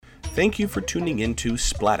Thank you for tuning in to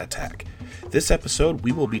Splat Attack. This episode,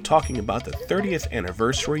 we will be talking about the 30th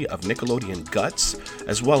anniversary of Nickelodeon Guts,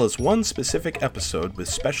 as well as one specific episode with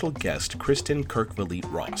special guest Kristen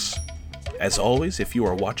Kirkvliet-Ross. As always, if you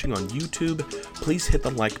are watching on YouTube, please hit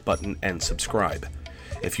the like button and subscribe.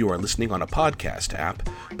 If you are listening on a podcast app,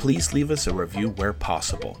 please leave us a review where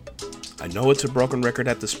possible. I know it's a broken record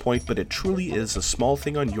at this point, but it truly is a small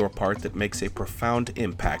thing on your part that makes a profound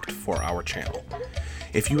impact for our channel.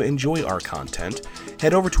 If you enjoy our content,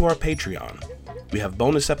 head over to our Patreon. We have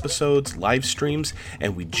bonus episodes, live streams,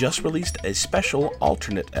 and we just released a special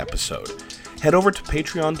alternate episode. Head over to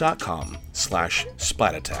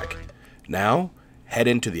patreon.com/splatattack. Now, head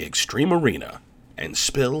into the Extreme Arena and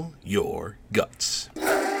spill your guts.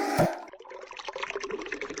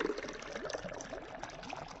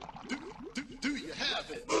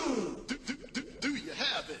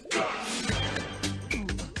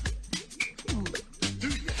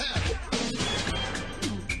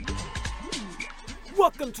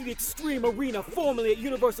 Welcome to the Extreme Arena, formerly at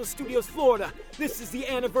Universal Studios Florida. This is the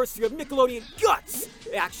anniversary of Nickelodeon Guts,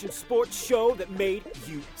 the action sports show that made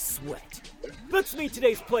you sweat. Let's meet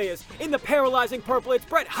today's players. In the paralyzing purple, it's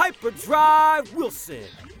Brett Hyperdrive Wilson.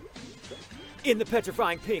 In the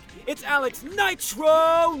petrifying pink, it's Alex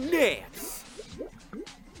Nitro Nance.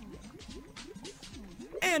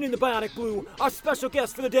 And in the bionic blue, our special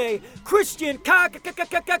guest for the day, Christian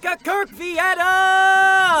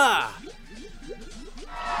Kirkvliet-Ross.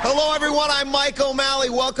 Hello everyone, I'm Mike O'Malley.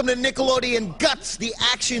 Welcome to Nickelodeon Guts, the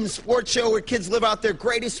action sports show where kids live out their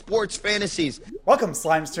greatest sports fantasies. Welcome,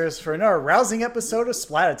 Slimesters, for another rousing episode of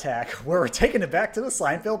Splat Attack, where we're taking it back to the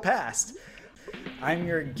Seinfeld past. I'm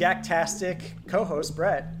your Gaktastic co-host,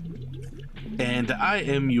 Brett. And I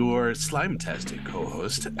am your Slime-tastic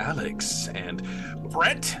co-host, Alex. And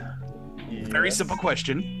Brett, very simple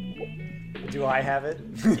question. Do I have it?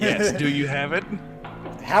 Yes, do you have it?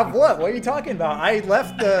 Have what? What are you talking about? I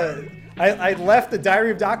left the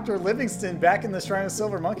Diary of Dr. Livingston back in the Shrine of the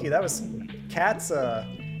Silver Monkey. That was Kat's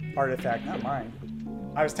artifact, not mine.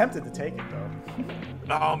 I was tempted to take it, though.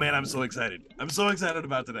 Oh, man, I'm so excited. I'm so excited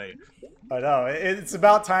about today. I know. It's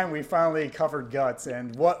about time we finally covered Guts,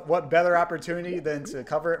 and what better opportunity than to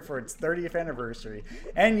cover it for its 30th anniversary.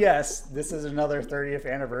 And yes, this is another 30th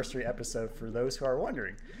anniversary episode for those who are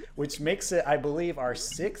wondering, which makes it, I believe, our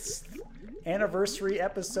 6th anniversary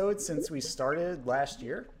episode since we started last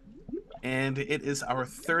year. And it is our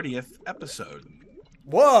 30th episode.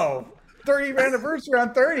 Whoa! 30th anniversary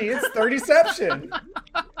on 30. It's 30ception.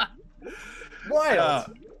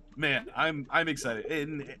 Wild. Man, I'm excited.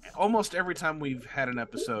 And almost every time we've had an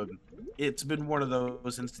episode, it's been one of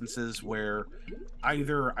those instances where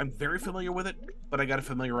either I'm very familiar with it, but I got to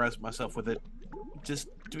familiarize myself with it just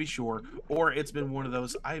to be sure, or it's been one of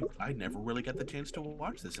those I never really got the chance to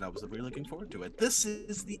watch this, and I was really looking forward to it. This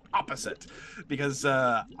is the opposite, because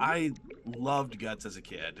I loved Guts as a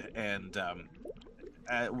kid, and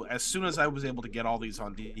as soon as I was able to get all these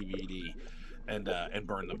on DVD and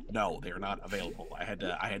burn them, no, they are not available. I had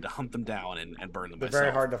to hunt them down and burn them. They're myself.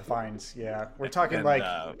 very hard to find. Yeah, we're talking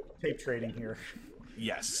tape trading here.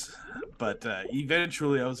 Yes, but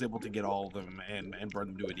eventually I was able to get all of them and burn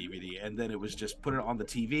them to a DVD, and then it was just put it on the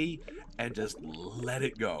TV and just let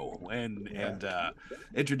it go and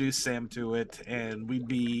introduce Sam to it, and we'd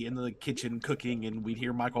be in the kitchen cooking, and we'd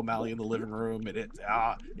hear Mike O'Malley in the living room, and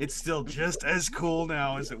it's still just as cool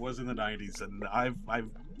now as it was in the 90s, and I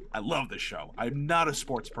love this show. I'm not a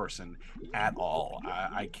sports person at all.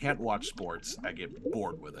 I can't watch sports. I get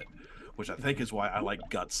bored with it, which I think is why I like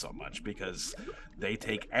Guts so much, because they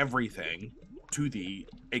take everything to the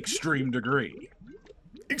extreme degree.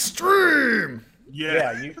 Extreme!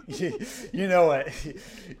 Yeah. You know what?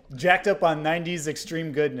 Jacked up on 90s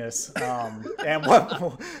extreme goodness. And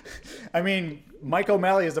what, I mean, Mike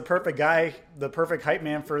O'Malley is the perfect guy, the perfect hype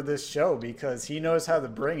man for this show, because he knows how to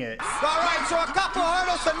bring it. All right, so a couple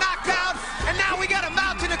hurdles to knock down, and now we got a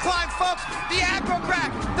mountain to climb, folks. The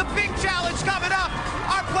acrobat, the big challenge coming up.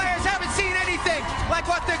 Our players haven't seen anything like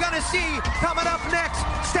what they're going to see coming up next.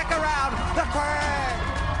 Stick around. The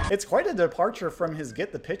Crag. It's quite a departure from his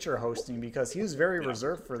Get the Picture hosting, because he was very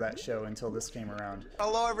reserved for that show until this came around.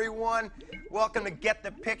 Hello, everyone. Welcome to Get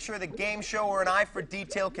the Picture, the game show where an eye for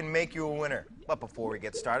detail can make you a winner. But before we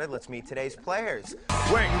get started, let's meet today's players.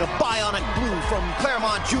 Wearing the bionic blue from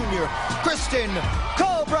Claremont Jr., Kristen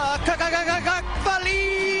Cobra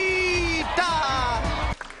Valita.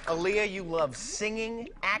 Aaliyah, you love singing,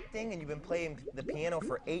 acting, and you've been playing the piano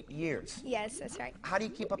for 8 years. Yes, that's right. How do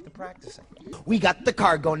you keep up the practicing? We got the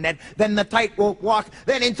cargo net, then the tightrope walk,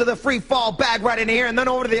 then into the free fall bag right in here, and then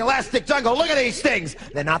over to the elastic jungle. Look at these things.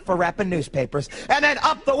 They're not for wrapping newspapers. And then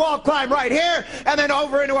up the wall climb right here, and then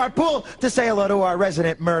over into our pool to say hello to our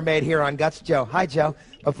resident mermaid here on Guts, Joe. Hi, Joe.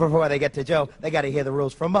 But before they get to Joe, they got to hear the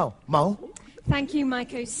rules from Mo. Mo? Thank you,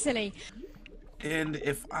 Maiko Silly. And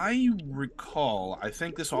if I recall, I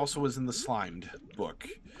think this also was in the Slimed book,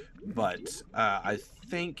 but I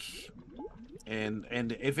think, and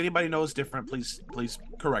if anybody knows different, please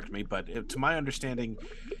correct me. But to my understanding,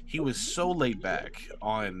 he was so laid back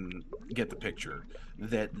on Get the Picture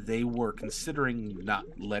that they were considering not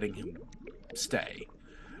letting him stay.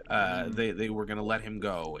 They were going to let him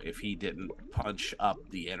go if he didn't punch up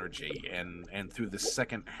the energy, and through the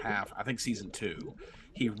second half, I think season 2.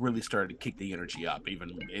 He really started to kick the energy up,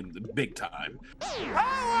 even in the big time.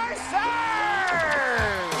 Power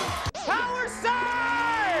Surge! Power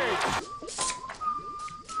Surge!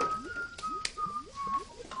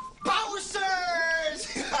 Power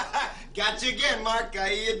Surge! Got you again, Mark. How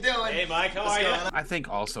you doing? Hey, Mike, how are you? I think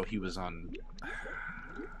also he was on,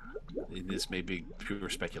 this may be pure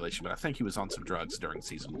speculation, but I think he was on some drugs during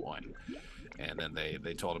season 1. And then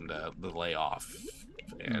they told him to lay off.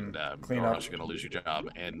 And or else you're going to lose your job,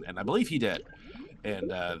 and I believe he did,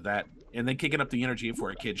 and then kicking up the energy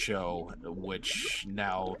for a kid show, which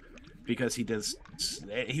now, because he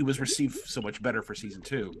was received so much better for season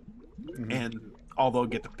 2, and although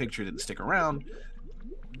Get the Picture didn't stick around,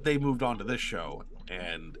 they moved on to this show,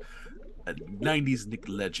 and a 90s Nick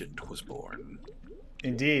legend was born.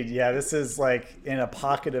 Indeed, yeah, this is like in a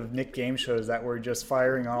pocket of Nick game shows that were just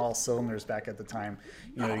firing on all cylinders back at the time.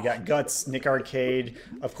 You know, you got Guts, Nick Arcade,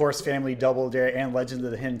 of course, Family Double Dare, and Legend of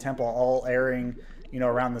the Hidden Temple all airing, you know,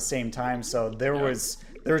 around the same time. So there was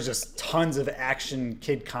just tons of action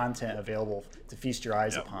kid content available to feast your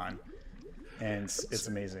eyes upon, and it's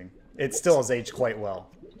amazing. It still has aged quite well.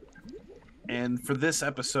 And for this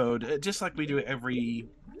episode, just like we do every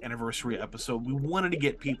anniversary episode, we wanted to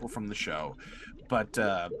get people from the show. But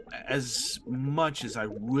as much as I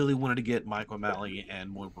really wanted to get Mike O'Malley and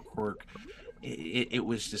Moira Quirk, it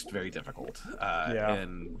was just very difficult.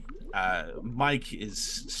 And Mike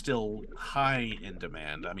is still high in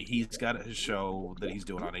demand. I mean, he's got his show that he's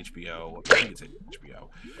doing on HBO. I think it's HBO.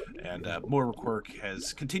 And Moira Quirk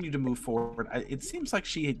has continued to move forward. It seems like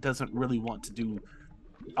she doesn't really want to do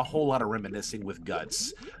a whole lot of reminiscing with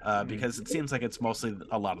Guts, because it seems like it's mostly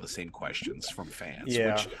a lot of the same questions from fans,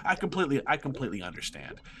 which I completely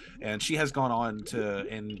understand. And she has gone on to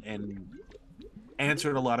and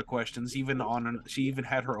answered a lot of questions. She even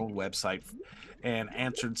had her own website and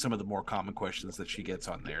answered some of the more common questions that she gets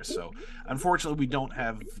on there. So unfortunately, we don't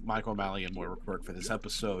have Mike O'Malley and Moira Quirk for this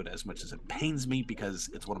episode, as much as it pains me because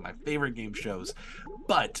it's one of my favorite game shows.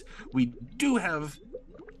 But we do have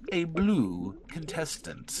a blue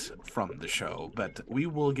contestant from the show, but we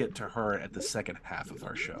will get to her at the second half of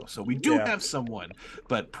our show. So we do have someone,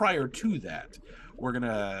 but prior to that, we're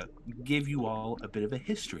gonna give you all a bit of a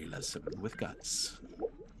history lesson with Guts.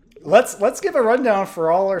 Let's give a rundown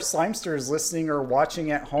for all our Slimesters listening or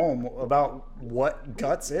watching at home about what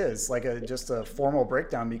Guts is, like just a formal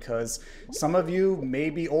breakdown, because some of you may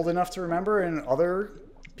be old enough to remember, and other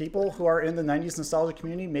people who are in the 90s nostalgia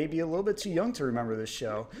community may be a little bit too young to remember this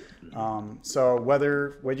show. So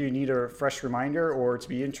whether you need a fresh reminder or to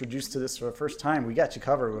be introduced to this for the first time, we got you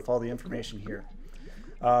covered with all the information here.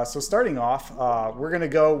 So starting off, we're going to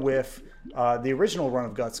go with the original run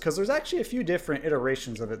of Guts, because there's actually a few different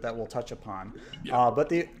iterations of it that we'll touch upon. But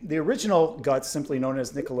the original Guts, simply known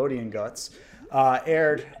as Nickelodeon Guts,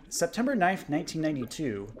 aired September 9th,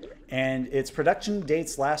 1992, and its production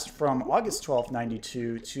dates last from August 12th,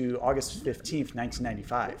 92 to August 15th,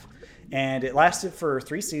 1995. And it lasted for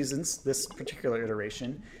 3 seasons, this particular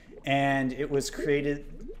iteration, and it was created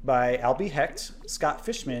by Albie Hecht, Scott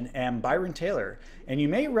Fishman, and Byron Taylor. And you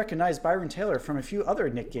may recognize Byron Taylor from a few other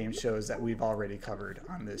Nick game shows that we've already covered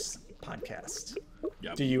on this podcast.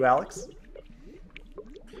 Yep. Do you, Alex?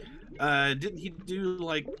 Didn't he do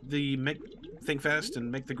like the Think Fast and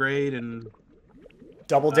Make the Grade and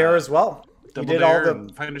Double Dare as well? Double he did Dare all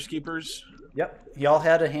and Finders Keepers. Yep, he all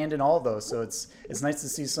had a hand in all of those. So it's nice to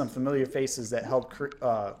see some familiar faces that helped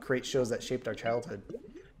create shows that shaped our childhood.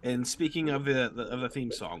 And speaking of the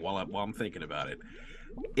theme song, while I'm thinking about it,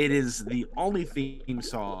 it is the only theme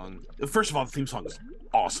song. First of all, the theme song is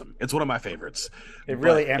awesome. It's one of my favorites. It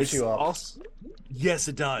really amps you up. Yes,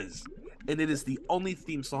 it does. And it is the only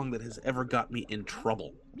theme song that has ever got me in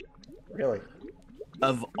trouble. Really?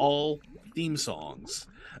 Of all theme songs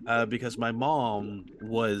because my mom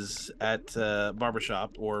was at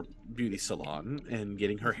barbershop or beauty salon and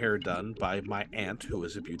getting her hair done by my aunt, who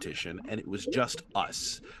is a beautician, and it was just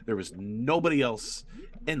us. There was nobody else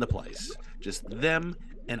in the place, just them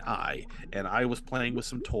and I was playing with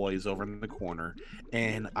some toys over in the corner,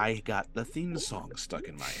 and I got the theme song stuck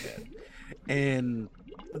in my head. And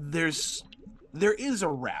there is a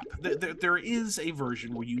rap. There is a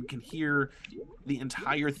version where you can hear the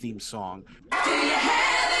entire theme song.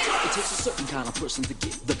 It takes a certain kind of person to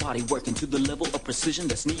get the body working to the level of precision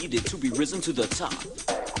that's needed to be risen to the top.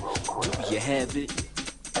 Do you have it?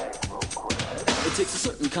 It takes a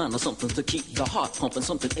certain kind of something to keep the heart pumping,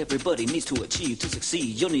 something everybody needs to achieve to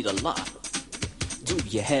succeed. You'll need a lot. Do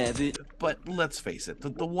you have it? But let's face it,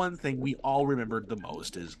 the one thing we all remembered the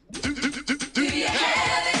most is... Do you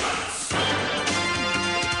have it?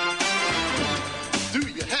 Do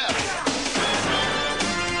you have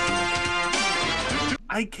it?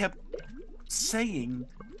 I kept saying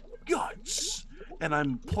guts, and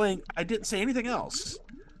I'm playing... I didn't say anything else.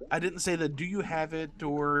 I didn't say the do you have it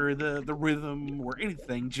or the rhythm or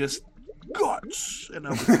anything, just guts. And I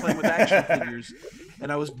was playing with action figures,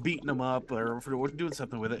 and I was beating them up or doing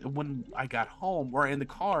something with it. And when I got home, or in the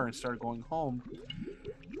car and started going home,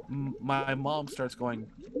 my mom starts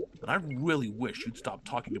going, "But I really wish you'd stop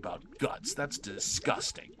talking about guts. That's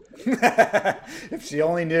disgusting." If she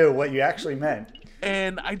only knew what you actually meant.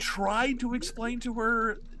 And I tried to explain to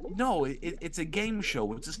her, no, it's a game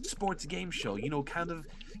show. It's a sports game show. You know, kind of,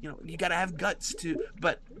 you got to have guts to.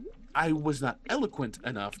 But I was not eloquent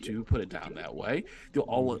enough to put it down that way. The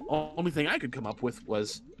only thing I could come up with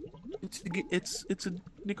was, it's a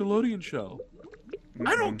Nickelodeon show.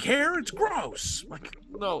 I don't care. It's gross. Like,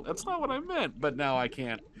 no, that's not what I meant. But now I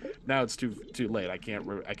can't. Now it's too late. I can't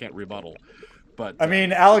rebuttal. But I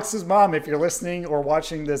mean, Alex's mom, if you're listening or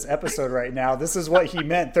watching this episode right now, this is what he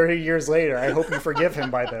meant 30 years later. I hope you forgive him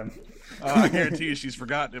by then. I guarantee you she's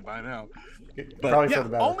forgotten it by now. But Probably yeah, for the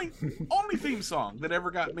better. only theme song that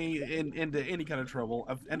ever got me into any kind of trouble,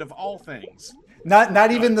 and of all things.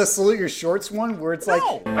 Not even the Salute Your Shorts one, where it's like...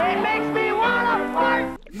 No! It makes me wanna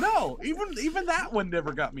fart! No, even that one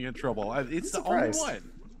never got me in trouble. It's the only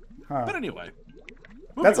one. Huh. But anyway.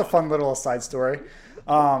 That's a fun little side story.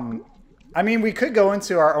 I mean, we could go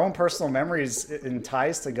into our own personal memories and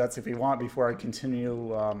ties to Guts if you want before I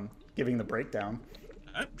continue giving the breakdown.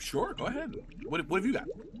 Sure, go ahead. What have you got?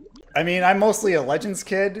 I mean, I'm mostly a Legends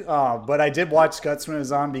kid, but I did watch Guts when it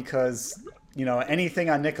was on because, anything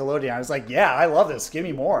on Nickelodeon, I was like, yeah, I love this. Give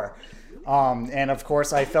me more. And of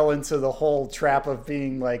course, I fell into the whole trap of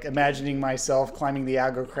being like imagining myself climbing the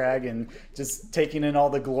aggro crag and just taking in all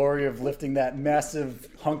the glory of lifting that massive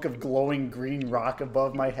hunk of glowing green rock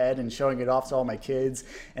above my head and showing it off to all my kids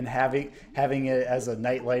and having it as a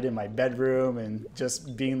nightlight in my bedroom and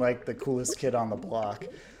just being like the coolest kid on the block.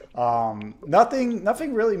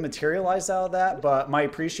 Nothing really materialized out of that, but my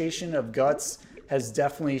appreciation of Guts has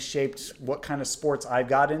definitely shaped what kind of sports I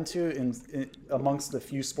got into in amongst the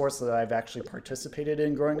few sports that I've actually participated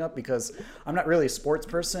in growing up, because I'm not really a sports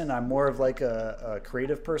person. I'm more of like a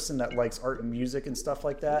creative person that likes art and music and stuff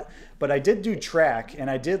like that. But I did do track, and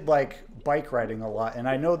I did like bike riding a lot. And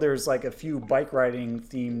I know there's like a few bike riding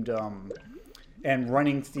themed and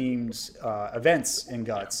running themed events in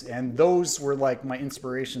Guts. And those were like my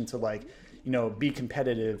inspiration to like, be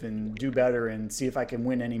competitive and do better and see if I can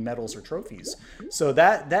win any medals or trophies. So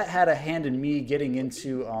that had a hand in me getting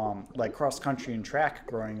into like cross country and track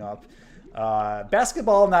growing up.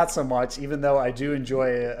 Basketball, not so much, even though I do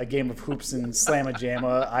enjoy a game of hoops and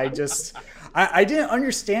slamma-jamma. I didn't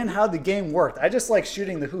understand how the game worked. I just like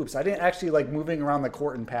shooting the hoops. I didn't actually like moving around the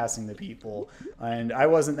court and passing the people. And I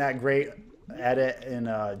wasn't that great at it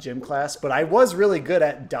in gym class, but I was really good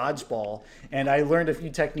at dodgeball, and I learned a few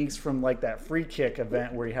techniques from like that free kick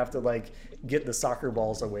event where you have to like get the soccer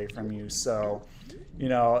balls away from you. So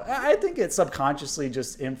I think it subconsciously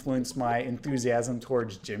just influenced my enthusiasm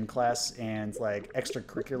towards gym class and like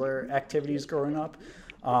extracurricular activities growing up.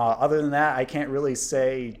 Other than that, I can't really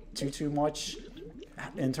say too much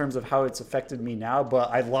in terms of how it's affected me now, but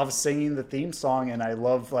I love singing the theme song, and I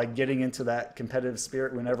love like getting into that competitive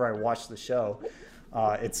spirit whenever I watch the show.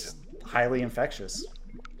 It's highly infectious.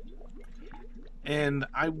 And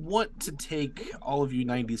I want to take all of you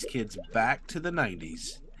 90s kids back to the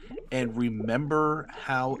 90s and remember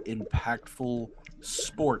how impactful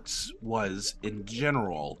sports was in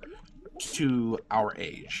general to our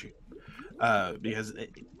age. Because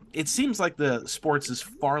it seems like the sports is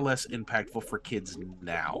far less impactful for kids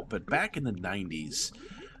now, but back in the 90s,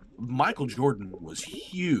 Michael Jordan was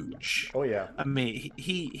huge. Oh yeah. I mean,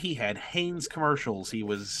 he had Hanes commercials. He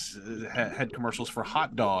had commercials for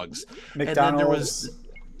hot dogs. McDonald's. And then there was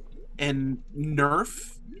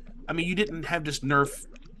Nerf. I mean, you didn't have just Nerf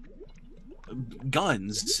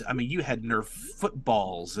guns. I mean, you had Nerf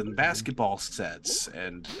footballs and basketball sets,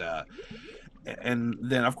 and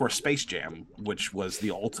then of course Space Jam, which was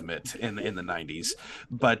the ultimate in the 90s.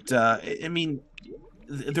 But I mean,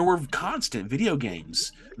 there were constant video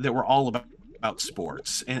games that were all about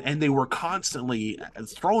sports, and they were constantly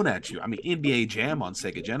thrown at you. I mean, NBA Jam on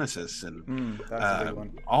Sega Genesis, and that's a big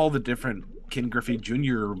one. all the different Ken Griffey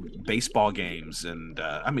Jr. baseball games, and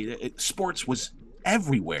I mean, sports was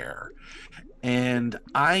everywhere. And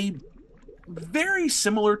I, very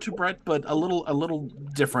similar to Brett, but a little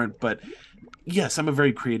different. But yes, I'm a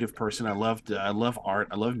very creative person. I love art.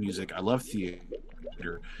 I love music. I love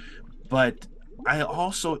theater. But I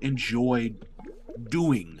also enjoyed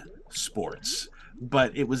doing sports.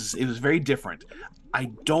 But it was very different.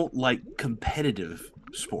 I don't like competitive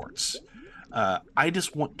sports. I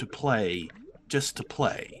just want to play just to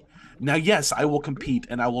play. Now, yes, I will compete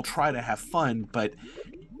and I will try to have fun, but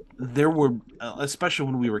there were, especially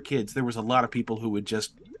when we were kids, there was a lot of people who would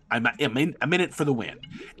just, I'm in it for the win,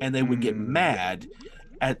 and they would get mad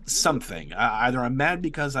at something. Either I'm mad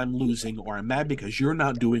because I'm losing, or I'm mad because you're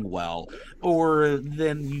not doing well, or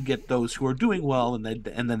then you get those who are doing well, and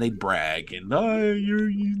then they brag and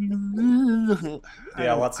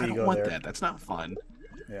yeah, lots of I don't ego want there. that. That's not fun.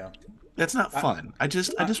 Yeah. That's not fun. I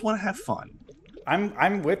just want to have fun.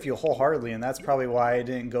 I'm with you wholeheartedly, and that's probably why I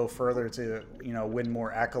didn't go further to, win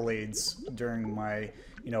more accolades during my,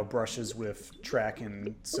 brushes with track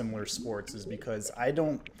and similar sports, is because I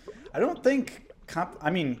don't think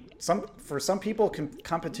for some people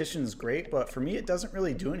competition is great, but for me it doesn't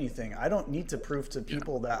really do anything. I don't need to prove to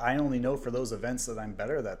people that I only know for those events that I'm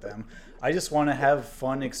better than them. I just want to have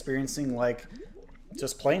fun experiencing, like,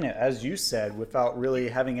 just playing it, as you said, without really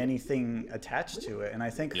having anything attached to it. And I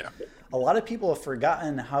think a lot of people have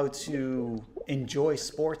forgotten how to enjoy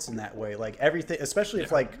sports in that way. Like everything, especially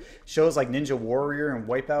if like shows like Ninja Warrior and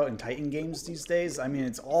Wipeout and Titan games these days, I mean,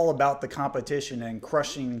 it's all about the competition and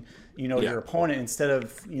crushing, your opponent, instead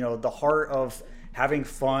of, the heart of having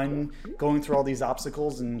fun, going through all these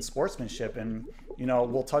obstacles and sportsmanship. And,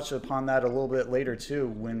 we'll touch upon that a little bit later too,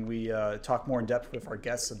 when we talk more in depth with our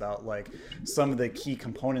guests about like some of the key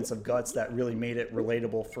components of Guts that really made it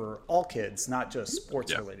relatable for all kids, not just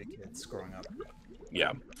sports related kids growing up.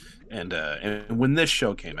 Yeah. And when this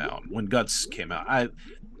show came out, when Guts came out,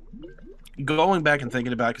 going back and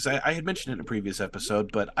thinking about it, because I had mentioned it in a previous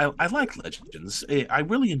episode, but I like Legends. I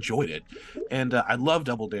really enjoyed it. And I love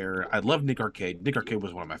Double Dare. I love Nick Arcade. Nick Arcade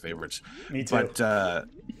was one of my favorites. Me too.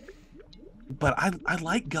 But I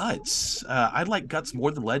like Guts. I like Guts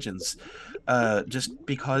more than Legends, just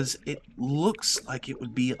because it looks like it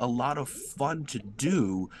would be a lot of fun to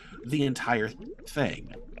do the entire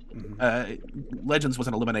thing. Legends was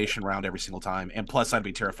an elimination round every single time, and plus I'd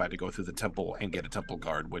be terrified to go through the temple and get a temple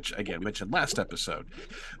guard, which again we mentioned last episode.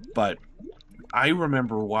 But I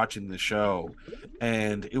remember watching the show,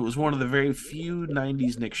 and it was one of the very few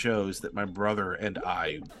 90s Nick shows that my brother and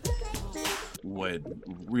I would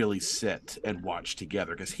really sit and watch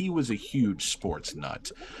together, because he was a huge sports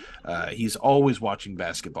nut. He's always watching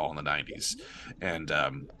basketball in the 90s, and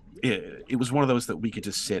it was one of those that we could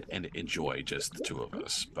just sit and enjoy, just the two of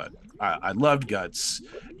us. But I loved Guts,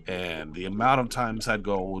 and the amount of times I'd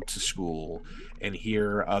go to school and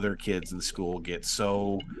hear other kids in school get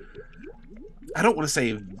so, I don't want to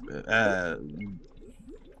say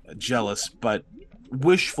jealous, but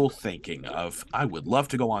wishful thinking of, I would love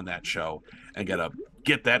to go on that show and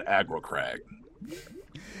get that aggro crag.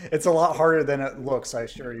 It's a lot harder than it looks, I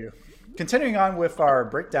assure you. Continuing on with our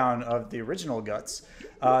breakdown of the original Guts,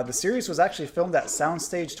 the series was actually filmed at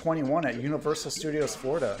Soundstage 21 at Universal Studios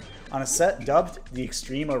Florida on a set dubbed the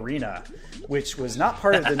Extreme Arena, which was not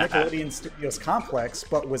part of the Nickelodeon Studios complex,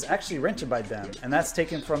 but was actually rented by them, and that's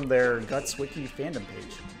taken from their Guts Wiki fandom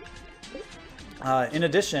page. In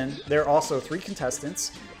addition, there are also 3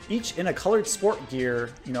 contestants, each in a colored sport gear,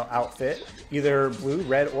 outfit, either blue,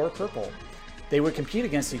 red, or purple. They would compete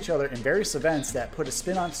against each other in various events that put a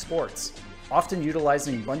spin on sports, often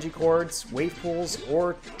utilizing bungee cords, wave pools,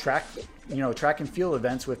 or track and field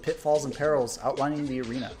events with pitfalls and perils outlining the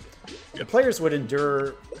arena. The players would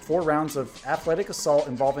endure 4 rounds of athletic assault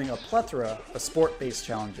involving a plethora of sport-based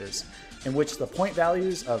challenges, in which the point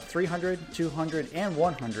values of 300, 200, and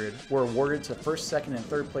 100 were awarded to first, second, and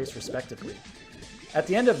third place respectively. At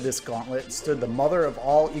the end of this gauntlet stood the mother of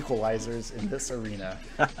all equalizers in this arena,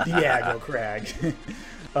 the Aggro Crag.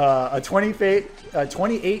 A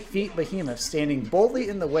 28 feet behemoth standing boldly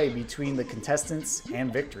in the way between the contestants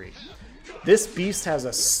and victory. This beast has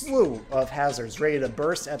a slew of hazards ready to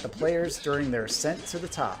burst at the players during their ascent to the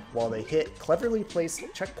top while they hit cleverly placed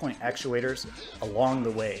checkpoint actuators along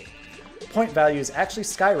the way. Point values actually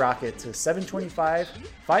skyrocket to 725,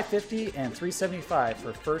 550, and 375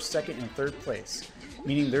 for first, second, and third place,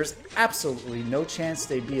 meaning there's absolutely no chance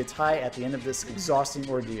they'd be a tie at the end of this exhausting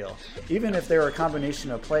ordeal, even if there were a combination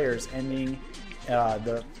of players ending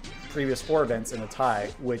the previous 4 events in a tie,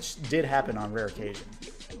 which did happen on rare occasion.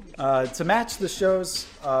 To match the show's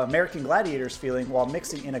American Gladiators feeling while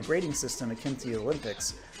mixing in a grading system akin to the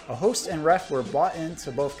Olympics, a host and ref were brought in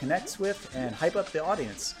to both connect with and hype up the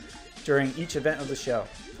audience during each event of the show.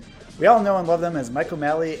 We all know and love them as Mike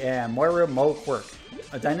O'Malley and Moira Mo Quirk,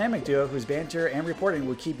 a dynamic duo whose banter and reporting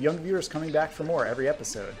would keep young viewers coming back for more every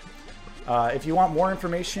episode. If you want more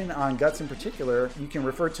information on Guts in particular, you can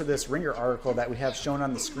refer to this Ringer article that we have shown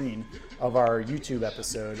on the screen of our YouTube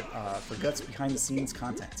episode for Guts behind-the-scenes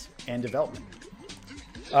content and development.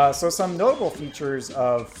 So some notable features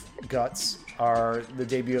of Guts are the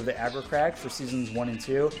debut of the Aggro Crag for Seasons 1 and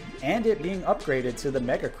 2, and it being upgraded to the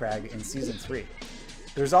Mega Crag in Season 3.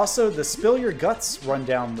 There's also the Spill Your Guts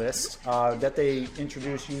rundown list that they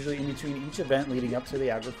introduce usually in between each event leading up to the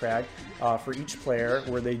Aggro Crag for each player,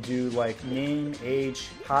 where they do like name, age,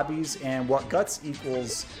 hobbies, and what guts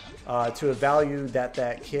equals to a value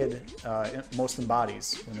that kid most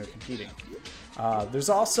embodies when they're competing. There's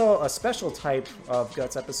also a special type of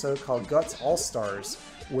Guts episode called Guts All-Stars,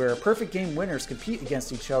 where perfect game winners compete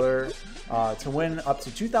against each other to win up to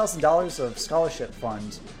 $2,000 of scholarship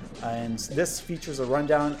funds. And this features a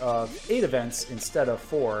rundown of 8 events instead of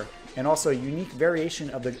 4, and also a unique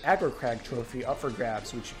variation of the Aggro Crag trophy up for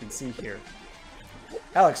grabs, which you can see here.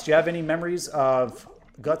 Alex, do you have any memories of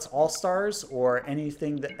Guts All-Stars or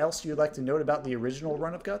anything else you'd like to note about the original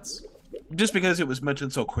run of Guts? Just because it was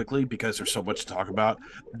mentioned so quickly, because there's so much to talk about,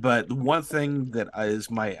 but the one thing that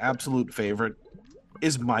is my absolute favorite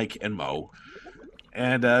is Mike and Mo.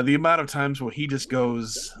 And the amount of times where he just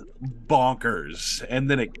goes bonkers, and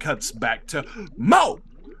then it cuts back to Mo!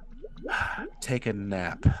 Take a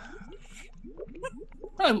nap.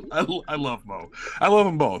 I love Mo. I love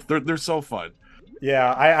them both. They're so fun.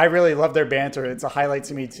 Yeah, I really love their banter. It's a highlight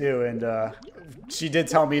to me too, and she did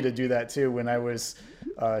tell me to do that too when I was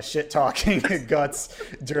shit-talking Guts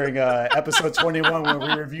during episode 21 when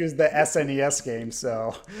we reviewed the SNES game,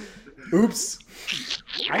 so oops.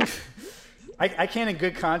 I can't in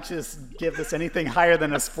good conscience give this anything higher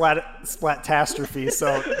than a splatastrophe,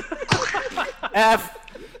 so F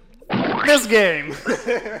this game.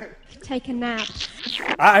 Take a nap.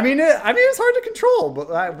 I mean, it's hard to control,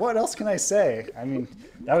 but what else can I say? I mean,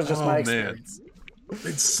 that was just my experience. Man.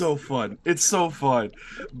 It's so fun. It's so fun.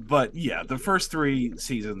 But yeah, the first 3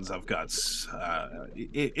 seasons of Guts,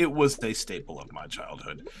 it was a staple of my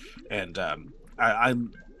childhood, and I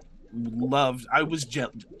was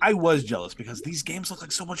jealous because these games look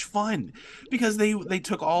like so much fun, because they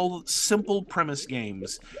took all simple premise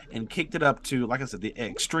games and kicked it up to, like I said, the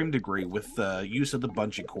extreme degree with the use of the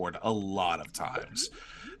bungee cord a lot of times,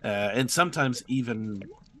 and sometimes even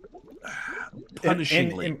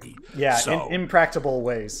punishingly. In impractical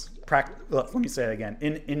ways. Let me say it again.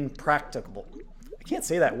 In impracticable. I can't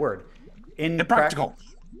say that word. Impractical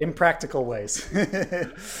ways.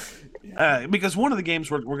 Because one of the games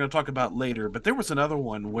we're going to talk about later, but there was another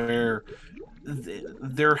one where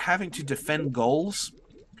they're having to defend goals.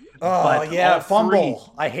 Oh, yeah,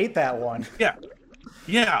 fumble. I hate that one. Yeah.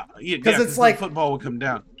 Because it's like football would come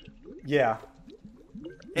down. Yeah.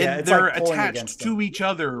 And they're like attached to each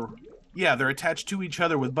other. Yeah, they're attached to each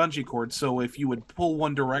other with bungee cords. So if you would pull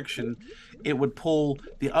one direction, it would pull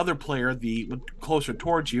the other player closer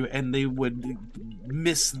towards you, and they would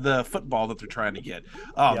miss the football that they're trying to get.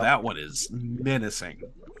 Oh, yep. That one is menacing.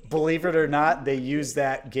 Believe it or not, they use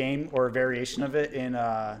that game or a variation of it in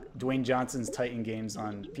Dwayne Johnson's Titan games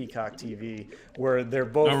on Peacock TV, where they're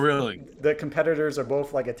both. Oh, really? The competitors are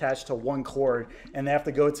both like attached to one cord, and they have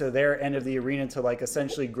to go to their end of the arena to like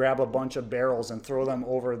essentially grab a bunch of barrels and throw them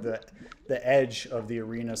over the edge of the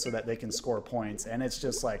arena so that they can score points. And it's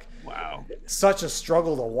just like, wow, such a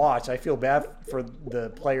struggle to watch. I feel bad for the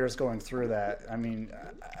players going through that. I mean,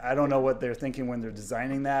 I don't know what they're thinking when they're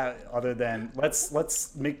designing that, other than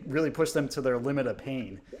let's really push them to their limit of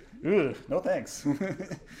pain. Ugh, no thanks.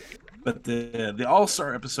 But the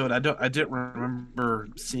All-Star episode, I didn't remember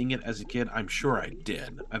seeing it as a kid. I'm sure I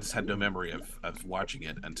did. I just had no memory of watching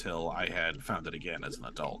it until I had found it again as an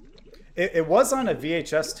adult. It was on a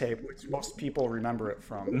VHS tape, which most people remember it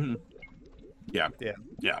from. Mm-hmm.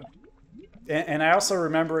 Yeah. And I also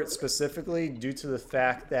remember it specifically due to the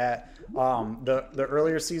fact that the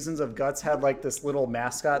earlier seasons of Guts had like this little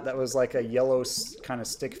mascot that was like a yellow kind of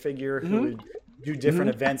stick figure who would do different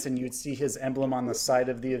events, and you'd see his emblem on the side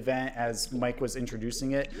of the event as Mike was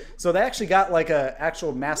introducing it. So they actually got like a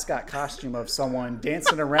actual mascot costume of someone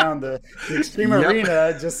dancing around the Extreme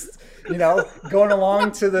Arena, just, you know, going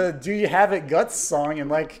along to the "Do You Have It Guts" song, and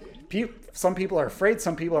like some people are afraid,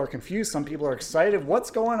 some people are confused, some people are excited. What's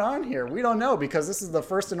going on here? We don't know, because this is the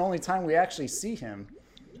first and only time we actually see him.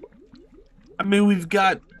 I mean, we've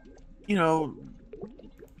got, you know,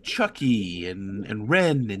 Chucky and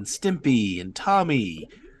Ren and Stimpy and Tommy.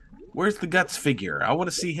 Where's the Guts figure? I want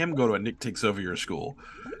to see him go to a Nick Takes Over Your School.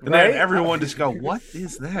 And then everyone just go, what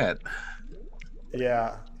is that?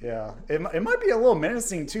 Yeah. It might be a little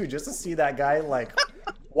menacing too, just to see that guy like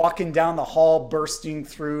walking down the hall, bursting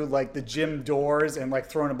through like the gym doors and like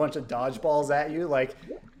throwing a bunch of dodgeballs at you. Like,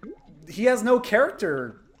 he has no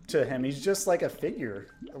character to him. He's just like a figure,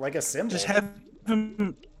 like a symbol. Just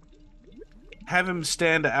have him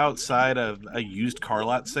stand outside of a used car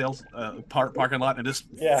lot sales parking lot and just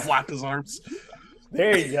flap his arms.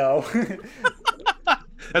 There you go.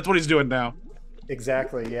 That's what he's doing now.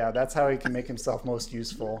 Exactly. Yeah, that's how he can make himself most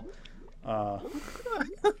useful.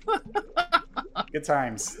 Good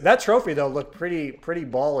times. That trophy though looked pretty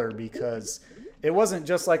baller, because it wasn't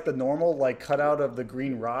just like the normal like cutout of the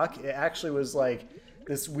green rock. It actually was like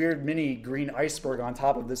this weird mini green iceberg on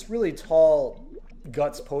top of this really tall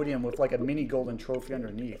Guts podium with like a mini golden trophy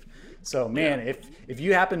underneath. So man, if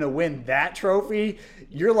you happen to win that trophy,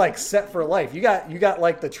 you're like set for life. You got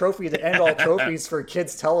like the trophy to end all trophies for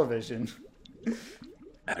kids television.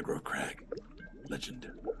 Aggro Crag,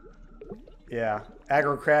 legend. Yeah,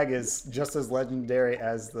 Aggro Crag is just as legendary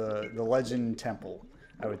as the Legend Temple,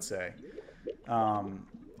 I would say.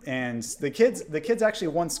 And the kids actually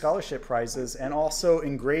won scholarship prizes and also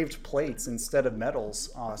engraved plates instead of medals.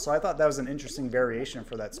 So I thought that was an interesting variation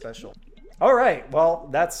for that special. All right, well,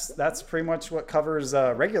 that's pretty much what covers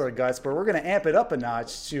regular Guts, but we're going to amp it up a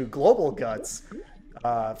notch to Global Guts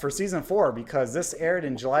for season 4, because this aired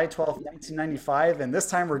in July 12th, 1995, and this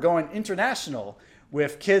time we're going international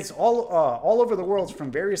with kids all over the world from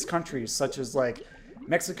various countries, such as like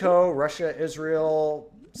Mexico, Russia, Israel,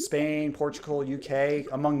 Spain, Portugal, UK,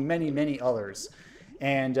 among many, many others.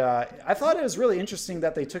 And I thought it was really interesting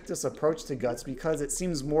that they took this approach to Guts, because it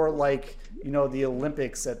seems more like, you know, the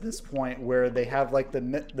Olympics at this point, where they have like the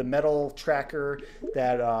medal tracker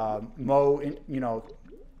that Mo, you know,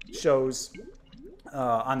 shows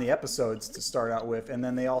on the episodes to start out with. And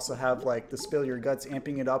then they also have like the Spill Your Guts,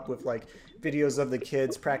 amping it up with like videos of the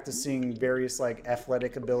kids practicing various like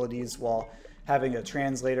athletic abilities while having a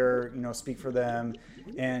translator, you know, speak for them.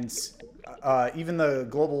 And even the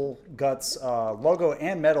Global Guts logo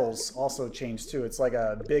and medals also changed too. It's like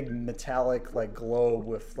a big metallic like globe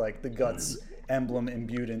with like the Guts emblem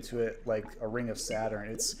imbued into it, like a ring of Saturn.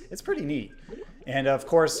 It's pretty neat. And of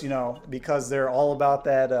course, you know, because they're all about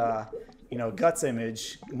that you know, Guts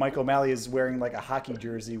image, Mike O'Malley is wearing like a hockey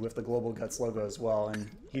jersey with the Global Guts logo as well, and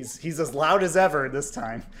he's as loud as ever this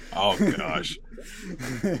time. Oh gosh.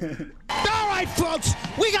 All right, folks,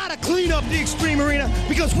 we got to clean up the Extreme Arena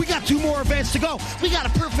because we got 2 more events to go. We got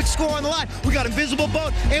a perfect score on the line. We got Invisible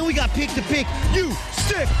Boat, and we got Pick to Pick. You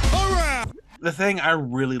stick around. The thing I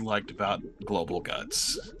really liked about Global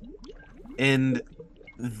Guts, and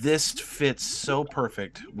this fits so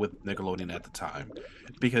perfect with Nickelodeon at the time,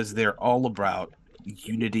 because they're all about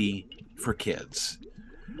unity for kids.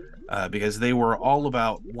 Because they were all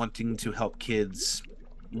about wanting to help kids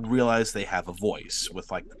realize they have a voice,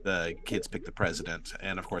 with like the Kids Pick the President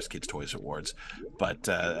and of course Kids Toys Awards, but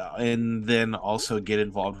and then also get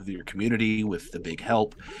involved with your community with the Big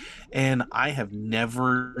Help. And I have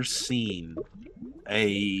never seen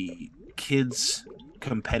a kids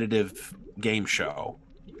competitive game show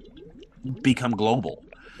become global,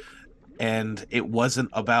 and it wasn't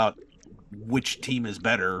about which team is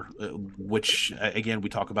better, which again we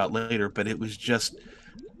talk about later, but it was just,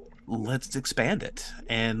 let's expand it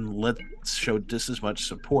and let's show just as much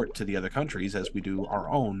support to the other countries as we do our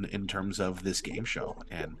own in terms of this game show.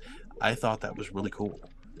 And I thought that was really cool.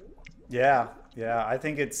 Yeah, I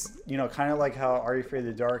think it's, you know, kind of like how Are You Afraid of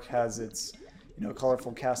the Dark has its, you know,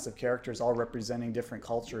 colorful cast of characters all representing different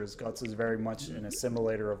cultures. Guts is very much an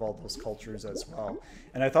assimilator of all those cultures as well.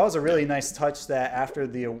 And I thought it was a really nice touch that after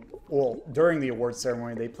during the award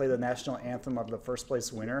ceremony, they play the national anthem of the first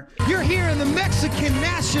place winner. You're hearing the Mexican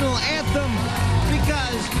national anthem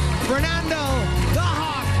because Fernando the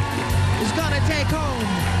Hawk is gonna take home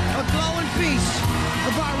a glowing piece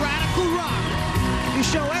of our radical rock to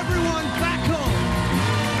show everyone back home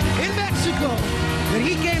in Mexico that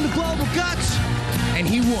he came to Global Guts and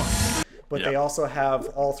he won. But they also have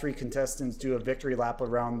all three contestants do a victory lap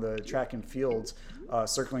around the track and fields,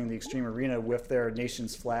 circling the Extreme Arena with their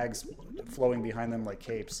nation's flags flowing behind them like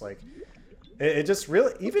capes. Like, it just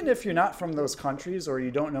really, even if you're not from those countries or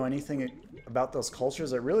you don't know anything about those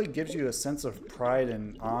cultures, it really gives you a sense of pride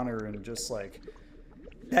and honor and just like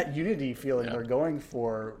that unity feeling they're going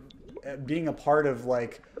for, being a part of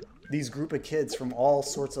like these group of kids from all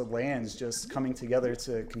sorts of lands just coming together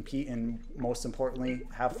to compete and most importantly,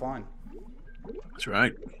 have fun. That's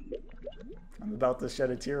right. I'm about to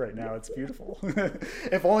shed a tear right now. It's beautiful.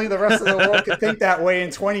 If only the rest of the world could think that way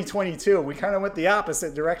in 2022. We kind of went the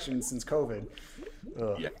opposite direction since COVID.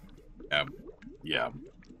 Ugh. Yeah.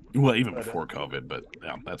 Well, even before COVID, but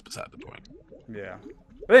that's beside the point. Yeah.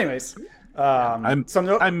 But anyways, I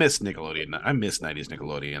miss Nickelodeon. I miss 90s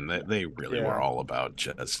Nickelodeon. They really were all about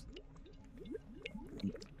just...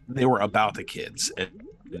 They were about the kids and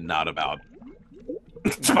not about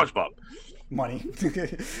SpongeBob. Money.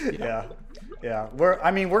 Yeah.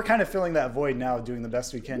 We're kind of filling that void now, doing the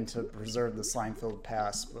best we can to preserve the slime-filled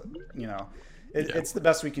past. But it's the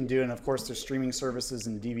best we can do. And of course, there's streaming services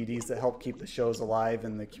and DVDs that help keep the shows alive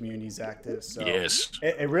and the communities active. So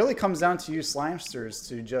it really comes down to you Slimesters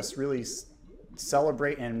to just really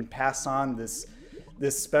celebrate and pass on this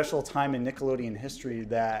special time in Nickelodeon history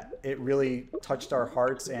that it really touched our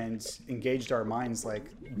hearts and engaged our minds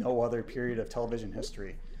like no other period of television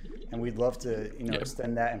history. And we'd love to,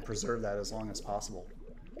 extend that and preserve that as long as possible.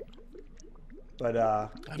 But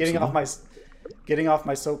getting off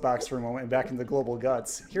my soapbox for a moment and back into Global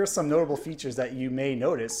Guts, here are some notable features that you may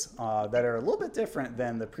notice that are a little bit different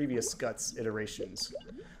than the previous Guts iterations.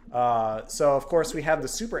 So, of course, we have the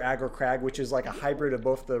Super Aggro Crag, which is like a hybrid of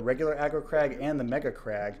both the regular Aggro Crag and the Mega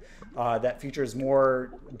Crag that features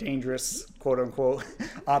more dangerous, quote-unquote,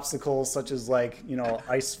 obstacles such as, like,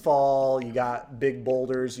 ice fall, you got big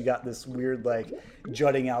boulders, you got this weird, like,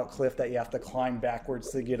 jutting out cliff that you have to climb backwards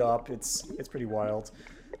to get up. It's pretty wild.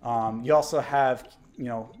 You also have,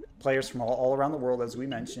 players from all around the world, as we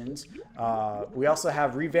mentioned. We also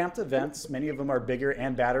have revamped events. Many of them are bigger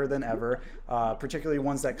and badder than ever. Particularly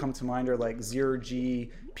ones that come to mind are like Zero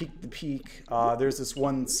G, Peak to Peak. There's this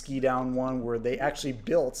one ski down one where they actually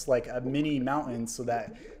built like a mini mountain so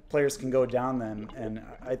that players can go down them. And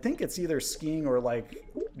I think it's either skiing or like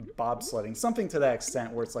bobsledding, something to that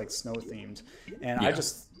extent where it's like snow themed. And I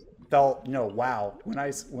just felt, wow, when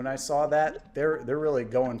I saw that, they're really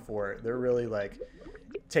going for it. They're really like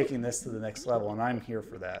taking this to the next level, and I'm here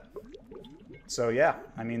for that. So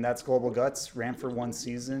that's Global Guts. Ran for one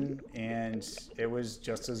season, and it was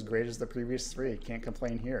just as great as the previous three. Can't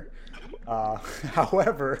complain here.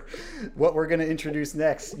 However, what we're going to introduce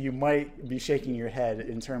next, you might be shaking your head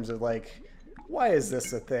in terms of like, why is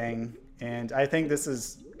this a thing? And I think this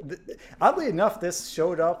is, oddly enough, this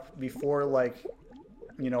showed up before like,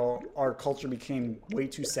 our culture became way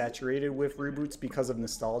too saturated with reboots because of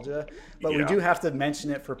nostalgia. But we do have to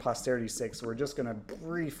mention it for posterity's sake. So we're just going to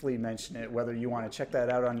briefly mention it, whether you want to check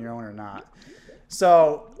that out on your own or not.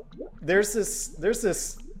 So there's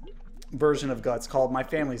this version of Guts called My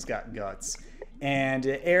Family's Got Guts. And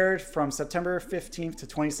it aired from September 15th to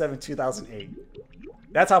 27th, 2008.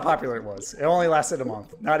 That's how popular it was. It only lasted a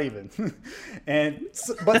month, not even.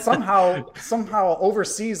 But somehow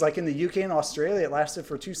overseas, like in the UK and Australia, it lasted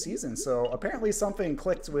for 2 seasons. So apparently something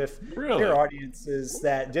clicked with their audiences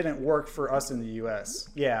that didn't work for us in the US.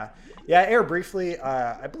 Yeah, it aired briefly,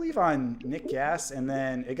 I believe on Nick Gas, and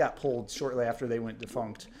then it got pulled shortly after they went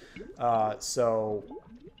defunct.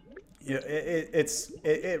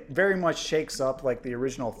 It very much shakes up like the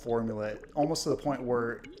original formula, almost to the point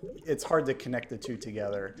where it's hard to connect the two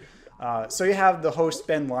together. So you have the host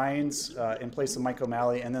Ben Lyons in place of Mike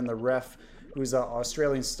O'Malley, and then the ref, who's an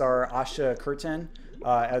Australian star, Asha Curtin,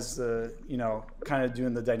 as the kind of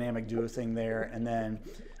doing the dynamic duo thing there. And then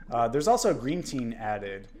there's also a green team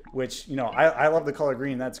added, which I love the color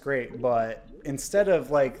green. That's great, but instead of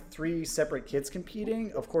like 3 separate kids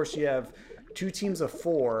competing, of course you have 2 teams of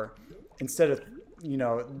 4. Instead of,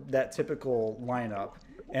 that typical lineup.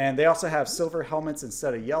 And they also have silver helmets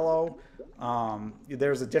instead of yellow.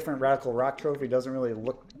 There's a different Radical Rock trophy. It doesn't really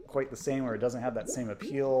look quite the same, or it doesn't have that same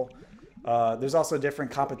appeal. There's also a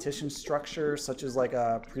different competition structure, such as like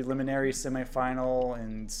a preliminary, semifinal,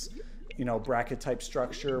 and, bracket type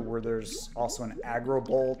structure, where there's also an Aggro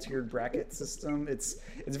Bowl tiered bracket system. It's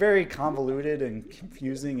very convoluted and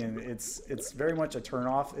confusing, and it's very much a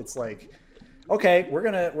turnoff. It's like, okay, we're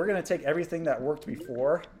gonna take everything that worked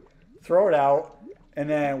before, throw it out, and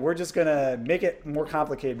then we're just going to make it more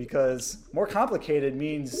complicated because more complicated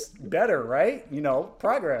means better, right?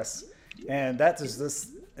 Progress. And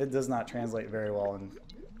it does not translate very well, and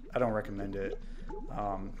I don't recommend it.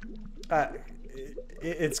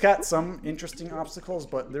 It's got some interesting obstacles,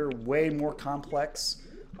 but they're way more complex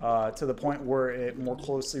to the point where it more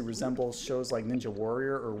closely resembles shows like Ninja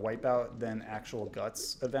Warrior or Wipeout than actual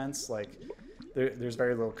Guts events. Like, there's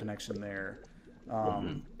very little connection there.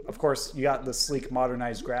 Of course, you got the sleek,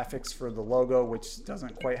 modernized graphics for the logo, which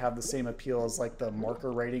doesn't quite have the same appeal as like the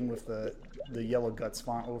marker writing with the yellow Guts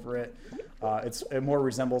font over it. It more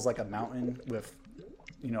resembles like a mountain with,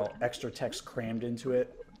 extra text crammed into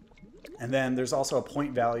it. And then there's also a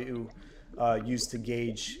point value used to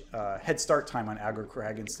gauge head start time on Aggro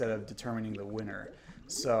Crag instead of determining the winner.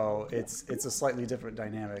 So it's a slightly different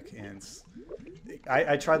dynamic. And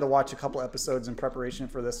I tried to watch a couple episodes in preparation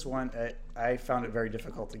for this one. I found it very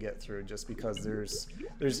difficult to get through just because there's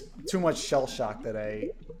too much shell shock that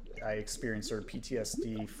I experienced, or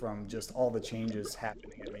PTSD, from just all the changes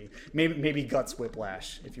happening at me. Maybe Guts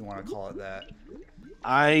whiplash, if you want to call it that.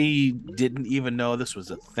 I didn't even know this was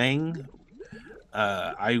a thing.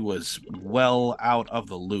 I was well out of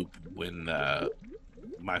the loop when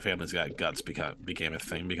My Family's Got Guts became a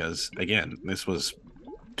thing because, again, this was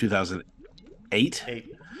 2008.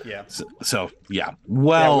 Yeah. So yeah,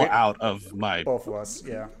 out of my... Both of us,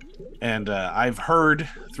 yeah. And I've heard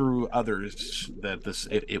through others that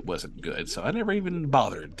it wasn't good, so I never even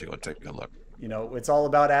bothered to go take a look. It's all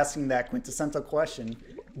about asking that quintessential question: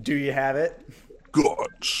 do you have it?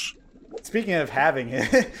 Guts. Speaking of having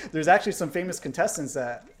it, there's actually some famous contestants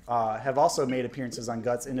that have also made appearances on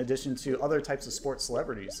Guts in addition to other types of sports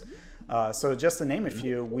celebrities. So just to name a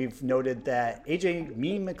few, we've noted that AJ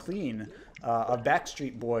Mean McLean of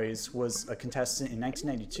Backstreet Boys was a contestant in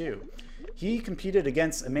 1992. He competed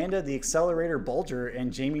against Amanda the Accelerator Bulger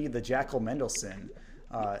and Jamie the Jackal Mendelson.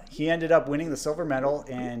 He ended up winning the silver medal,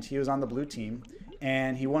 and he was on the blue team.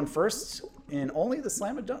 And he won first in only the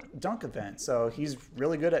Slam Dunk event. So he's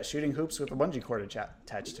really good at shooting hoops with a bungee cord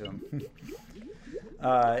attached to him.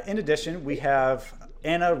 In addition, we have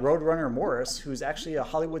Anna Roadrunner Morris, who's actually a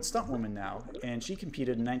Hollywood stuntwoman now, and she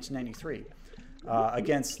competed in 1993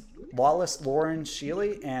 against Lawless Lauren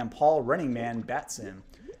Sheely and Paul Running Man Batson.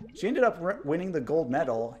 She ended up winning the gold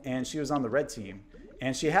medal, and she was on the red team.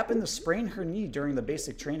 And she happened to sprain her knee during the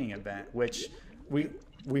basic training event, which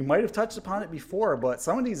we might have touched upon it before, but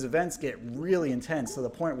some of these events get really intense to the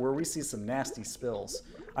point where we see some nasty spills.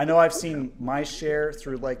 I know I've seen my share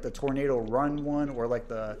through like the Tornado Run one, or like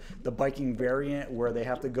the biking variant where they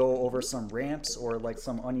have to go over some ramps or like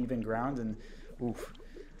some uneven ground, and oof,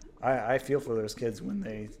 I feel for those kids when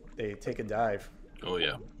they take a dive. Oh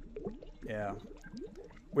yeah. Yeah.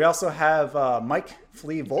 We also have Mike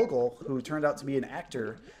Flea Vogel, who turned out to be an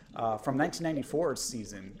actor from 1994's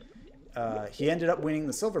season. He ended up winning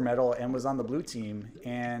the silver medal and was on the blue team,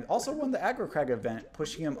 and also won the Aggro Crag event,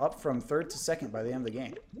 pushing him up from third to second by the end of the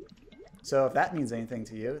game. So if that means anything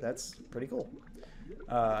to you, that's pretty cool.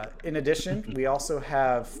 In addition, we also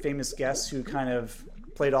have famous guests who kind of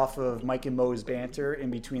played off of Mike and Mo's banter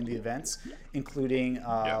in between the events, including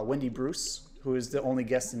Wendy Bruce, who is the only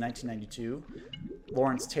guest in 1992,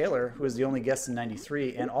 Lawrence Taylor, who was the only guest in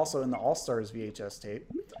 93 and also in the All-Stars VHS tape,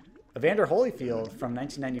 Evander Holyfield from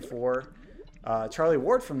 1994, Charlie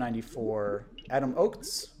Ward from 94, Adam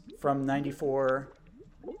Oates from 94,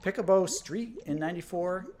 Piccabo Street in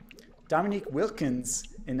 94, Dominique Wilkins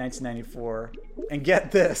in 1994, and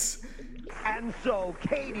get this. And so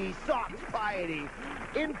Katie Sox Piety,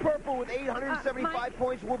 in purple with 875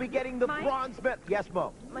 points, will be getting the bronze medal. Yes,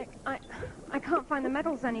 Mo? Mike, I can't find the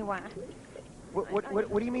medals anywhere.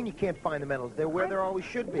 What do you mean you can't find the medals? They're where they always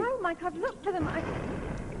should be. No, Mike, I've looked for them.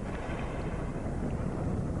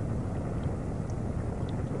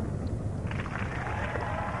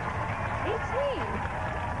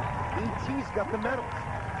 E.T.'s got the medals.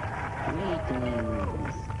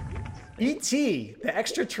 E.T., the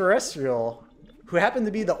extraterrestrial, who happened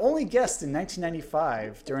to be the only guest in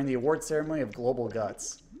 1995 during the award ceremony of Global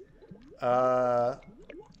Guts. What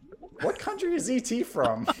country is E.T.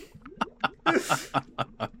 from?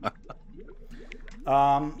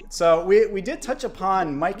 So we did touch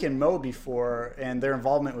upon Mike and Mo before and their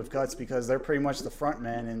involvement with Guts, because they're pretty much the front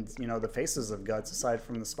men and the faces of Guts, aside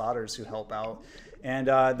from the spotters who help out. And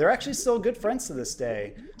they're actually still good friends to this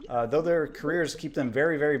day, though their careers keep them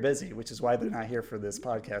very, very busy, which is why they're not here for this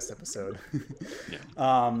podcast episode.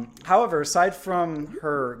 Yeah. However, aside from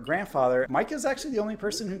her grandfather, Mike is actually the only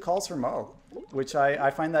person who calls her Mo, which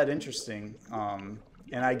I find that interesting. And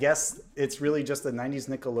I guess it's really just the 90s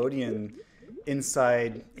Nickelodeon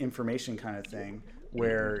inside information kind of thing,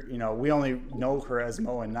 where we only know her as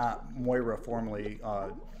Mo and not Moira formerly.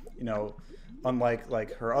 Unlike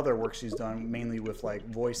like her other work she's done, mainly with like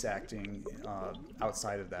voice acting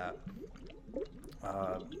outside of that.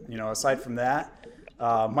 Aside from that,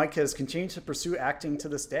 Mike has continued to pursue acting to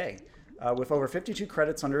this day, with over 52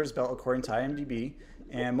 credits under his belt according to IMDb,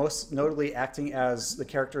 and most notably acting as the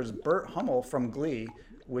characters Burt Hummel from Glee,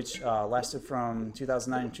 which lasted from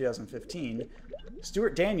 2009 to 2015,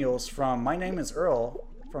 Stuart Daniels from My Name is Earl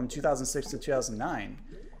from 2006 to 2009,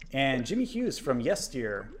 and Jimmy Hughes from Yes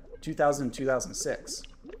Dear, 2000-2006.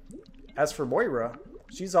 As for Moira,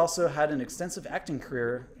 she's also had an extensive acting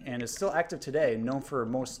career and is still active today, known for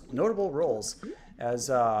most notable roles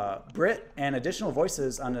as Brit and additional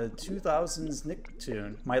voices on the 2000s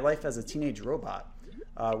Nicktoon, My Life as a Teenage Robot,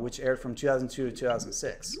 which aired from 2002 to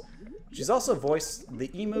 2006. She's also voiced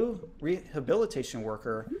the emu rehabilitation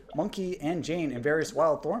worker, Monkey, and Jane in various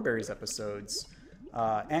Wild Thornberrys episodes,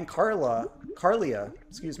 and Carlia,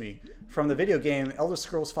 from the video game Elder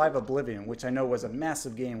Scrolls V Oblivion, which I know was a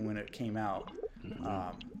massive game when it came out.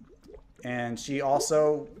 And she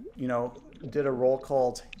also, did a role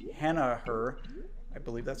called Hannah Her, I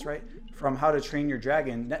believe that's right, from How to Train Your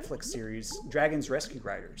Dragon Netflix series, Dragon's Rescue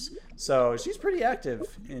Riders. So she's pretty active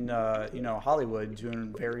in, Hollywood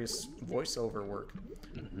doing various voiceover work.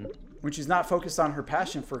 When she's not focused on her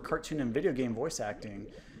passion for cartoon and video game voice acting,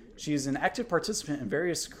 she's an active participant in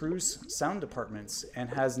various cruise sound departments and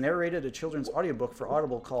has narrated a children's audiobook for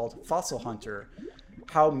Audible called Fossil Hunter,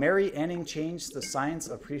 How Mary Anning Changed the Science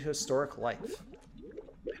of Prehistoric Life.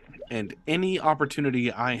 And any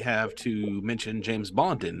opportunity I have to mention James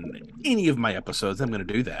Bond in any of my episodes, I'm going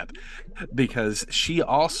to do that, because she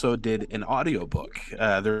also did an audiobook.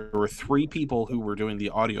 There were 3 people who were doing the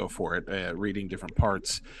audio for it, reading different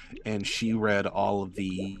parts, and she read all of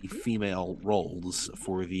the female roles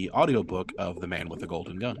for the audiobook of The Man with the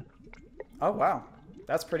Golden Gun. Oh, wow.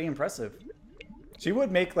 That's pretty impressive. She would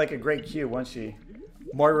make like a great Q, wouldn't she?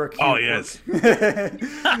 Moira Q. Oh, yes. I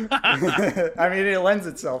mean, it lends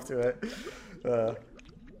itself to it.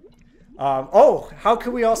 How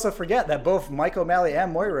could we also forget that both Mike O'Malley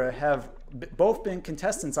and Moira have both been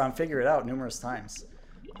contestants on Figure It Out numerous times.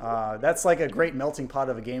 That's like a great melting pot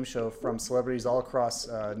of a game show from celebrities all across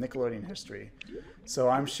Nickelodeon history. So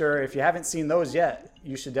I'm sure if you haven't seen those yet,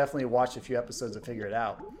 you should definitely watch a few episodes of Figure It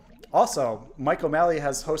Out. Also, Mike O'Malley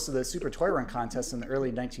has hosted the Super Toy Run contest in the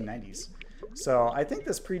early 1990s. So I think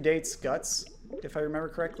this predates Guts, if I remember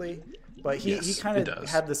correctly. But he kind of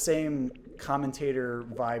had the same commentator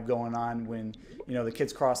vibe going on when, the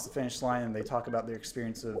kids cross the finish line and they talk about their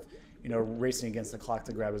experience of, racing against the clock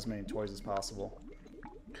to grab as many toys as possible.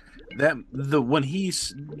 When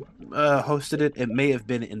he's hosted it, it may have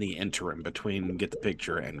been in the interim between Get the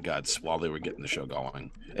Picture and Guts while they were getting the show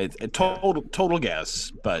going. Total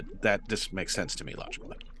guess, but that just makes sense to me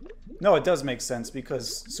logically. No, it does make sense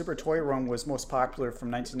because Super Toy Run was most popular from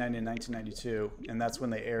 1990 to 1992, and that's when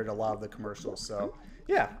they aired a lot of the commercials. So,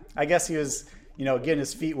 yeah, I guess he was, getting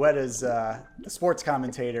his feet wet as a sports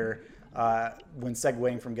commentator when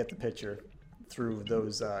segueing from Get the Picture through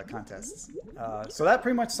those contests. So that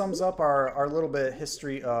pretty much sums up our little bit of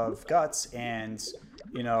history of Guts and,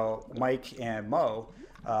 Mike and Mo.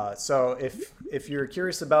 So if you're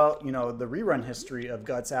curious about, the rerun history of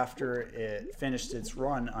Guts after it finished its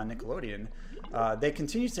run on Nickelodeon, they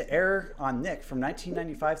continued to air on Nick from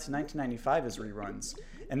 1995 to 1995 as reruns.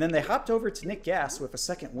 And then they hopped over to Nick Gas with a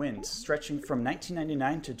second wind, stretching from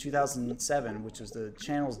 1999 to 2007, which was the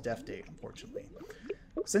channel's death date, unfortunately.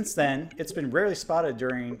 Since then, it's been rarely spotted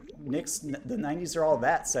during Nick's The 90s Are All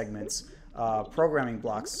That segments, programming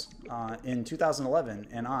blocks in 2011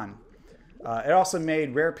 and on. It also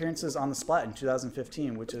made rare appearances on The Splat in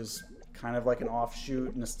 2015, which is kind of like an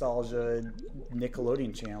offshoot nostalgia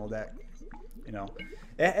Nickelodeon channel that,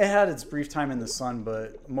 it had its brief time in the sun,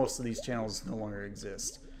 but most of these channels no longer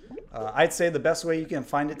exist. I'd say the best way you can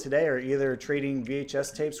find it today are either trading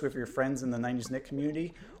VHS tapes with your friends in the 90s Nick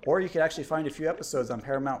community, or you could actually find a few episodes on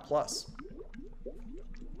Paramount Plus.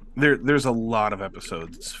 There's a lot of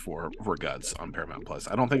episodes for Guts on Paramount Plus.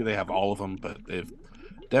 I don't think they have all of them, but they've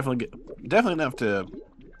definitely enough to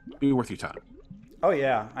be worth your time. Oh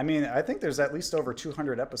yeah, I mean, I think there's at least over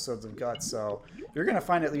 200 episodes of Guts, so you're going to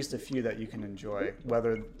find at least a few that you can enjoy.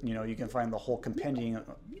 Whether you can find the whole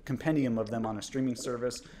compendium of them on a streaming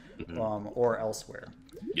service, or elsewhere.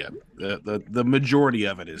 Yeah, the majority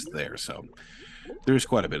of it is there, so there's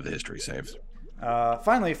quite a bit of the history saved.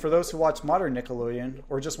 Finally, for those who watch modern Nickelodeon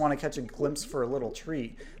or just want to catch a glimpse for a little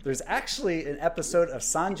treat, there's actually an episode of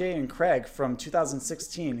Sanjay and Craig from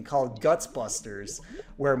 2016 called Guts Busters,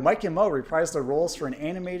 where Mike and Mo reprised their roles for an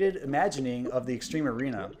animated imagining of the Extreme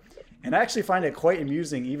Arena. And I actually find it quite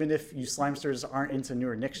amusing, even if you Slimesters aren't into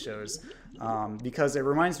newer Nick shows, because it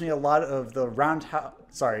reminds me a lot of the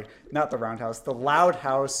Loud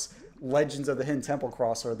House Legends of the Hidden Temple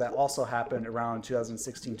crossover that also happened around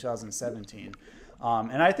 2016, 2017.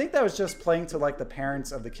 And I think that was just playing to like the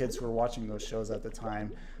parents of the kids who were watching those shows at the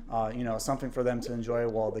time. Something for them to enjoy,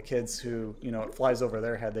 while the kids who, it flies over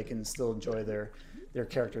their head, they can still enjoy their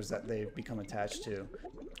characters that they've become attached to.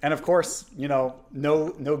 And of course,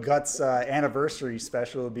 no Guts anniversary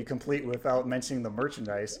special would be complete without mentioning the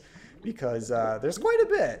merchandise, because there's quite a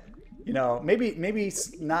bit. Maybe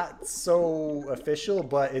not so official,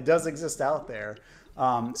 but it does exist out there.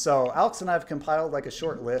 So Alex and I have compiled like a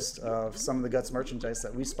short list of some of the Guts merchandise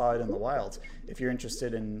that we spotted in the wild, if you're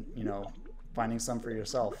interested in, finding some for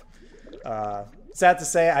yourself. Sad to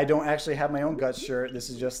say, I don't actually have my own Guts shirt. This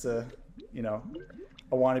is just a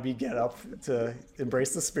wannabe get up to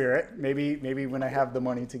embrace the spirit. Maybe when I have the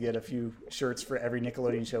money to get a few shirts for every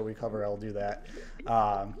Nickelodeon show we cover, I'll do that.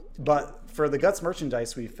 But for the Guts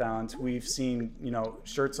merchandise we've found, we've seen,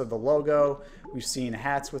 shirts of the logo. We've seen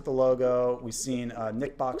hats with the logo. We've seen a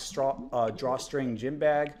Nickbox drawstring gym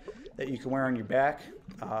bag that you can wear on your back.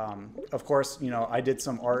 Of course, I did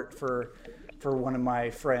some art for one of my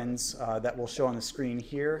friends that will show on the screen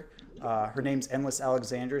here. Her name's Endless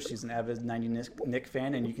Alexandra. She's an avid 90 Nick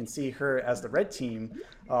fan, and you can see her as the red team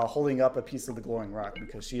holding up a piece of the glowing rock,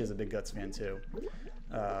 because she is a big Guts fan too.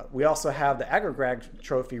 We also have the Agrograg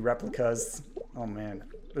trophy replicas. Oh man,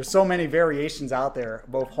 there's so many variations out there,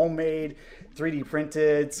 both homemade, 3D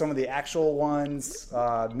printed, some of the actual ones,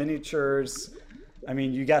 miniatures. I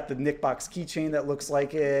mean, you got the Nickbox keychain that looks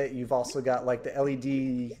like it. You've also got like the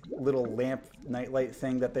LED little lamp nightlight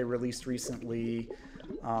thing that they released recently.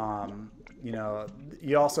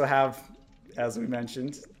 You also have, as we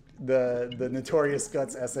mentioned, the Notorious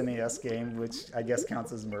Guts SNES game, which I guess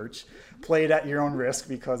counts as merch, played at your own risk,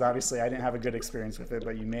 because obviously I didn't have a good experience with it,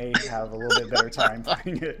 but you may have a little bit better time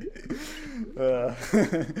playing it.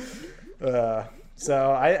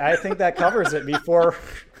 So I think that covers it before.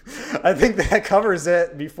 I think that covers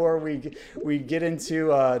it before we get into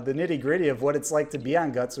the nitty gritty of what it's like to be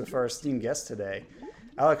on Guts with our esteemed guest today.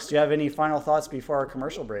 Alex, do you have any final thoughts before our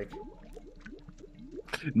commercial break?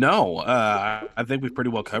 No, I think we've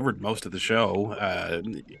pretty well covered most of the show.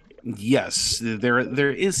 Yes,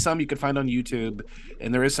 there is some you can find on YouTube,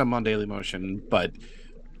 and there is some on Dailymotion, but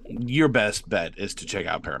your best bet is to check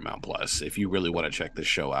out Paramount Plus if you really want to check this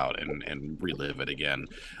show out and relive it again.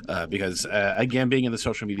 Because, again, being in the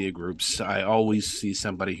social media groups, I always see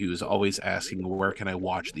somebody who's always asking, where can I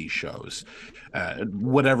watch these shows?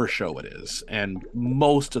 Whatever show it is. And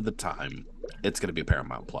most of the time, it's going to be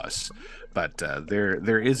Paramount Plus. But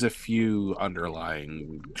there is a few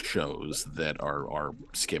underlying shows that are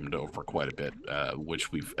skimmed over quite a bit,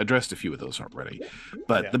 which we've addressed a few of those already.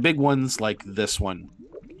 But the big ones like this one,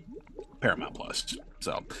 Paramount Plus.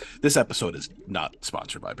 So this episode is not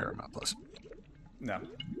sponsored by Paramount Plus. No.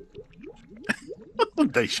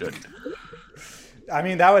 They should. I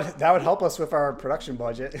mean, that would help us with our production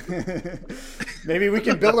budget. Maybe we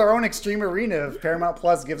can build our own Extreme Arena if Paramount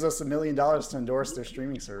Plus gives us $1 million to endorse their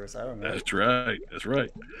streaming service. I don't know. That's right.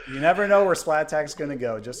 You never know where Splat Attack's going to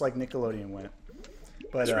go, just like Nickelodeon went.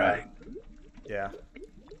 But that's right. Yeah,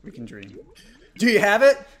 we can dream. Do you have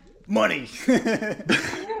it? Money. Yes,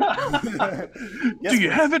 do you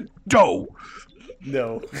have it? Dough.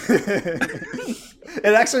 No. It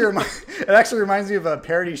actually reminds me of a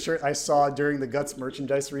parody shirt I saw during the Guts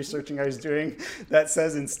merchandise researching I was doing that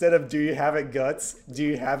says, instead of "Do you have it Guts? Do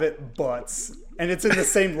you have it Butts?" And it's in the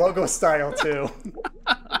same logo style too.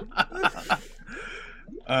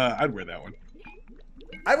 I'd wear that one.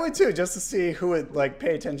 I would too, just to see who would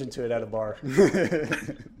pay attention to it at a bar.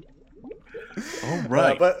 All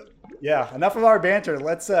right. But yeah, enough of our banter.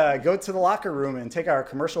 Let's go to the locker room and take our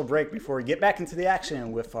commercial break before we get back into the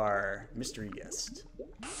action with our mystery guest.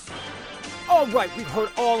 All right, we've heard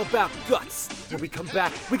all about Guts. When we come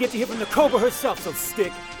back, we get to hear from the Cobra herself, so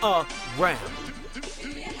stick around.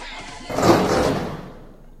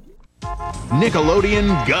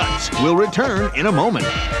 Nickelodeon Guts will return in a moment.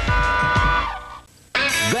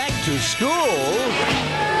 Back to school.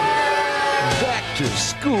 Back to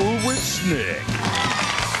school with Snick.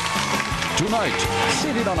 Tonight,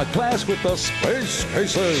 sit in on a class with the Space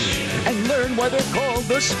Cases and learn why they're called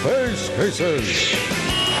the Space Cases.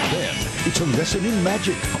 Then, It's a lesson in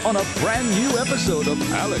magic on a brand new episode of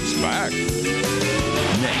Alex Mack.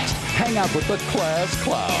 Next, hang out with the class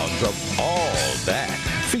clowns of All That,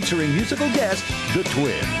 featuring musical guest, the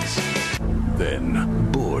Twins.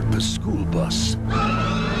 Then, board the school bus and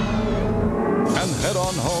head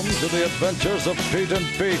on home to the adventures of Pete and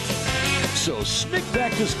Pete. So sneak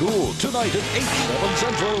back to school tonight at 8, 7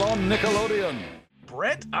 Central on Nickelodeon.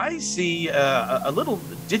 Brett, I see a little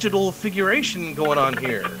digital figuration going on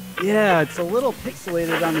here. Yeah, it's a little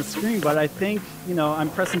pixelated on the screen, but I think, I'm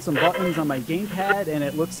pressing some buttons on my gamepad, and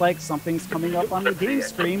it looks like something's coming up on the game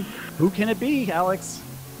screen. Who can it be, Alex?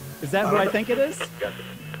 Is that who I think it is?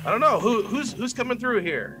 I don't know. Who's coming through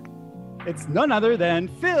here? It's none other than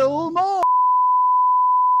Phil Moore!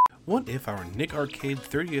 What if our Nick Arcade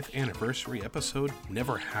 30th anniversary episode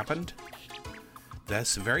never happened?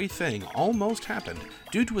 This very thing almost happened.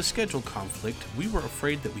 Due to a schedule conflict, we were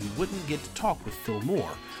afraid that we wouldn't get to talk with Phil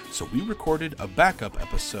Moore, so we recorded a backup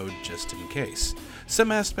episode just in case. Some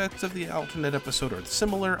aspects of the alternate episode are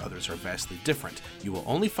similar, others are vastly different. You will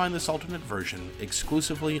only find this alternate version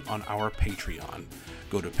exclusively on our Patreon.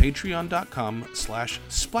 Go to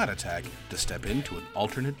patreon.com/splatattack to step into an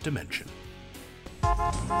alternate dimension.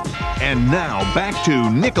 And now back to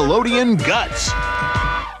Nickelodeon Guts.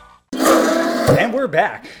 And we're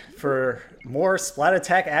back for more Splat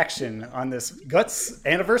Attack action on this Guts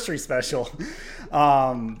anniversary special.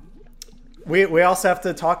 We also have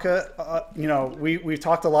to talk, we've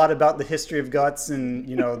talked a lot about the history of Guts and,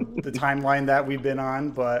 the timeline that we've been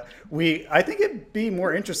on, but I think it'd be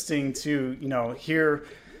more interesting to, hear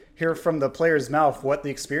from the player's mouth what the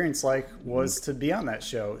experience was to be on that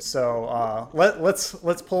show. So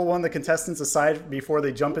let's pull one of the contestants aside before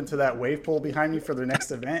they jump into that wave pool behind me for their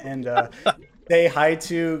next event and say hi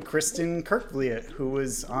to Kristen Kirkvliet, who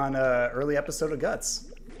was on an early episode of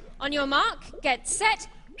Guts. On your mark, get set.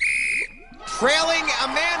 Trailing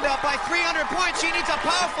Amanda by 300 points. She needs a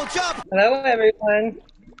powerful jump. Hello, everyone.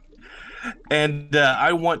 And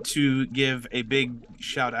I want to give a big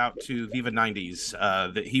shout out to Viva 90s.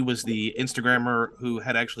 That he was the Instagrammer who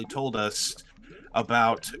had actually told us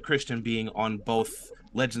about Kristen being on both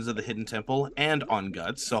Legends of the Hidden Temple and on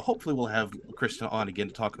Guts. So hopefully we'll have Kristen on again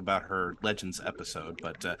to talk about her Legends episode.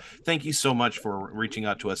 But thank you so much for reaching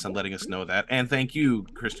out to us and letting us know that. And thank you,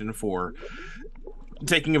 Kristen, for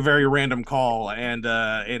taking a very random call and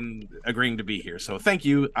agreeing to be here. So thank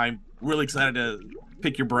you. I'm really excited to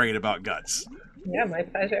pick your brain about Guts. Yeah, my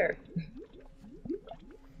pleasure.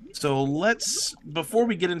 So before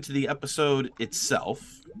we get into the episode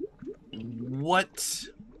itself, what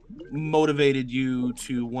motivated you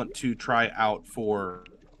to want to try out for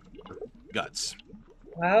Guts?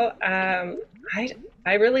 Well, I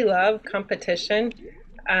really love competition.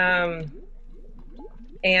 And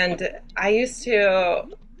I used to,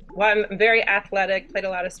 I'm very athletic, played a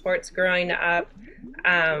lot of sports growing up.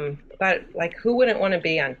 But who wouldn't want to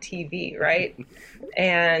be on TV, right?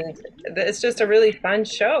 And it's just a really fun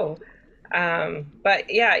show. But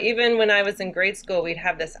yeah, even when I was in grade school, we'd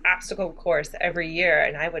have this obstacle course every year,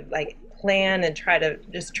 and I would plan and try to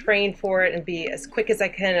just train for it and be as quick as I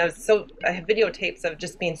can. I have videotapes of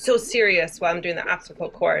just being so serious while I'm doing the obstacle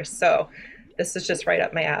course. So this is just right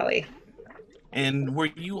up my alley. And were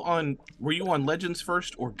you on Legends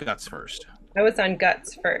first or Guts first? I was on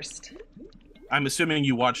Guts first. I'm assuming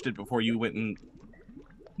you watched it before you went and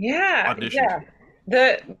auditioned. Yeah.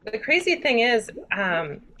 The crazy thing is,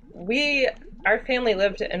 our family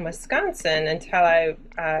lived in Wisconsin until I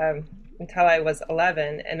was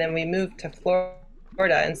 11, and then we moved to Florida,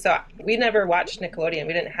 and so we never watched Nickelodeon.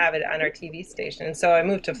 We didn't have it on our TV station, and so I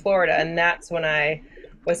moved to Florida, and that's when I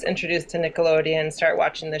was introduced to Nickelodeon and start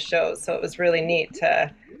watching the shows. So it was really neat to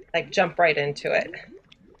jump right into it.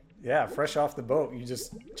 Yeah, fresh off the boat, you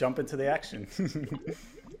just jump into the action.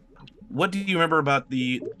 What do you remember do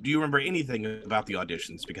you remember anything about the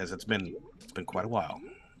auditions? Because it's been quite a while.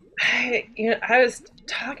 I was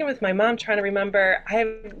talking with my mom trying to remember. I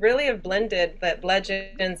really have blended the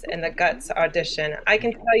Legends and the Guts audition. I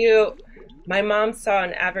can tell you, my mom saw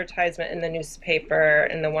an advertisement in the newspaper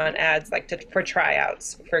and the one ads for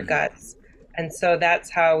tryouts for Guts. And so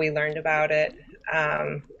that's how we learned about it.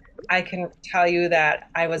 I can tell you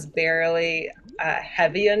that I was barely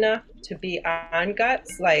heavy enough to be on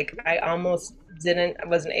Guts. I almost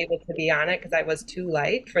wasn't able to be on it because I was too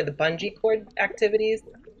light for the bungee cord activities.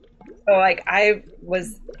 So I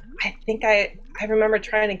remember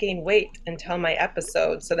trying to gain weight until my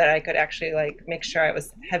episode so that I could actually make sure I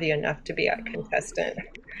was heavy enough to be a contestant.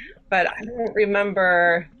 But I don't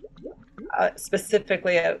remember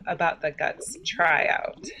specifically about the Guts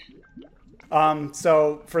tryout.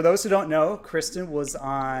 So for those who don't know, Kristen was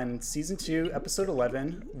on season 2, episode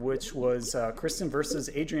 11, which was Kristen versus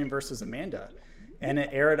Adrian versus Amanda. And it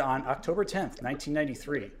aired on October 10th,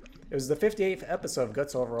 1993. It was the 58th episode of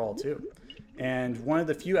Guts overall, too. And one of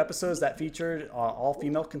the few episodes that featured all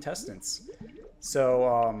female contestants.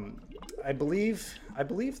 So I believe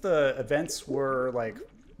the events were like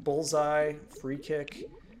Bullseye, Free Kick,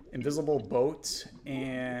 Invisible Boat,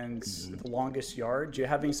 and The Longest Yard. Do you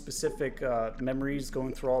have any specific memories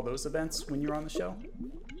going through all those events when you were on the show?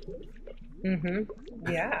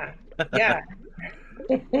 Yeah.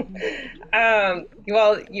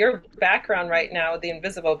 Well, your background right now with the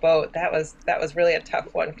Invisible Boat, that was really a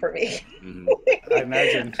tough one for me. I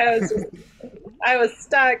imagine. I was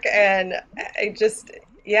stuck, and I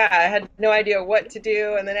had no idea what to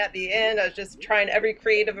do. And then at the end, I was just trying every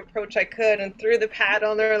creative approach I could and threw the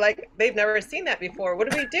paddle, and they're like, they've never seen that before. What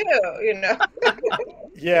do we do?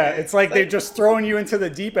 Yeah, it's like they're just throwing you into the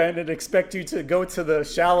deep end and expect you to go to the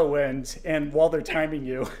shallow end, and while they're timing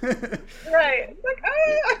you. Right. Like,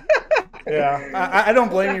 ah! Yeah, I don't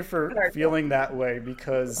blame you for feeling that way,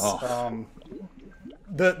 because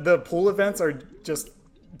the pool events are just,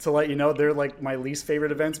 to let you know, they're like my least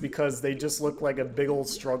favorite events because they just look like a big old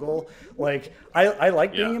struggle. Like I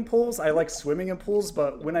like being in pools, I like swimming in pools,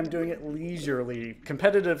 but when I'm doing it leisurely,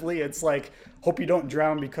 competitively, it's like, hope you don't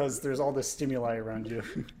drown because there's all this stimuli around you.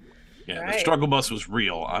 Yeah, right. The struggle bus was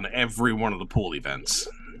real on every one of the pool events.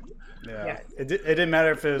 Yeah. It didn't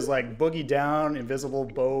matter if it was like Boogie Down, Invisible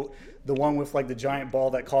Boat, the one with like the giant ball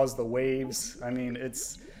that caused the waves. I mean,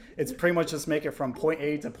 it's pretty much just make it from point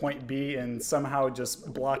A to point B and somehow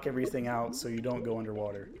just block everything out so you don't go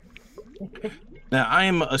underwater. Now,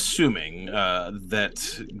 I'm assuming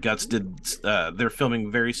that Guts did their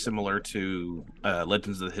filming very similar to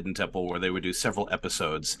Legends of the Hidden Temple, where they would do several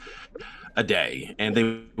episodes a day, and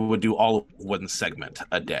they would do all of one segment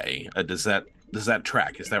a day. Does that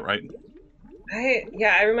track? Is that right?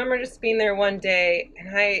 I remember just being there one day,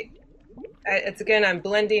 and it's again, I'm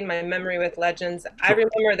blending my memory with Legends. Sure. I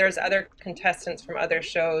remember there's other contestants from other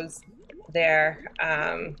shows there,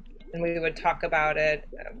 and we would talk about it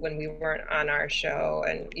when we weren't on our show,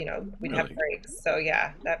 and we'd have breaks. So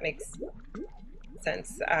yeah, that makes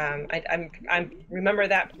sense. I remember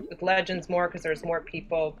that with Legends more because there's more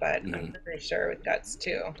people, but I'm pretty sure with Guts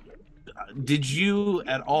too. Did you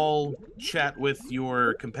at all chat with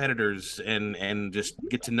your competitors and just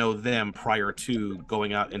get to know them prior to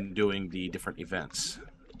going out and doing the different events?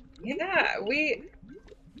 Yeah, we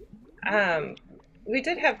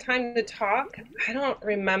did have time to talk. I don't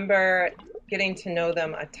remember getting to know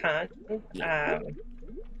them a ton.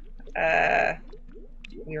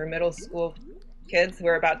 We were middle school kids who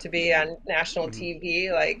were about to be on national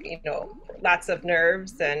TV, lots of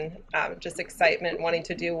nerves and just excitement, wanting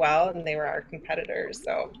to do well, and they were our competitors.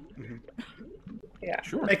 So, yeah,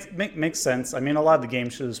 sure, makes sense. I mean, a lot of the game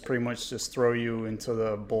shows pretty much just throw you into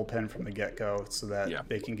the bullpen from the get-go so that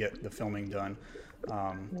they can get the filming done.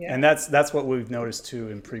 And that's what we've noticed too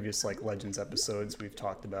in previous Legends episodes we've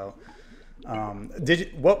talked about.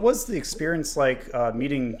 What was the experience like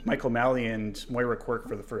meeting Mike O'Malley and Moira Quirk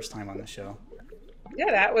for the first time on the show?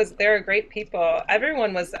 Yeah, they're great people.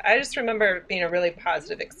 Everyone was, I just remember it being a really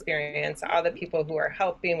positive experience. All the people who were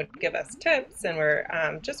helping would give us tips, and were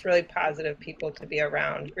just really positive people to be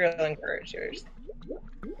around, real encouragers.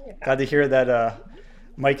 Yeah. Glad to hear that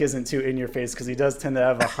Mike isn't too in your face, because he does tend to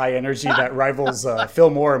have a high energy that rivals Phil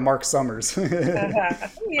Moore and Mark Summers.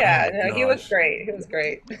 Yeah, no, he was great. He was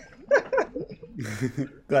great.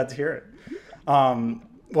 Glad to hear it.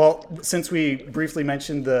 Well, since we briefly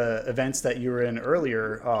mentioned the events that you were in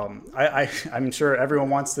earlier, I'm sure everyone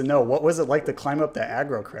wants to know, what was it like to climb up the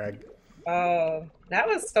aggro crag? Oh, that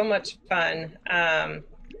was so much fun.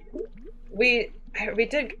 We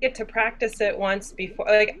did get to practice it once before.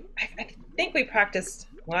 I think we practiced.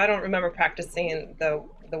 Well, I don't remember practicing the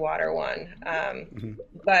water one,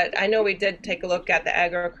 but I know we did take a look at the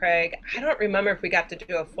aggro crag. I don't remember if we got to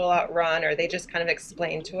do a full-out run or they just kind of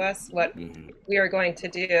explained to us what we were going to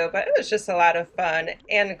do, but it was just a lot of fun.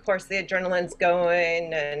 And of course the adrenaline's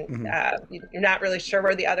going, and you're not really sure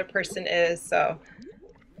where the other person is, so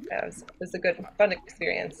it was a good, fun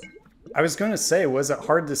experience. I was going to say, was it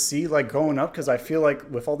hard to see going up? Because I feel like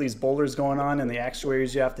with all these boulders going on and the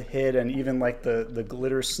actuators you have to hit, and even the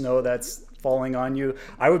glitter snow that's falling on you,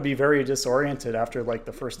 I would be very disoriented after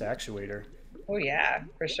the first actuator. Oh yeah,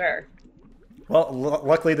 for sure. Well,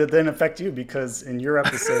 luckily that didn't affect you, because in your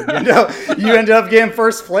episode you ended up getting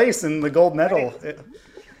first place in the gold medal.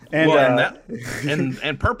 Right.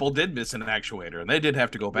 And Purple did miss an actuator, and they did have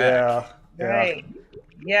to go back. Yeah. Right.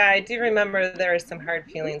 Yeah, I do remember there were some hard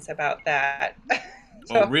feelings about that.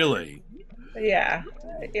 Oh, really? Yeah.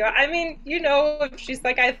 I mean, if she's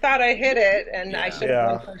like, I thought I hit it and I should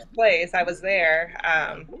have won first place, I was there.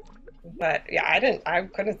 But yeah, I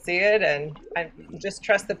couldn't see it, and I just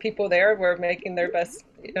trust the people there were making their best,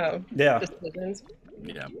 decisions.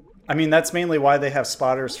 Yeah. I mean, that's mainly why they have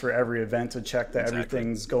spotters for every event to check that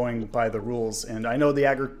everything's going by the rules. And I know the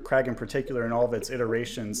Aggro Crag in particular, in all of its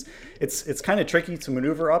iterations, it's kind of tricky to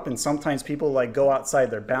maneuver up. And sometimes people like go outside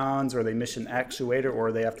their bounds, or they miss an actuator,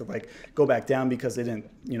 or they have to like go back down because they didn't,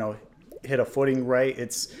 hit a footing right.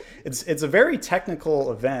 It's a very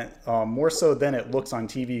technical event, more so than it looks on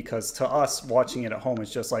TV. Because to us watching it at home,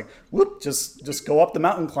 it's just like whoop, just go up the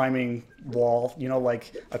mountain climbing wall,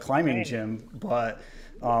 like a climbing gym. But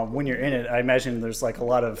when you're in it, I imagine there's like a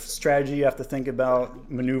lot of strategy you have to think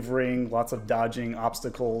about, maneuvering, lots of dodging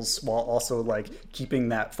obstacles, while also like keeping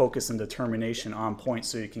that focus and determination on point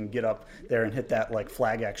so you can get up there and hit that like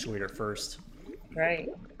flag actuator first. Right.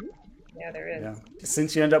 Yeah, there is. Yeah.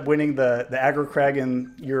 Since you end up winning the Aggro Crag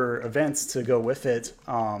in your events to go with it,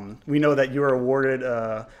 we know that you were awarded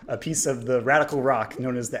a piece of the Radical Rock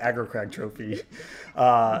known as the Aggro Crag Trophy.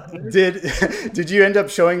 Did you end up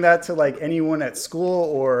showing that to like anyone at school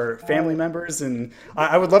or family members? And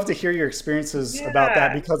I would love to hear your experiences about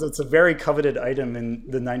that, because it's a very coveted item in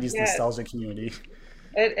the 90s nostalgia community.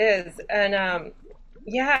 It is. And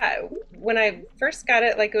when I first got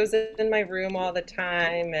it, like it was in my room all the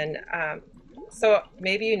time, and so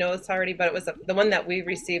maybe you know this already, but it was the one that we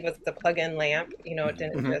received was the plug-in lamp. It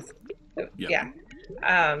didn't just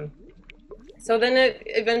so then it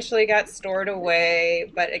eventually got stored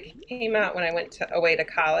away, but it came out when I went away to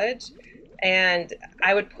college, and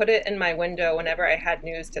I would put it in my window whenever I had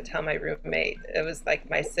news to tell my roommate. It was like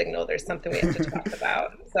my signal, there's something we have to talk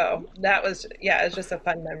about. So that was it was just a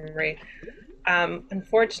fun memory.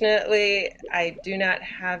 Unfortunately, I do not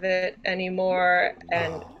have it anymore,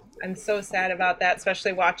 and I'm so sad about that,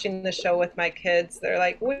 especially watching the show with my kids. They're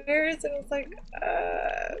like, where is it? I was like,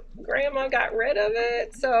 Grandma got rid of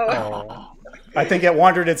it. So I think it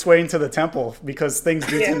wandered its way into the temple, because things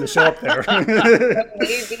do tend to show up there.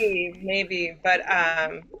 Maybe. But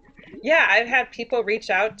I've had people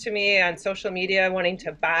reach out to me on social media wanting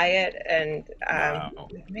to buy it, and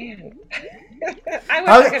man, I wish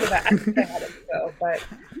I could have had it, but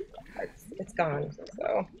it's gone.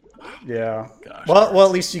 So yeah. Gosh, well,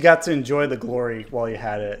 at least you got to enjoy the glory while you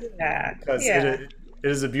had it. Yeah. Because it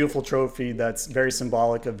is a beautiful trophy that's very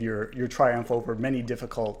symbolic of your triumph over many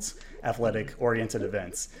difficult athletic-oriented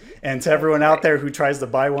events. And to everyone out there who tries to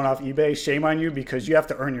buy one off eBay, shame on you, because you have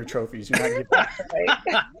to earn your trophies. You're not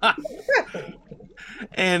getting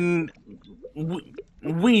And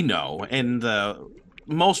we know, and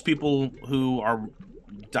most people who are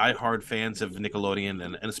diehard fans of Nickelodeon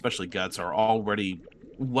and especially Guts are already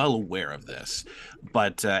well aware of this.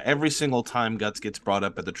 But every single time Guts gets brought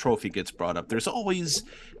up and the trophy gets brought up, there's always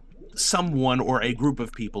someone or a group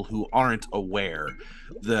of people who aren't aware.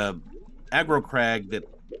 The Aggro Crag that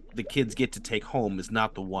the kids get to take home is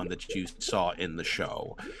not the one that you saw in the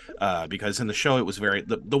show, because in the show it was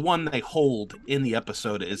the one they hold in the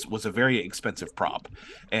episode was a very expensive prop,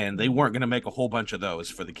 and they weren't going to make a whole bunch of those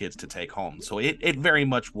for the kids to take home. So it very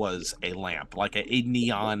much was a lamp, like a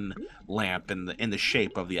neon lamp in the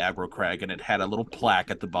shape of the Aggro Crag, and it had a little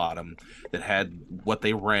plaque at the bottom that had what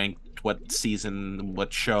they ranked, what season,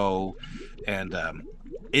 what show, and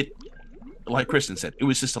it, like Kristen said, it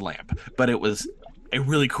was just a lamp, but it was a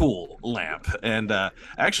really cool lamp. And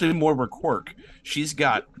actually, more of her quirk, she's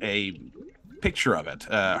got a picture of it,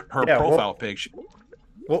 her profile picture.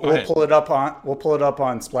 We'll pull it up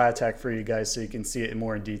on Splat Attack for you guys so you can see it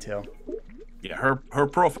more in detail. Yeah, her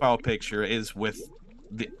profile picture is with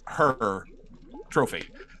her trophy,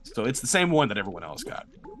 so it's the same one that everyone else got.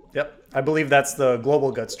 Yep, I believe that's the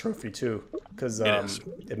Global Guts trophy too, because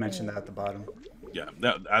it mentioned that at the bottom. Yeah,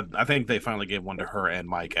 I think they finally gave one to her and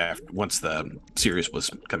Mike once the series was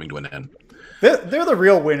coming to an end. They're the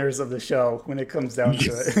real winners of the show when it comes down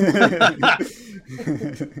to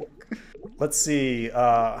it. Let's see.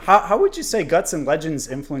 How would you say Guts and Legends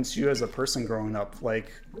influenced you as a person growing up?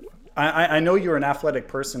 Like, I know you're an athletic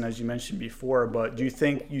person, as you mentioned before, but do you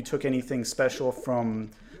think you took anything special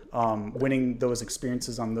from winning those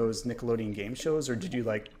experiences on those Nickelodeon game shows, or did you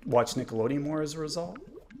like watch Nickelodeon more as a result?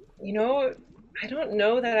 I don't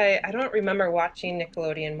know that I don't remember watching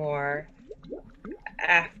Nickelodeon more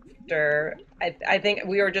after. I think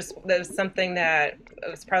there was something that it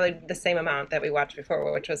was probably the same amount that we watched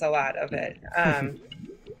before, which was a lot of it.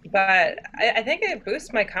 but I think it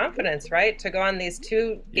boosts my confidence, right? To go on these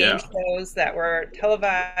two game shows that were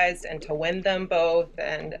televised and to win them both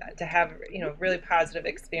and to have, really positive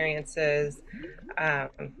experiences.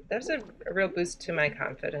 There's a real boost to my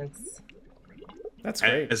confidence. That's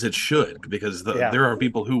great. As it should, because there are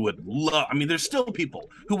people who would love, there's still people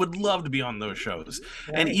who would love to be on those shows.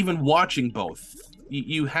 Right. And even watching both,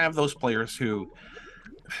 you have those players who,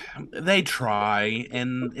 they try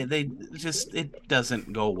and it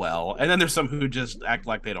doesn't go well, and then there's some who just act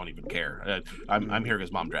like they don't even care. I'm here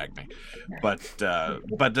because mom dragged me, but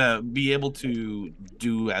be able to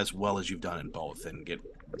do as well as you've done in both and get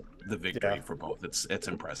the victory for both, it's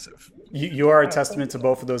impressive. You are a testament to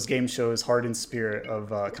both of those game shows' heart and spirit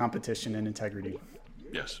of competition and integrity.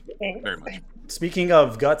 Yes, very much. Speaking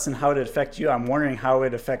of guts and how it affects you, I'm wondering how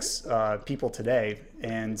it affects people today.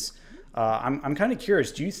 And I'm kind of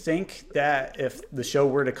curious, do you think that if the show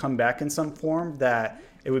were to come back in some form, that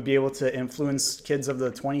it would be able to influence kids of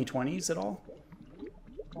the 2020s at all?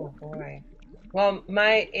 Oh, boy. Well,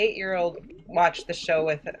 my 8-year-old watched the show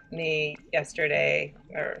with me yesterday,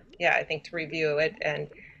 I think to review it, and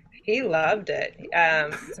he loved it.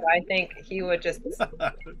 So I think he would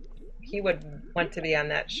want to be on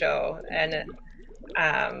that show. And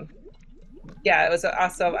it was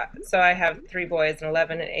also, so I have 3 boys, an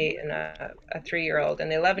 11, an 8, and a 3-year-old,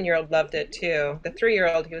 and the 11-year-old loved it too. The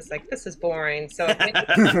 3-year-old, he was like, "This is boring." So I think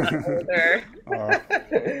he's older. But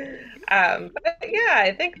yeah,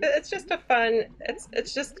 I think that it's just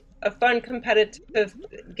it's just a fun competitive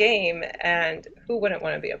game, and who wouldn't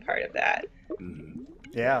want to be a part of that?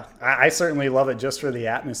 Yeah, I certainly love it just for the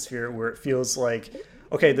atmosphere, where it feels like,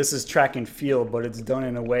 okay, this is track and field, but it's done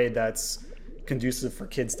in a way that's conducive for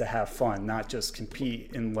kids to have fun, not just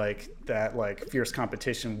compete in that fierce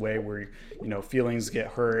competition way where feelings get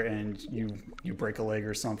hurt and you break a leg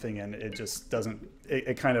or something, and it just doesn't,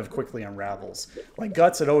 it kind of quickly unravels. Like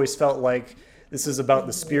Guts, it always felt like this is about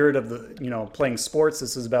the spirit of the playing sports.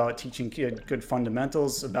 This is about teaching good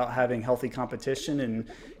fundamentals, about having healthy competition, and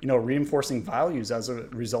reinforcing values as a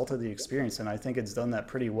result of the experience. And I think it's done that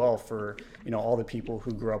pretty well for all the people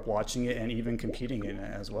who grew up watching it and even competing in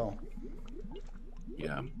it as well.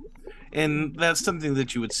 Yeah. And that's something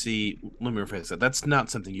that you would see, let me rephrase that, that's not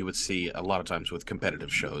something you would see a lot of times with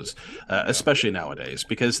competitive shows, especially nowadays,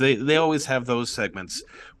 because they always have those segments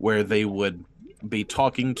where they would be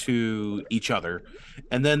talking to each other,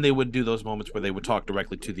 and then they would do those moments where they would talk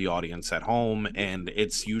directly to the audience at home, and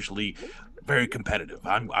it's usually very competitive.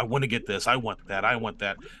 I want to get this, I want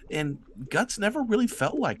that. And Guts never really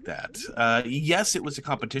felt like that. Yes, it was a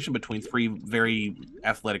competition between 3 very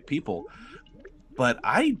athletic people, but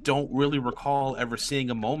I don't really recall ever seeing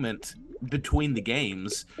a moment between the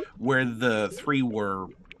games where the 3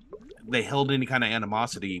 they held any kind of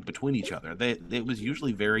animosity between each other. It was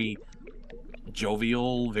usually very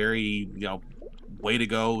jovial, very, way to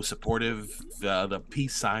go, supportive. The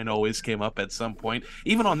peace sign always came up at some point.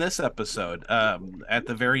 Even on this episode, at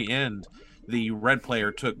the very end, the red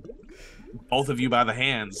player took both of you by the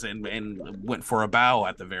hands and went for a bow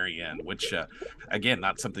at the very end, which again,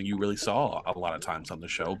 not something you really saw a lot of times on the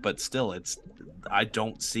show, but still, I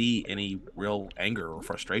don't see any real anger or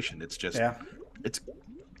frustration. It's just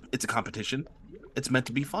it's a competition. It's meant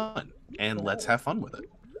to be fun, and let's have fun with it.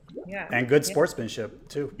 Yeah, and good sportsmanship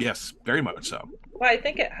too. Yes, very much so. Well, I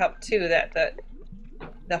think it helped too that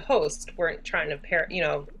the hosts weren't trying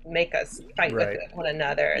to make us fight with one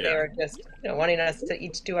another. Yeah. They were just wanting us to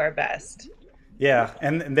each do our best. Yeah,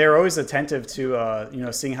 and they're always attentive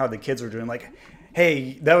to seeing how the kids were doing. Like,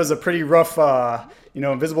 hey, that was a pretty rough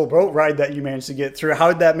invisible boat ride that you managed to get through. How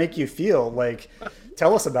did that make you feel? Like,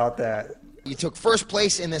 tell us about that. You took first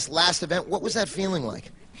place in this last event. What was that feeling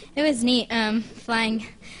like? It was neat. Flying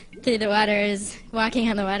through the waters, walking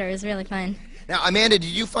on the water is really fun. Now, Amanda, did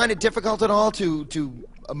you find it difficult at all to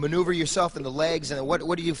maneuver yourself in the legs? And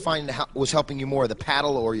what do you find was helping you more, the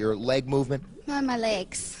paddle or your leg movement? My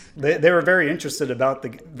legs. They were very interested about the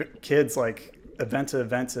kids, like, event to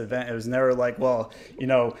event to event. It was never like, well,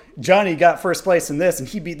 Johnny got first place in this and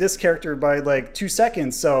he beat this character by like 2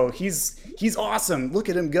 seconds, so he's awesome. Look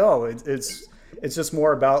at him go. It's just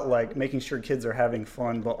more about like making sure kids are having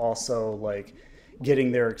fun, but also like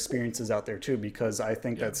getting their experiences out there too, because I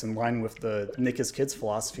think that's in line with the Nick is Kids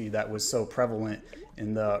philosophy that was so prevalent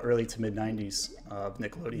in the early to mid 90s of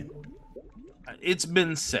Nickelodeon. It's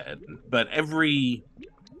been said, but every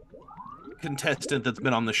contestant that's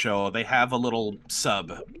been on the show, they have a little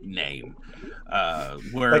sub name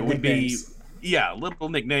where like it would be Yeah, little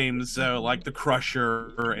nicknames like the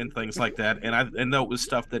Crusher and things like that, and that was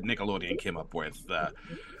stuff that Nickelodeon came up with.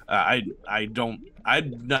 I'd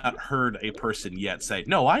not heard a person yet say,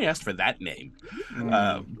 "No, I asked for that name."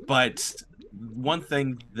 But one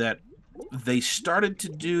thing that they started to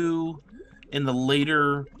do in the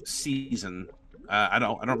later season, I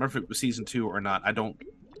don't remember if it was season 2 or not. I don't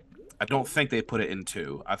think they put it in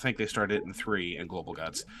 2. I think they started it in 3 in Global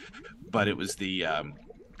Guts, but it was the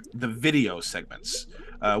video segments.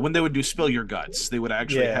 When they would do Spill Your Guts, they would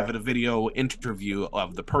actually have a video interview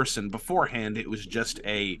of the person. Beforehand, it was just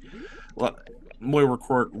Moira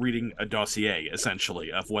Court reading a dossier,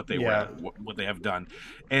 essentially, of what they what they have done.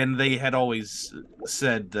 And they had always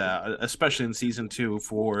said, especially in season 2,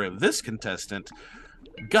 for this contestant,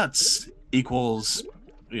 guts equals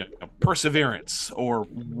perseverance or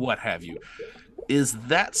what have you. Is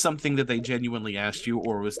that something that they genuinely asked you,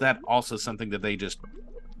 or was that also something that they just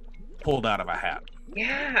pulled out of a hat?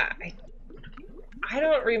 Yeah, I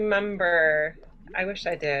don't remember. I wish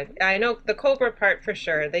I did. I know the Cobra part for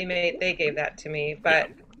sure. They gave that to me, but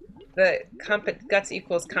the guts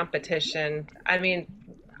equals competition. I mean,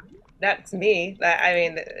 that's me. I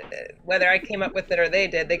mean, whether I came up with it or they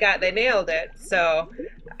did, they nailed it. So,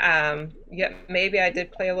 yeah, maybe I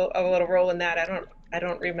did play a little role in that. I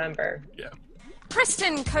don't remember. Yeah.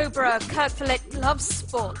 Kristen Cobra Kirkfillet loves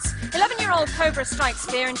sports. 11-year-old Cobra strikes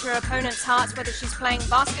fear into her opponent's hearts whether she's playing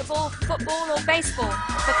basketball, football, or baseball.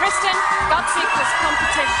 For Kristen, guts equals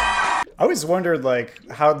competition. I always wondered,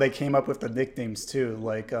 how they came up with the nicknames, too.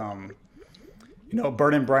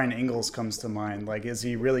 Burden Brian Ingalls comes to mind. Is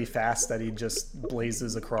he really fast that he just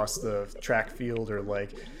blazes across the track field? Or,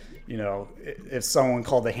 if someone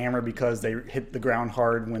called the hammer because they hit the ground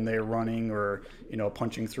hard when they're running or,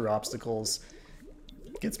 punching through obstacles.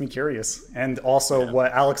 Gets me curious. And also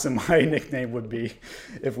what Alex and my nickname would be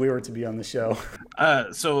if we were to be on the show.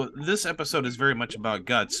 So this episode is very much about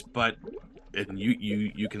guts, but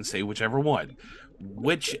you can say whichever one.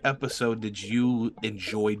 Which episode did you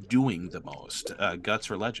enjoy doing the most,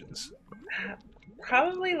 Guts or Legends?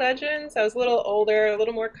 Probably Legends. I was a little older, a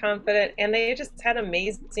little more confident, and they just had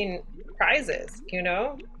amazing prizes,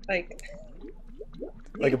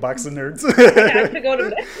 Like a box of nerds. I had to go to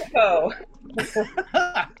Mexico.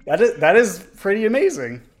 That is pretty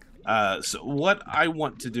amazing. So what I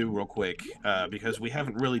want to do real quick, because we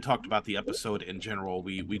haven't really talked about the episode in general,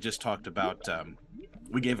 we just talked about,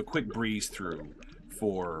 we gave a quick breeze through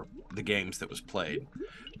for the games that was played,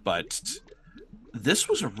 but this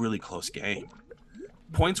was a really close game.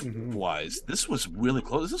 Points wise, this was really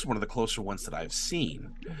close. This is one of the closer ones that I've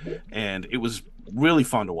seen, and it was really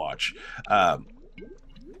fun to watch.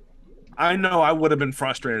 I know I would have been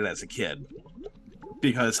frustrated as a kid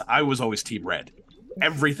because I was always Team Red.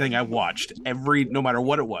 Everything I watched, no matter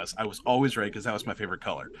what it was, I was always red because that was my favorite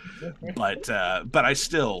color. But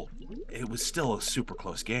it was still a super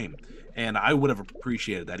close game, and I would have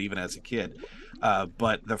appreciated that even as a kid.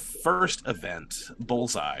 But the first event,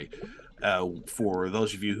 Bullseye, for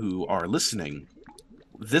those of you who are listening,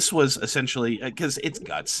 this was essentially, because it's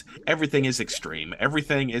Guts, everything is extreme,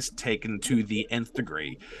 everything is taken to the nth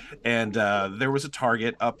degree, and there was a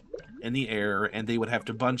target up in the air, and they would have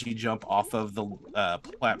to bungee jump off of the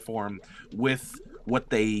platform with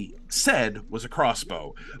what they said was a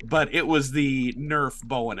crossbow, but it was the Nerf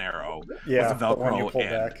bow and arrow with the Velcro. The one you pull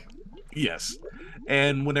back. Yes,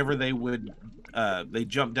 and whenever they would they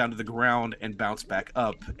jump down to the ground and bounce back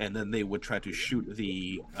up, and then they would try to shoot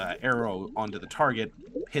the arrow onto the target,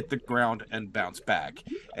 hit the ground, and bounce back,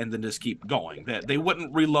 and then just keep going. They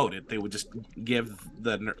wouldn't reload it. They would just give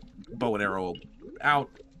the bow and arrow out,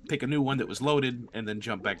 pick a new one that was loaded, and then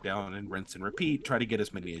jump back down and rinse and repeat. Try to get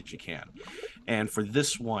as many as you can. And for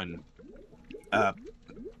this one,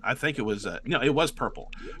 I think it was it was Purple.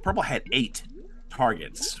 Purple had 8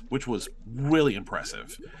 targets, which was really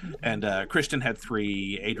impressive, and Christian had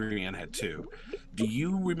 3, Adrian had 2. Do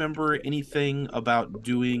you remember anything about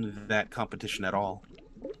doing that competition at all?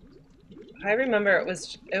 I remember it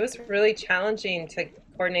was really challenging to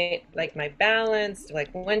coordinate my balance,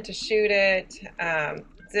 when to shoot it.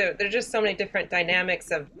 There's just so many different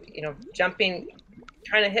dynamics of jumping,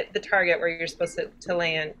 trying to hit the target where you're supposed to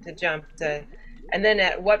land, to jump, and then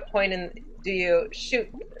at what point do you shoot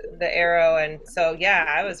the arrow? And so,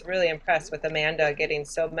 I was really impressed with Amanda getting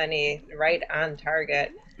so many right on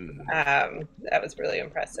target. That was really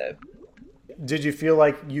impressive. Did you feel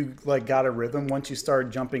like you got a rhythm once you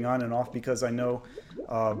started jumping on and off? Because I know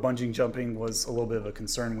bungee jumping was a little bit of a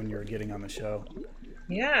concern when you were getting on the show.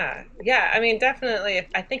 Yeah. I mean, definitely.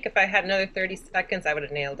 I think if I had another 30 seconds, I would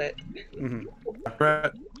have nailed it.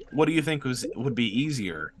 Brett, what do you think would be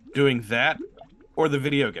easier, doing that or the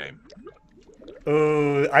video game?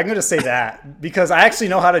 I'm going to say that because I actually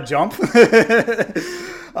know how to jump.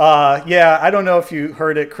 Yeah, I don't know if you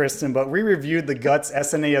heard it, Kristen, but we reviewed the Guts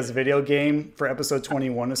SNES video game for episode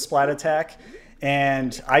 21 of Splat Attack,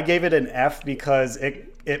 and I gave it an F because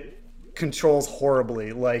it controls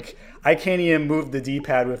horribly. Like, I can't even move the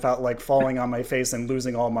D-pad without like falling on my face and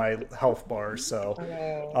losing all my health bars. So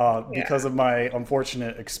because of my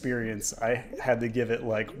unfortunate experience, I had to give it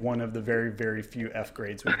like one of the very, very few F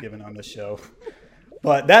grades we've given on the show.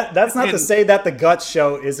 But that's not to say that the Guts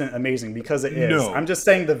show isn't amazing, because it is. No, I'm just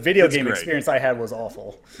saying the video game experience I had was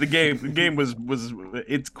awful. The game was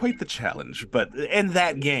it's quite the challenge, and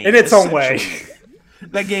that game in its own way.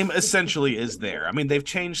 That game essentially is there. I mean, they've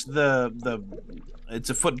changed the it's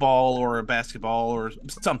a football or a basketball or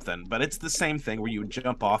something, but it's the same thing where you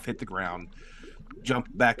jump off, hit the ground, jump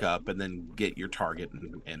back up, and then get your target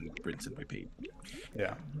and rinse and repeat.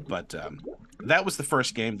 Yeah. But that was the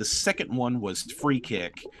first game. The second one was Free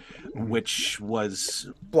Kick, which was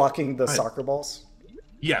blocking the soccer balls.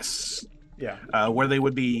 Yes. Yeah. Where they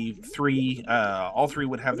would be three, all three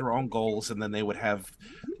would have their own goals, and then they would have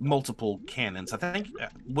multiple cannons. I think,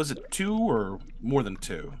 was it 2 or more than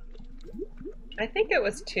 2? I think it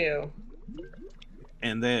was 2.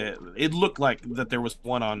 And it looked like that there was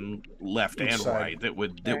one on left and side? right that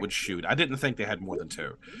would shoot. I didn't think they had more than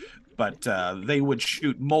 2, but they would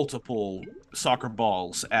shoot multiple soccer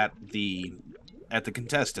balls at the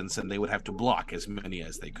contestants, and they would have to block as many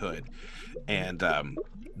as they could. And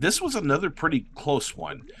this was another pretty close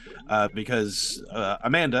one because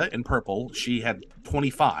Amanda in purple, she had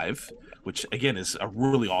 25, which again is a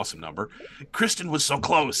really awesome number. Kristen was so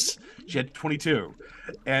close; she had 22,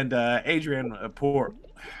 and Adrian, poor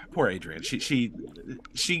Adrian, she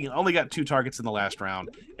only got 2 targets in the last round,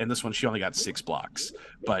 and this one she only got 6 blocks.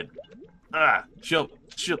 But she'll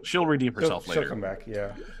redeem herself later. She'll come back,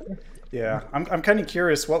 yeah. Yeah, I'm kind of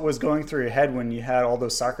curious what was going through your head when you had all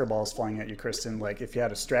those soccer balls flying at you, Kristen. Like, if you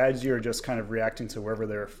had a strategy or just kind of reacting to wherever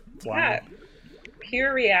they're flying. Yeah,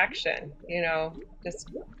 pure reaction. Just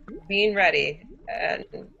being ready. And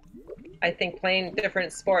I think playing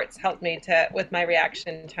different sports helped me with my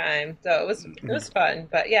reaction time. So it was fun.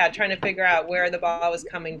 But yeah, trying to figure out where the ball was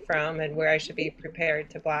coming from and where I should be prepared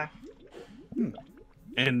to block.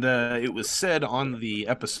 And it was said on the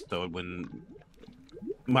episode when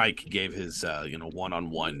Mike gave his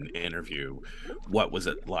one-on-one interview, what was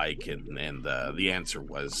it like, and the answer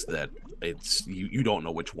was that it's you don't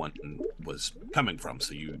know which one was coming from,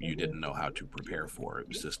 so you didn't know how to prepare for it. It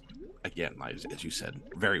was just, again, as you said,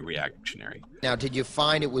 very reactionary. Now, did you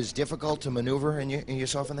find it was difficult to maneuver in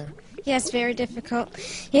yourself in there? Yes, very difficult.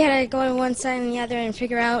 You had to go to one side and the other and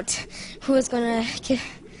figure out who was going to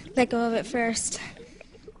let go of it first.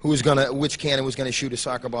 Which cannon was gonna shoot a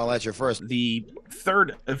soccer ball at you first? The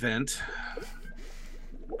third event.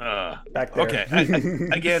 Back there. Okay.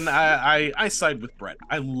 Again, I side with Brett.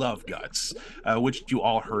 I love Guts, which you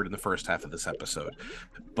all heard in the first half of this episode.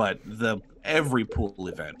 But every pool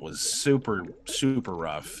event was super, super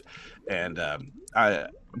rough, and I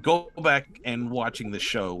go back and watching the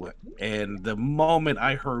show, and the moment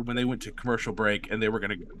I heard when they went to commercial break and they were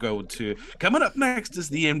going to go to coming up next is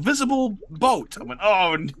the invisible boat, I went,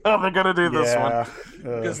 oh no, they're going to do this one,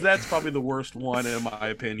 because that's probably the worst one in my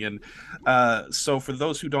opinion. So for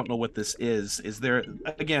those who don't know what this is there,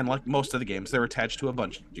 again, like most of the games, they're attached to a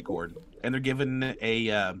bungee cord, and they're given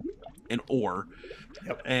an oar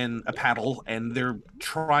and a paddle, and they're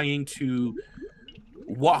trying to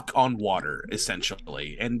walk on water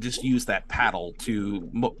essentially, and just use that paddle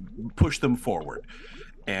to push them forward.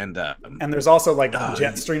 And there's also like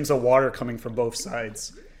jet streams of water coming from both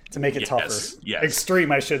sides to make it tougher. Yes.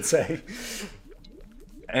 Extreme, I should say.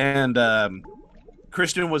 And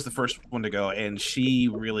Kristen was the first one to go, and she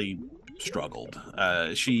really struggled.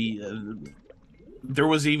 There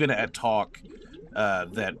was even a talk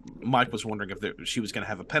that Mike was wondering if she was going to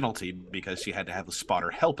have a penalty because she had to have the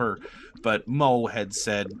spotter help her, but Mo had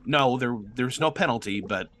said, no, there's no penalty,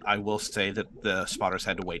 but I will say that the spotters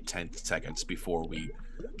had to wait 10 seconds before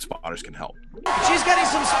spotters can help. She's getting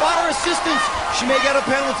some spotter assistance. She may get a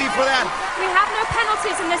penalty for that. We have no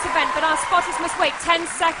penalties in this event, but our spotters must wait 10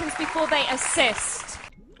 seconds before they assist.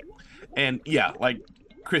 And yeah, like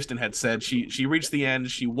Kristen had said, she reached the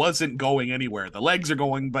end. She wasn't going anywhere. The legs are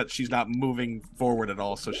going, but she's not moving forward at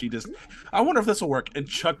all. So she just, I wonder if this will work, and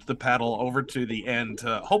chucked the paddle over to the end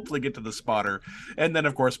to hopefully get to the spotter. And then,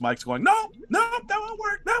 of course, Mike's going, no, that won't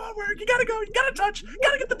work. You gotta go. You gotta touch. You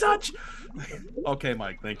gotta get the touch. Okay,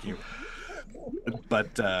 Mike, thank you.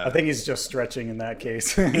 But I think he's just stretching in that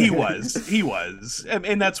case. he was,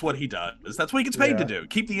 and that's what he does. That's what he gets paid to do.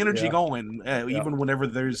 Keep the energy going, even whenever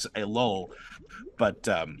there's a lull. But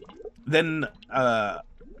then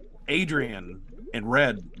Adrian and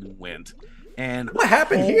Red went, and what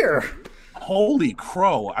happened here? Holy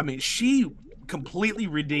crow! I mean, she completely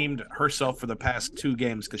redeemed herself for the past 2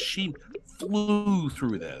 games because she flew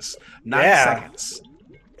through this 9 seconds.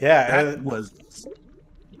 Yeah, that was.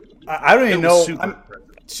 I don't even know.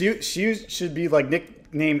 She should be like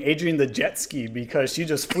nicknamed Adrian the Jet Ski because she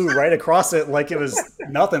just flew right across it like it was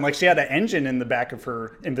nothing. Like she had an engine in the back of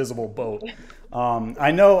her invisible boat.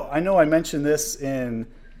 I know. I mentioned this in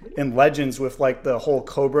Legends with like the whole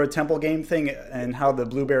Cobra Temple game thing and how the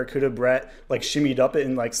Blue Barracuda Brett like shimmied up it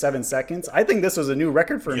in like 7 seconds. I think this was a new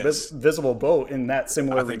record for invisible boat in that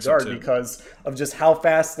similar regard because of just how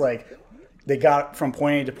fast like they got from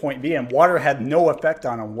point A to point B, and water had no effect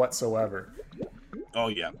on them whatsoever. Oh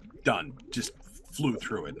yeah, done. Just flew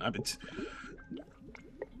through it. I mean,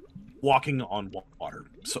 walking on water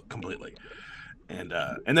so completely. And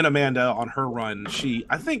then Amanda on her run,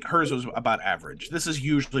 I think hers was about average. This is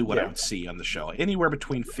usually what I would see on the show, anywhere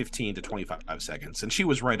between 15 to 25 seconds, and she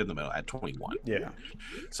was right in the middle at 21. Yeah.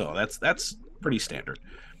 So that's pretty standard.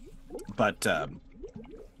 But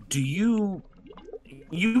you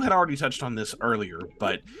had already touched on this earlier,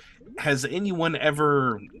 but has anyone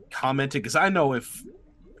ever commented? Because I know if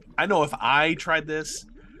I tried this,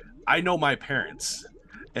 I know my parents,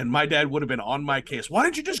 and my dad would have been on my case. Why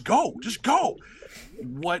didn't you just go? Just go.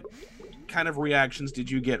 What kind of reactions did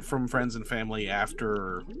you get from friends and family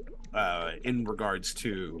after, in regards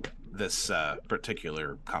to this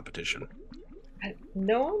particular competition?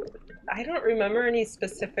 No, I don't remember any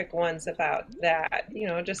specific ones about that.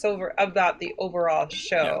 Just about the overall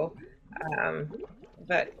show. Yeah.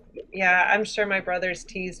 But yeah, I'm sure my brothers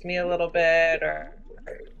teased me a little bit,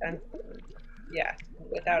 and yeah,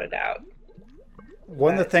 without a doubt.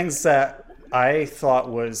 One of the things that I thought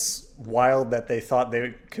was wild that they thought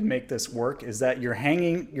they could make this work is that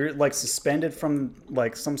you're like suspended from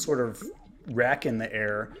like some sort of rack in the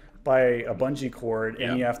air by a bungee cord,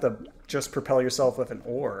 and you have to just propel yourself with an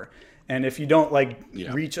oar. And if you don't like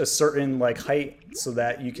reach a certain like height so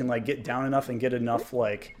that you can like get down enough and get enough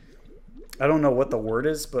like, I don't know what the word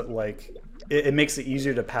is, but like it makes it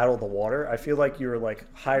easier to paddle the water. I feel like you were like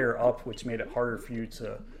higher up, which made it harder for you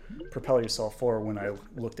to propel yourself forward when I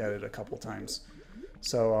looked at it a couple times.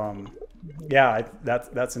 So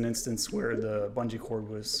that's an instance where the bungee cord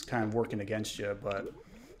was kind of working against you, but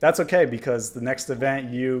that's okay because the next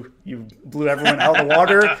event you blew everyone out of the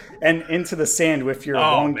water and into the sand with your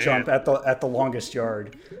long jump at the longest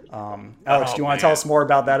yard. Alex, do you want to tell us more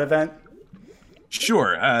about that event?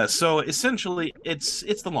 Sure. So essentially, it's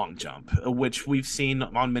the long jump, which we've seen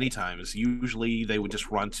on many times. Usually, they would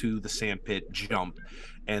just run to the sand pit, jump,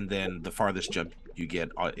 and then the farthest jump you get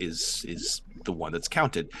is the one that's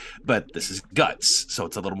counted. But this is guts, so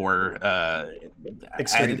it's a little more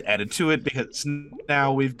added to it because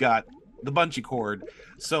now we've got the bungee cord.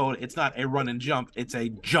 So it's not a run and jump; it's a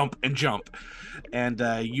jump and jump, and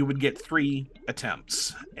you would get 3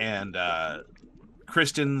 attempts. And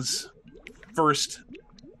Kristen's first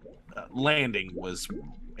landing was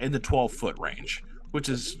in the 12-foot range, which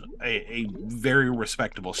is a very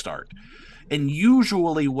respectable start. And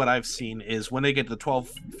usually what I've seen is when they get to the 12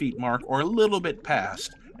 feet mark or a little bit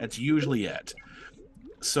past, that's usually it.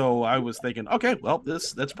 So I was thinking, okay, well,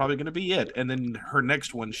 that's probably going to be it. And then her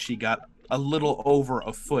next one, she got a little over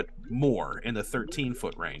a foot more in the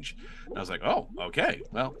 13-foot range. And I was like, oh, okay,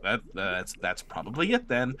 well, that's probably it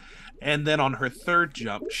then. And then on her third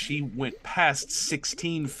jump, she went past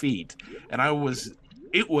 16 feet. And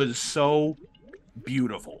it was so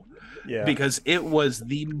beautiful. Yeah. Because it was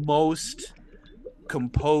the most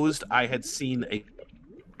composed I had seen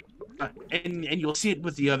and you'll see it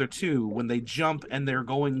with the other two when they jump and they're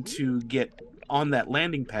going to get on that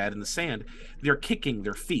landing pad in the sand, they're kicking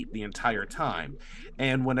their feet the entire time.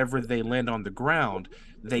 And whenever they land on the ground,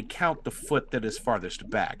 they count the foot that is farthest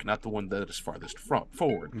back, not the one that is farthest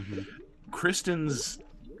forward. Mm-hmm. Kristen's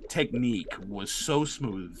technique was so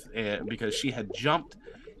smooth because she had jumped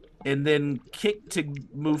and then kicked to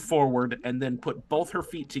move forward and then put both her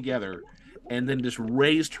feet together and then just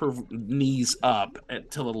raised her knees up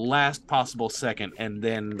until the last possible second and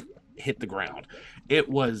then hit the ground. It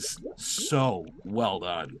was so well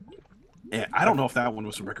done. And I don't know if that one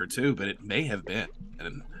was a record too, but it may have been.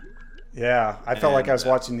 Yeah, I felt like I was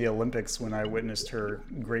watching the Olympics when I witnessed her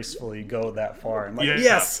gracefully go that far. I'm like,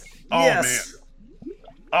 yes,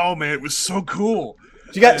 oh, man, it was so cool.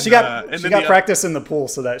 She got practice in the pool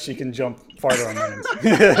so that she can jump farther on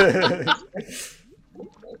lanes.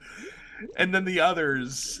 And then the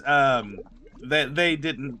others,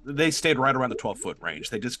 they stayed right around the 12-foot range.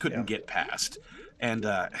 They just couldn't get past. And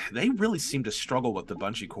they really seemed to struggle with the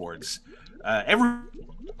bungee cords.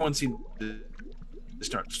 Everyone seemed to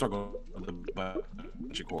struggle with the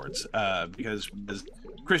bungee cords because as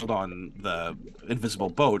Chris on the invisible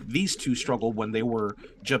boat, these two struggled when they were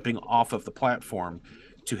jumping off of the platform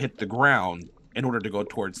to hit the ground in order to go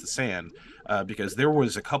towards the sand. Because there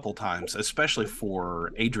was a couple times, especially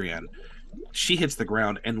for Adrienne, she hits the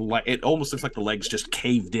ground and it almost looks like the legs just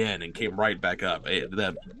caved in and came right back up.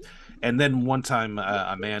 And then one time,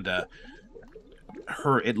 Amanda,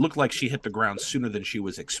 it looked like she hit the ground sooner than she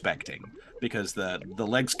was expecting because the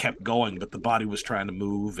legs kept going, but the body was trying to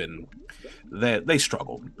move, and they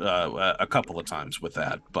struggled a couple of times with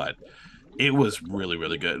that. But it was really,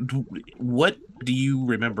 really good. What do you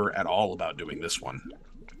remember at all about doing this one?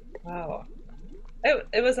 Wow.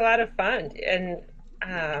 It was a lot of fun. And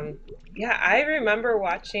I remember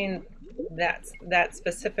watching that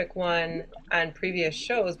specific one on previous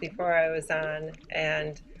shows before I was on,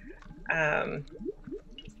 and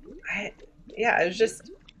it was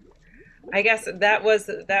just, I guess that was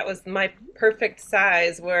my perfect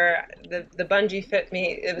size where the bungee fit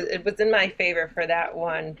me. It was in my favor for that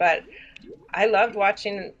one, but I loved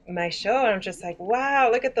watching my show, and I'm just like,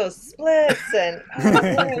 wow, look at those splits, and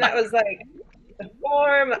that was like the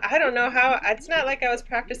form. I don't know how. It's not like I was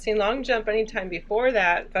practicing long jump anytime before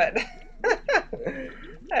that, but it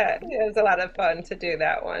was a lot of fun to do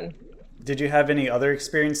that one. Did you have any other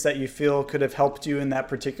experience that you feel could have helped you in that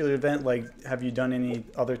particular event? Like, have you done any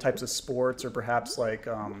other types of sports, or perhaps like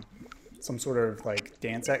some sort of like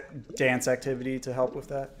dance activity to help with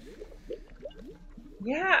that?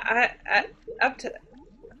 Yeah, I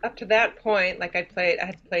up to that point, like I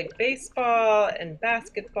had played baseball and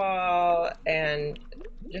basketball, and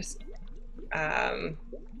just I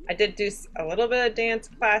did do a little bit of dance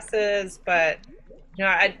classes, but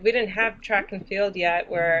we didn't have track and field yet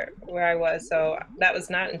where I was, so that was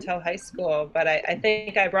not until high school. But I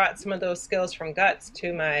think I brought some of those skills from Guts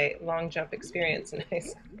to my long jump experience in high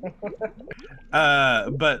school.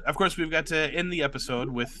 But of course, we've got to end the episode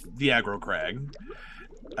with the aggro crag,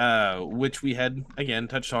 which we had again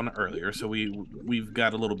touched on earlier. So we've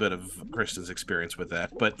got a little bit of Kristen's experience with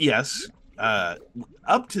that. But yes,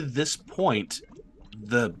 up to this point,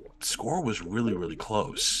 the score was really, really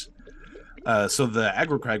close. So the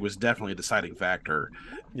aggro crag was definitely a deciding factor,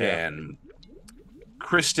 and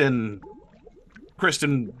Kristen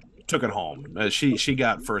took it home. She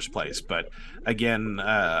got first place, but again,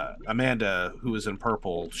 Amanda, who was in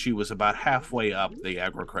purple, she was about halfway up the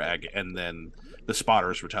aggro crag, and then the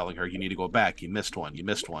spotters were telling her, "You need to go back. You missed one.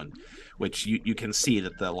 Which you can see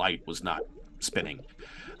that the light was not spinning,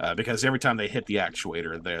 because every time they hit the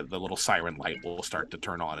actuator, the little siren light will start to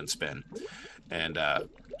turn on and spin, and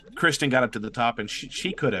Kristen got up to the top, and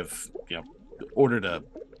she could have, ordered a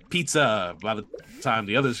pizza by the time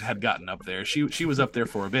the others had gotten up there. She was up there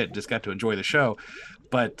for a bit, just got to enjoy the show.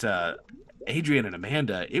 But Adrienne and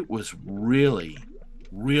Amanda, it was really,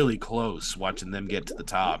 really close watching them get to the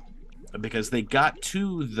top, because they got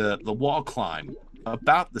to the wall climb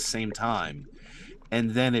about the same time,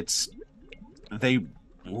 and then they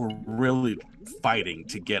were really fighting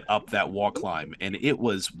to get up that wall climb, and it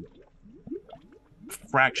was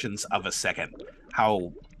fractions of a second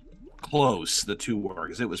how close the two were,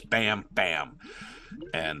 because it was bam bam,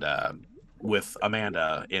 and with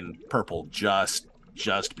Amanda in purple just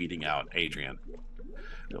beating out Adrienne,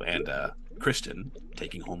 and Kristen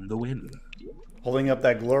taking home the win, holding up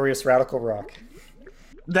that glorious radical rock.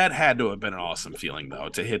 That had to have been an awesome feeling, though,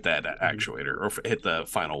 to hit that actuator or hit the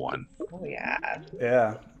final one. Oh yeah,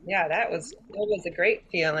 that was a great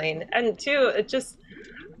feeling. And too, it just,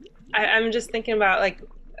 I'm just thinking about like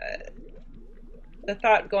the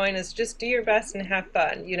thought going is just do your best and have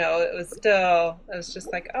fun. It was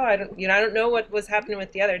just like, oh, I don't know what was happening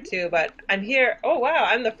with the other two, but I'm here. Oh wow,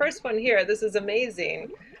 I'm the first one here. This is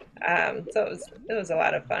amazing. So it was a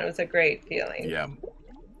lot of fun. It was a great feeling. Yeah,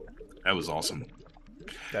 that was awesome.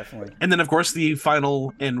 Definitely. And then, of course, the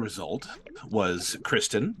final end result was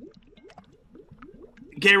Kristen.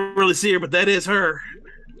 Can't really see her, but that is her.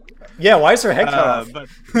 Yeah, why is her head cut off? But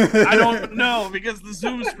I don't know, because the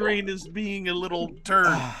Zoom screen is being a little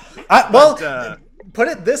turned. Put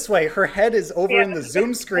it this way. Her head is over in the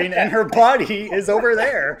Zoom screen, and her body is over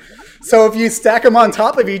there. So if you stack them on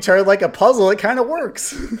top of each other like a puzzle, it kind of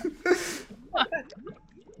works.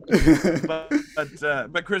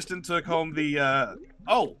 But Kristen took home the...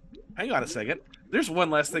 oh, hang on a second. There's one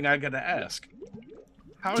last thing I got to ask.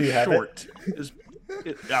 How Do you have short is?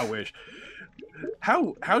 I wish.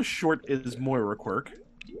 How short is Moira Quirk?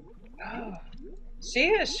 Oh, she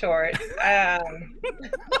is short. Right,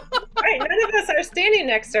 none of us are standing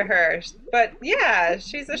next to her, but yeah,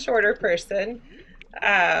 she's a shorter person.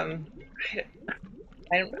 I'm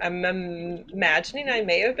imagining I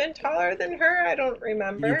may have been taller than her. I don't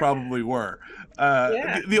remember. You probably were.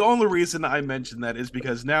 The only reason I mentioned that is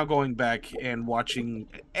because now going back and watching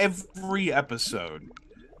every episode,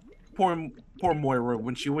 poor Moira,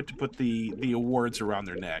 when she went to put the awards around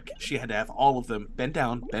their neck, she had to have all of them bend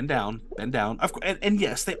down, bend down, bend down. Of course, and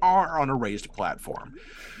yes, they are on a raised platform,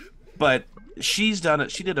 but she's done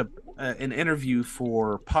it. She did an interview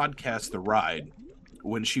for Podcast The Ride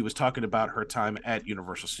when she was talking about her time at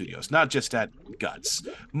Universal Studios, not just at Guts,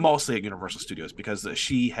 mostly at Universal Studios, because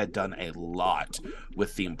she had done a lot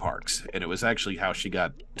with theme parks, and it was actually how she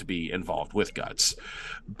got to be involved with Guts.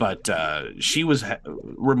 But she was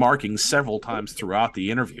remarking several times throughout the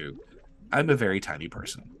interview, I'm a very tiny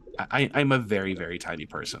person. I'm a very, very tiny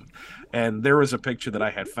person. And there was a picture that I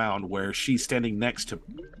had found where she's standing next to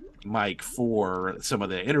Mike for some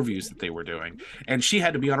of the interviews that they were doing, and she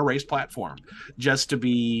had to be on a raised platform just to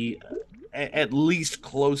be at least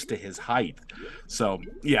close to his height. So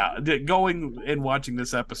yeah, going and watching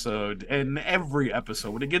this episode, and every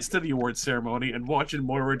episode when it gets to the award ceremony and watching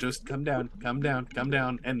Moira just come down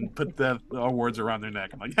and put the awards around their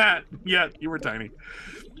neck, I'm like, yeah, you were tiny.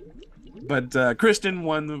 But Kristen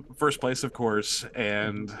won first place, of course,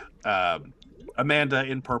 and Amanda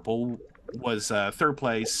in purple was third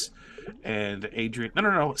place, and Adrian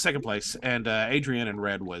second place, and Adrian in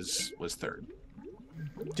red was third.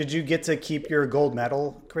 Did you get to keep your gold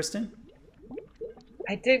medal, Kristen?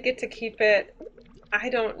 I did get to keep it. I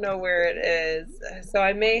don't know where it is, so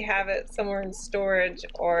I may have it somewhere in storage,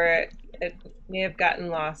 or it may have gotten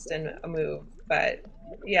lost in a move. But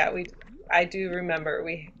yeah, I do remember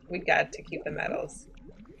we got to keep the medals.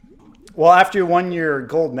 Well, after you won your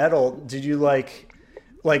gold medal, did you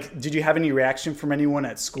did you have any reaction from anyone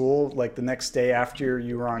at school, like the next day after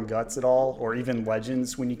you were on Guts at all, or even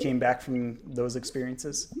Legends when you came back from those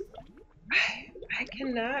experiences? I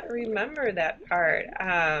cannot remember that part.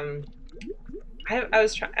 I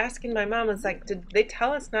was asking my mom, I was like, did they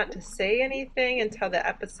tell us not to say anything until the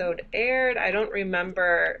episode aired? I don't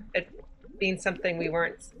remember it being something we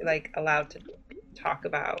weren't allowed to talk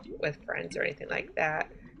about with friends or anything like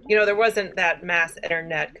that. You know, there wasn't that mass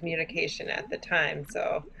internet communication at the time,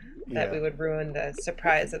 so that we would ruin the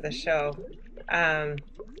surprise of the show.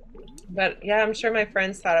 But yeah, I'm sure my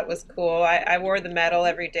friends thought it was cool. I wore the medal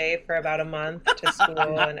every day for about a month to school,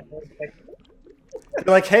 and it was like, you're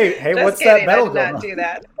like, hey, just what's kidding, that medal I did going not on? do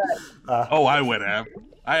that. I would have.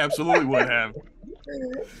 I absolutely would have.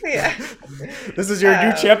 Yeah. This is your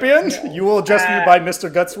new champion. You will address me by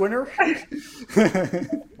Mr. Guts winner.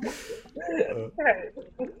 Right.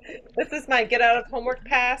 This is my get out of homework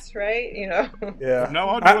pass, right? You know. Yeah. From now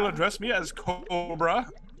on, you will address me as Cobra.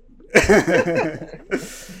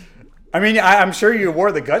 I mean, I'm sure you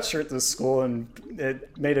wore the Guts shirt to school, and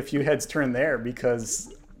it made a few heads turn there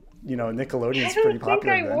because, you know, Nickelodeon's pretty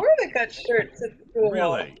popular. I don't think I wore the Guts shirt to school.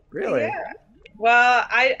 Really? Yeah. Well,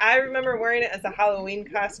 I remember wearing it as a Halloween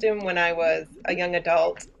costume when I was a young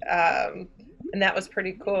adult. And that was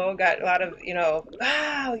pretty cool. Got a lot of,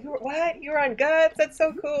 wow, you were on Guts? That's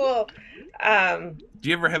so cool. Do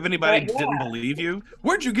you ever have anybody that didn't believe you?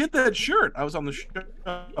 Where'd you get that shirt? I was on the show.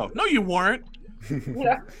 No, you weren't.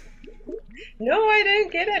 No, I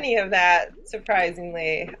didn't get any of that,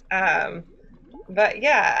 surprisingly. But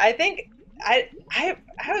yeah, I think I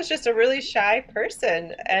was just a really shy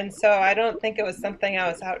person, and so I don't think it was something I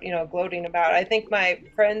was out, gloating about. I think my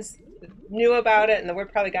friends knew about it, and the word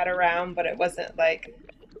probably got around, but it wasn't like,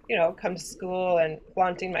 come to school and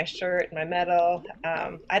flaunting my shirt and my medal.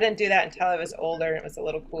 I didn't do that until I was older, and it was a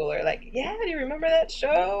little cooler. Like, yeah, do you remember that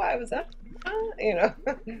show I was up?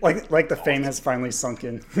 Like the fame has finally sunk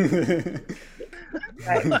in.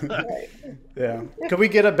 Right. Yeah. Could we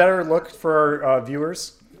get a better look for our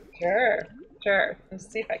viewers? Sure. Let's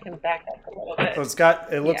see if I can back up a little bit. So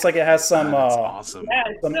it looks like it has some awesome.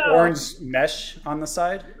 some orange mesh on the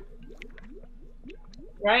side.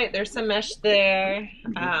 Right, there's some mesh there.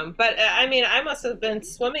 But I mean, I must have been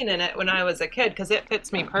swimming in it when I was a kid because it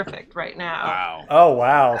fits me perfect right now. Wow. Oh,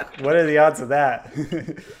 wow. What are the odds of that?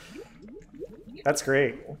 That's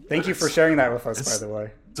great. Thank you for sharing that with us, by the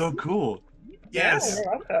way. So cool. Yes. Yeah,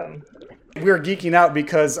 you're welcome. We were geeking out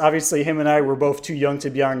because obviously him and I were both too young to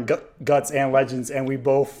be on Guts and Legends, and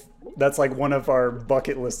that's like one of our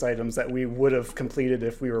bucket list items that we would have completed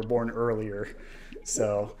if we were born earlier.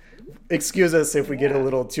 So excuse us if we get a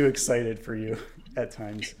little too excited for you. at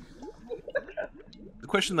times. The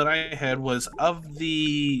question that I had was, of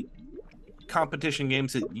the competition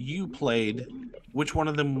games that you played, which one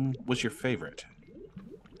of them was your favorite?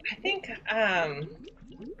 I think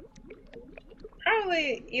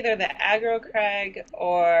probably either the Aggro Crag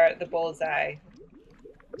or the Bullseye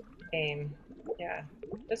game. Yeah,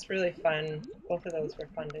 just really fun. Both of those were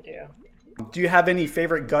fun to do. Do you have any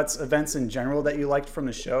favorite Guts events in general that you liked from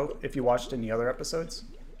the show, if you watched any other episodes?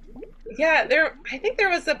 Yeah, I think there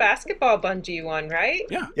was the basketball bungee one, right?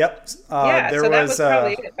 Yeah. Yep. Yeah, so that was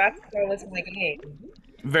probably it. Basketball was my game.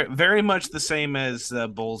 Very, very much the same as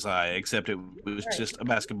Bullseye, except it was just a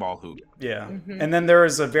basketball hoop. Yeah. And then there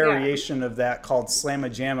was a variation of that called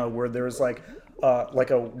Slamma-Jamma, where there was like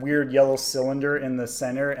a weird yellow cylinder in the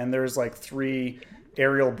center, and there's like 3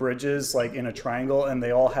 aerial bridges like in a triangle, and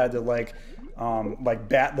they all had to like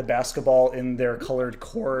bat the basketball in their colored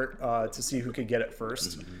court to see who could get it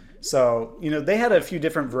first. So, you know, they had a few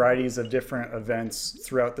different varieties of different events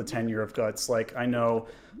throughout the tenure of Guts. Like, I know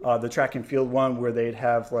the track and field one where they'd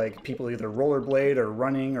have like people either rollerblade or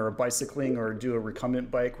running or bicycling or do a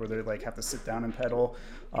recumbent bike where they like have to sit down and pedal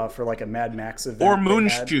for like a Mad Max event. Or moon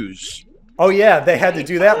shoes. Oh yeah, they had to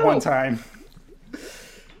do that one time.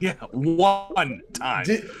 Yeah, one time.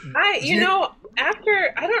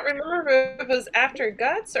 After, I don't remember if it was after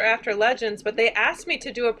Guts or after Legends, but they asked me to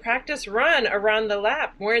do a practice run around the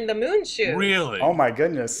lap wearing the moon shoes. Really? Oh my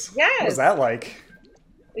goodness. Yes. What was that like?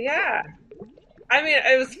 Yeah. I mean,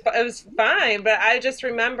 it was fine, but I just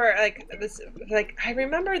remember I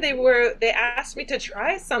remember they asked me to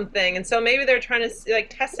try something, and so maybe they're trying to like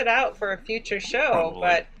test it out for a future show. Probably.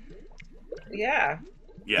 But yeah.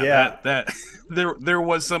 Yeah. That there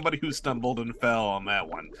was somebody who stumbled and fell on that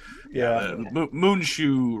one. Yeah. The moon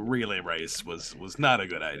shoe relay race was not a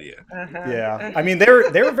good idea. Yeah. I mean, they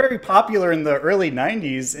were very popular in the early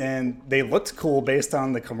 90s, and they looked cool based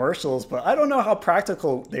on the commercials, but I don't know how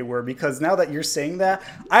practical they were, because now that you're saying that,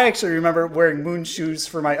 I actually remember wearing moon shoes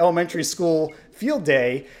for my elementary school field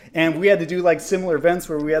day, and we had to do like similar events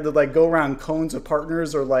where we had to like go around cones of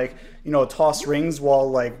partners or like, you know, toss rings while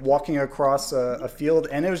like walking across a field,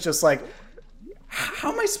 and it was just like,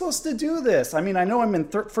 how am I supposed to do this? I mean, I know I'm in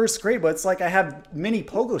first grade, but it's like I have mini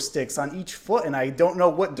pogo sticks on each foot, and I don't know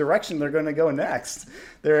what direction they're going to go next.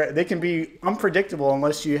 They can be unpredictable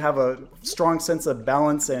unless you have a strong sense of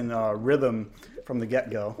balance and rhythm from the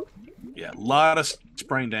get-go. Yeah, a lot of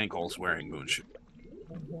sprained ankles wearing moon shoes.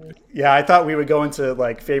 Yeah, I thought we would go into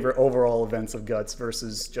like favorite overall events of Guts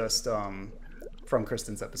versus just from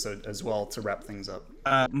Kristen's episode as well to wrap things up.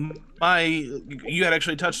 You had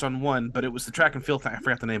actually touched on one, but it was the track and field. I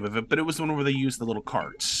forgot the name of it, but it was the one where they used the little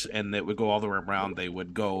carts and it would go all the way around. They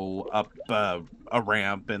would go up a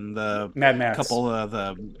ramp, and the Mad Max. Couple of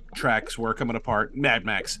the tracks were coming apart. Mad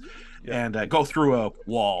Max, and go through a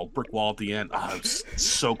brick wall at the end. Oh, it was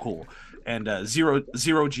so cool. And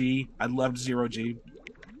Zero G, I loved Zero G,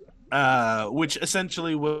 which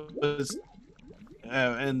essentially was.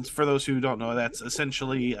 And for those who don't know, that's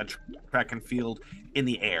essentially a track and field in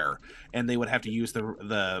the air, and they would have to use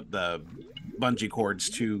the bungee cords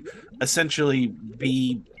to essentially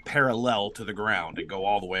be parallel to the ground and go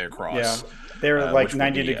all the way across. Yeah, they were like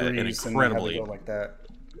 90 degrees, incredibly, and they had to go like that.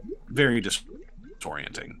 Very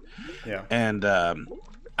disorienting. Yeah, and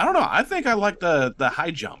I don't know. I think I like the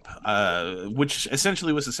high jump, which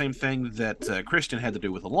essentially was the same thing that Christian had to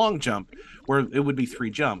do with the long jump, where it would be 3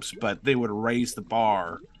 jumps, but they would raise the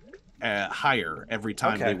bar higher every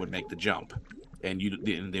time they would make the jump, and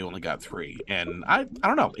they only got 3. And I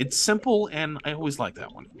don't know. It's simple, and I always like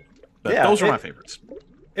that one. But those are my favorites.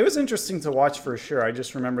 It was interesting to watch for sure. I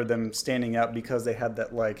just remember them standing out because they had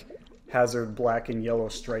that like hazard black and yellow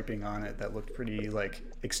striping on it that looked pretty like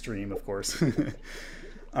extreme, of course.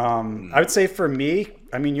 I would say for me,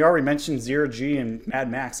 I mean, you already mentioned Zero G and Mad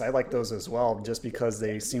Max. I like those as well, just because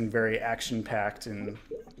they seem very action packed and,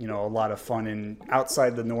 you know, a lot of fun and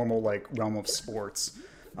outside the normal like realm of sports.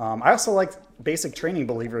 I also liked Basic Training,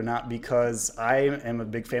 believe it or not, because I am a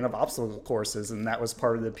big fan of obstacle courses, and that was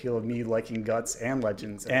part of the appeal of me liking Guts and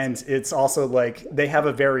Legends. And it's also like they have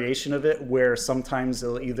a variation of it where sometimes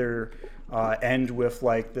they'll either end with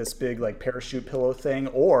like this big like parachute pillow thing,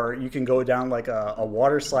 or you can go down like a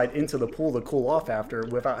water slide into the pool to cool off after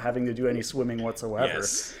without having to do any swimming whatsoever.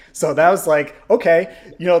 Yes. So that was like, okay,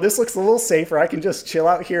 you know, this looks a little safer. I can just chill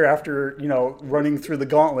out here after, you know, running through the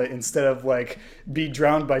gauntlet instead of like be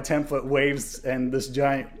drowned by 10-foot waves and this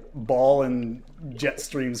giant ball and jet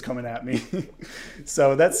streams coming at me.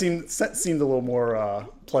 So that seemed a little more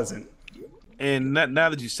pleasant. And now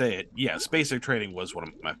that you say it, yes, Basic Training was one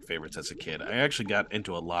of my favorites as a kid. I actually got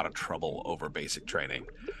into a lot of trouble over Basic Training.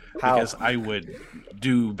 How? Because I would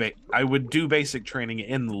do basic training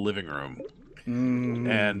in the living room.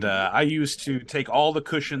 And I used to take all the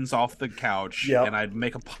cushions off the couch, and I'd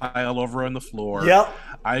make a pile over on the floor.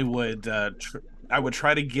 I would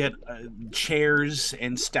try to get chairs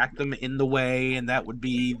and stack them in the way, and that would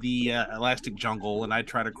be the elastic jungle. And I'd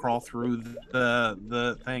try to crawl through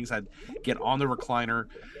the things. I'd get on the recliner,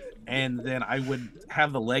 and then I would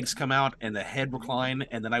have the legs come out and the head recline,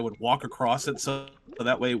 and then I would walk across it so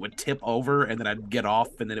that way it would tip over, and then I'd get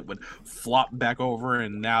off, and then it would flop back over.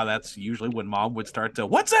 And now that's usually when Mom would start to,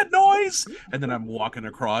 "What's that noise?" And then I'm walking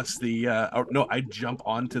across I jump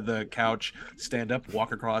onto the couch, stand up,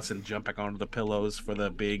 walk across, and jump back onto the pillows for the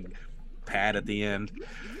big pad at the end.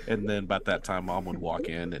 And then about that time, Mom would walk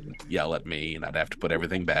in and yell at me, and I'd have to put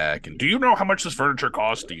everything back. And, "Do you know how much this furniture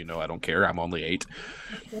costs?" "Do you know I don't care? I'm only 8.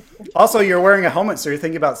 Also, you're wearing a helmet, so you're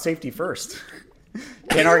thinking about safety first.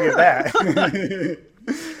 Can't argue that.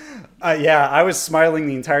 Yeah, I was smiling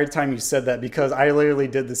the entire time you said that because I literally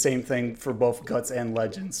did the same thing for both Guts and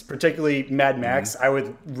Legends, particularly Mad Max. I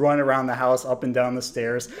would run around the house, up and down the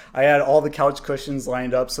stairs. I had all the couch cushions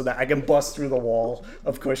lined up so that I can bust through the wall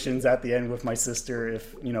of cushions at the end with my sister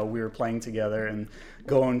if, we were playing together, and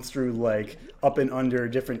going through like up and under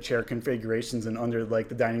different chair configurations and under like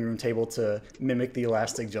the dining room table to mimic the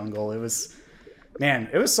elastic jungle. It was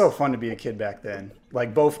so fun to be a kid back then,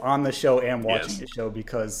 like both on the show and watching the show,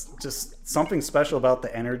 because just something special about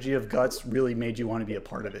the energy of Guts really made you want to be a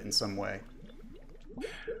part of it in some way.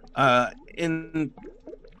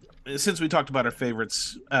 Since we talked about our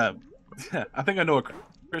favorites, I think I know what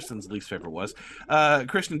Kristen's least favorite was.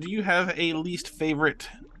 Kristen, do you have a least favorite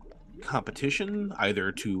competition,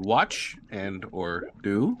 either to watch and or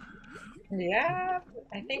do? Yeah,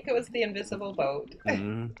 I think it was the invisible boat.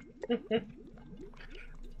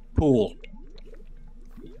 Pool.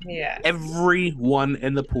 Yeah. Everyone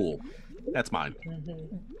in the pool. That's mine.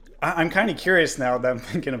 I'm kind of curious now that I'm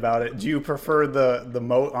thinking about it. Do you prefer the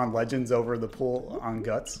moat on Legends over the pool on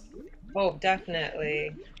Guts? Oh,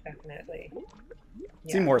 definitely.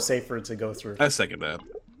 Seemed more safer to go through. I second that.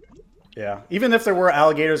 Yeah. Even if there were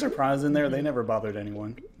alligators or piranhas in there, they never bothered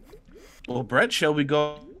anyone. Well, Brett, shall we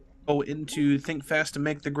go into Think Fast to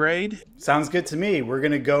Make the Grade? Sounds good to me. We're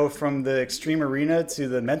going to go from the extreme arena to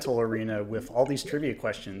the mental arena with all these trivia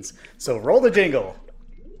questions. So roll the jingle.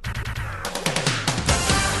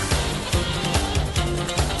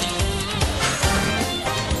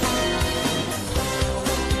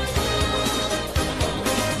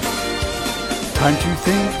 Time to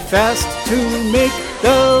think fast to make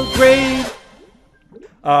the grade.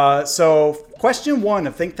 So question 1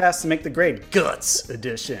 of Think Fast to Make the Grade, Guts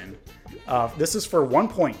edition. This is for 1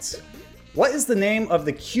 point. What is the name of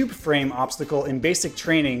the cube frame obstacle in basic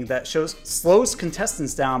training that slows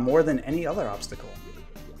contestants down more than any other obstacle?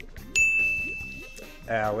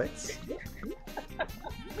 Alex?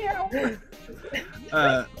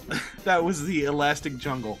 That was the elastic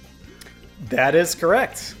jungle. That is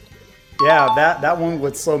correct. Yeah, that one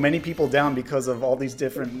would slow many people down because of all these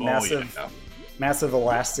different massive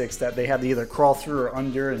elastics that they had to either crawl through or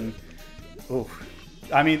under. And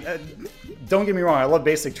I mean, don't get me wrong, I love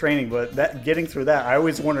basic training, but getting through that, I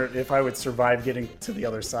always wondered if I would survive getting to the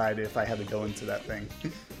other side if I had to go into that thing.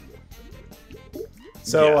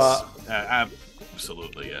 So, yes.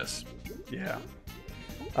 Absolutely, yes. Yeah.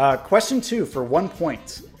 Question 2 for 1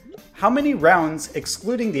 point. How many rounds,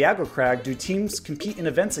 excluding the aggro crag, do teams compete in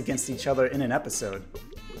events against each other in an episode?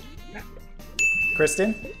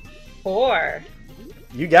 Kristen? 4.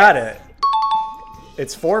 You got it.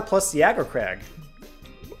 It's 4 plus the aggro crag.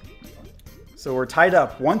 So we're tied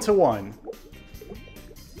up 1-1.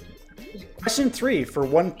 Question 3 for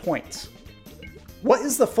 1 point. What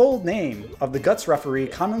is the full name of the Guts referee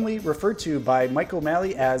commonly referred to by Mike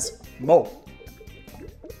O'Malley as Mo?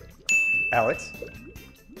 Alex?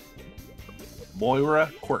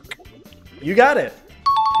 Moira Quirk. You got it.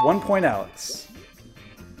 1 point, Alex.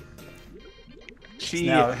 She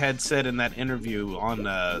had said in that interview on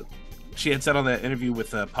that interview with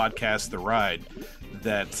the podcast The Ride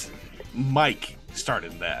that Mike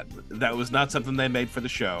started that. That was not something they made for the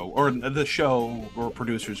show or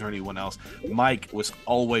producers or anyone else. Mike was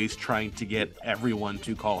always trying to get everyone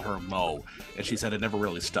to call her Mo, and she said it never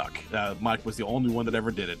really stuck. Mike was the only one that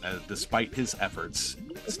ever did it. Despite his efforts,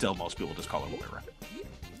 still most people just call her Moira.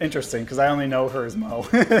 Interesting, because I only know her as Mo.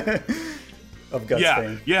 Of Guts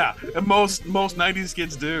fame. Yeah, and most 90s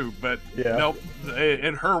kids do, but nope.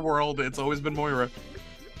 In her world, it's always been Moira.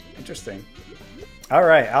 Interesting. All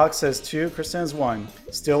right, Alex says 2, Kristen has 1.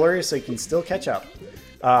 Still early, so you can still catch up.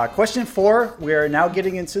 Question 4, we are now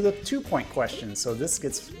getting into the 2-point questions, so this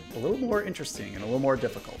gets a little more interesting and a little more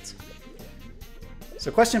difficult.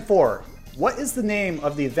 So question 4, what is the name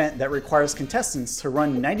of the event that requires contestants to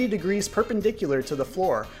run 90 degrees perpendicular to the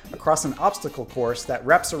floor across an obstacle course that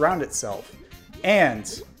wraps around itself?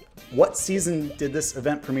 And what season did this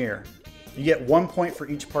event premiere? You get 1 point for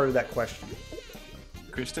each part of that question.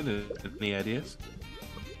 Kristen, any ideas?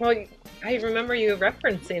 Well, I remember you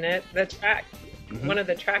referencing it, the track, one of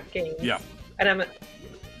the track games. Yeah. And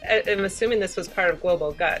I'm assuming this was part of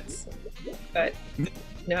Global Guts, but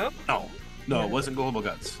no? No, it wasn't Global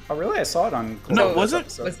Guts. Oh, really? I saw it on Global No, Guts was it?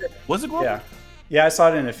 episode. Was it Global? Yeah. Yeah, I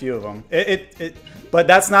saw it in a few of them. But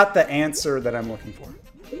that's not the answer that I'm looking for.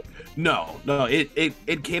 No,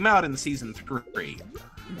 it came out in season 3.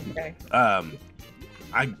 Okay.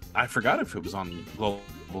 I forgot if it was on Global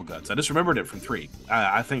Guts. I just remembered it from 3.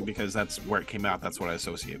 I think because that's where it came out. That's what I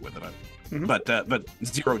associate with it. But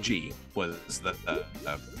Zero G was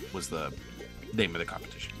the name of the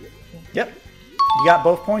competition. Yep. You got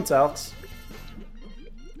both points, Alex.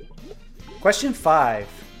 Question 5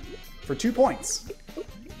 for 2 points.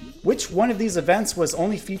 Which one of these events was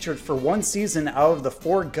only featured for 1 season out of the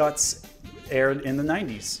 4 Guts aired in the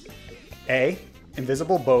 90s? A.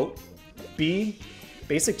 Invisible Boat. B.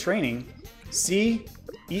 Basic Training. C.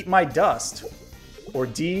 Eat My Dust. Or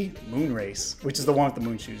D. Moon Race, which is the one with the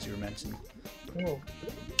moon shoes you were mentioning. Ooh.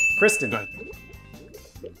 Kristen.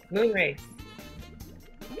 Moon Race.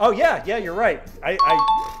 Oh, yeah, you're right.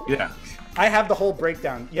 Yeah. I have the whole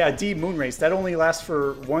breakdown. Yeah, D, Moon Race. That only lasts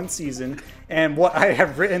for 1 season. And what I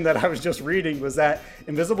have written that I was just reading was that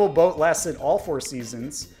Invisible Boat lasted all 4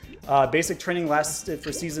 seasons. Basic Training lasted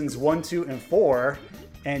for seasons 1, 2, and 4.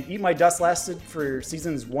 And Eat My Dust lasted for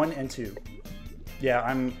seasons 1 and 2. Yeah,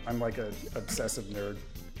 I'm like a obsessive nerd.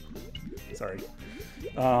 Sorry.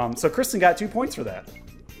 So Kristen got 2 points for that.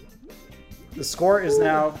 The score is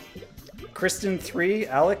now Kristen 3,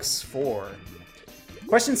 Alex 4.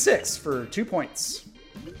 Question 6 for 2 points.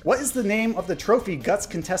 What is the name of the trophy Guts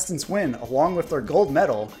contestants win along with their gold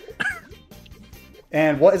medal?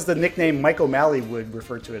 And what is the nickname Mike O'Malley would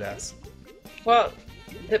refer to it as? Well,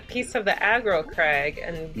 the piece of the aggro crag,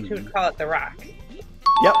 and he would call it the rock.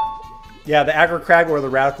 Yep. Yeah, the aggro crag or the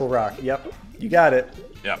radical rock. Yep. You got it.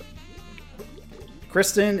 Yep.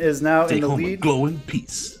 Kristen is now Take in the home lead a glowing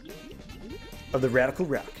piece of the radical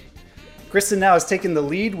rock. Kristen now has taken the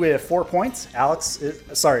lead with 4 points.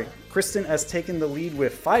 Kristen has taken the lead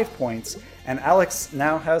with 5 points, and Alex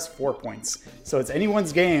now has 4 points. So it's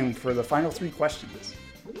anyone's game for the final 3 questions.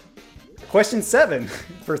 Question 7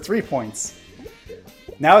 for 3 points.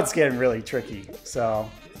 Now it's getting really tricky, so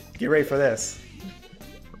get ready for this.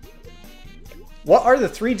 What are the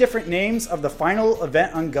 3 different names of the final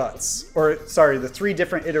event on Guts? The 3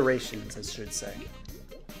 different iterations, I should say.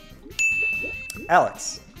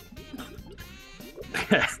 Alex.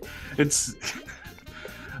 It's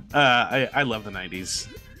I love the 90s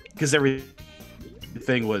because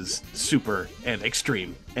everything was super and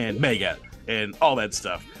extreme and mega and all that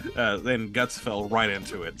stuff. Then Guts fell right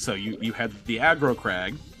into it. So you had the aggro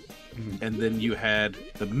crag, and then you had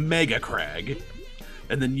the mega crag,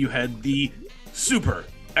 and then you had the super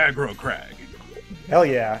aggro crag. Hell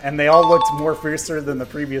yeah, and they all looked more fiercer than the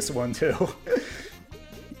previous one too.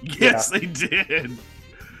 Yes, they did.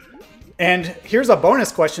 And here's a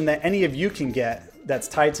bonus question that any of you can get that's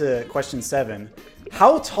tied to question 7.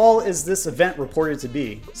 How tall is this event reported to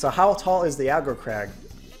be? So how tall is the aggro crag?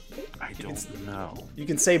 I don't know. You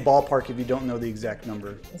can say ballpark if you don't know the exact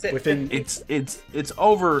number. It's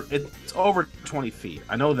over 20 feet.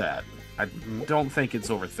 I know that. I don't think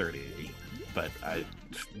it's over 30, but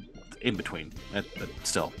in between.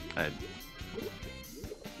 Still.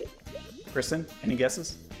 Kristen, any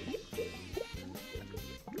guesses?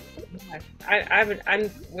 I'm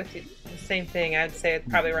with you. The same thing. I'd say it's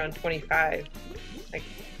probably around 25. Like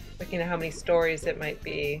looking at how many stories it might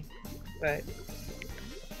be, but.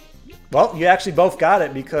 Well, you actually both got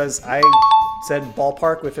it because I said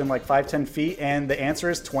ballpark within like 5-10 feet, and the answer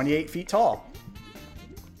is 28 feet tall.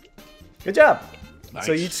 Good job. Nice.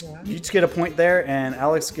 So you just get a point there, and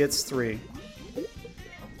Alex gets 3.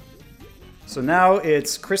 So now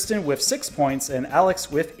it's Kristen with 6 points and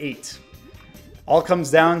Alex with 8. All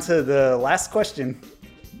comes down to the last question.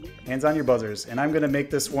 Hands on your buzzers. And I'm going to make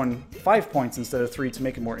this one 5 points instead of 3 to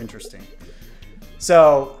make it more interesting.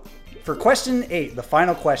 So for question 8, the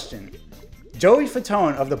final question, Joey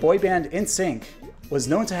Fatone of the boy band NSYNC was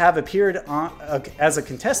known to have appeared as a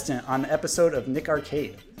contestant on an episode of Nick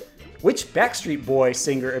Arcade. Which Backstreet Boy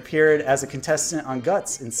singer appeared as a contestant on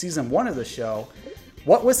Guts in season 1 of the show?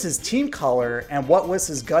 What was his team color and what was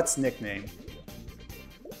his Guts nickname?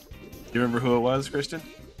 you remember who it was, Kristen?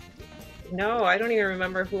 No, I don't even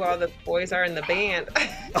remember who all the boys are in the band.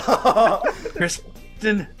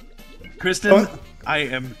 Kristen, I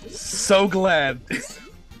am so glad.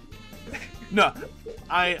 No,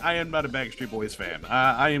 I am not a Backstreet Boys fan.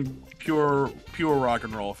 I am pure rock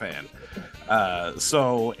and roll fan.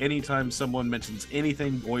 So anytime someone mentions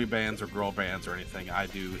anything boy bands or girl bands or anything, I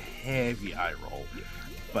do heavy eye roll.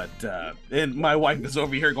 But and my wife is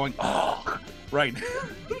over here going, oh, right.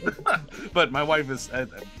 But my wife is,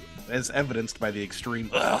 as evidenced by the extreme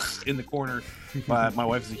in the corner, my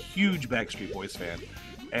wife is a huge Backstreet Boys fan.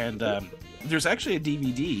 And there's actually a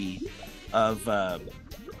DVD of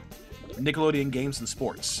Nickelodeon Games and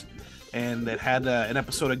Sports. And it had an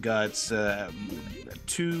episode of Guts,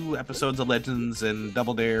 2 episodes of Legends and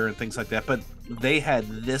Double Dare and things like that. But they had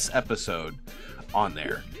this episode on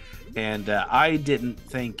there. And I didn't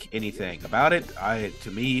think anything about it.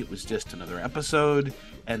 To me, it was just another episode.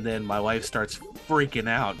 And then my wife starts freaking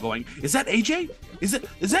out, going, "Is that AJ? Is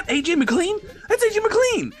that AJ McLean? That's AJ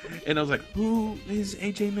McLean!" And I was like, "Who is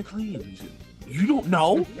AJ McLean? You don't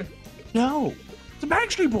know? No, it's a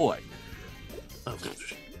Backstreet Boy." Oh,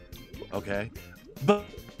 okay, but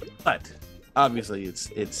obviously it's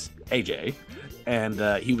AJ,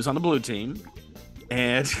 and he was on the blue team.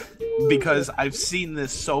 And because I've seen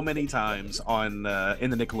this so many times on in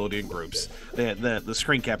the Nickelodeon groups, the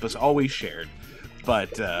screen cap is always shared, but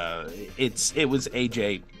it was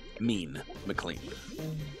AJ Mean McLean.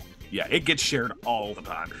 Yeah, it gets shared all the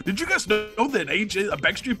time. Did you guys know that AJ, a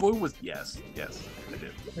Backstreet Boy, was? Yes, I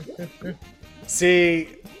did. See,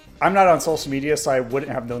 I'm not on social media, so I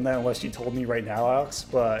wouldn't have known that unless you told me right now, Alex.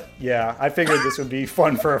 But yeah, I figured this would be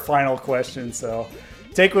fun for a final question, so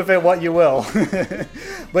take with it what you will.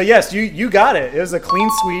 But yes, you got it. It was a clean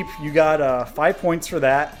sweep. You got 5 points for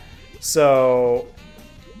that. So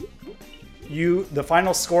the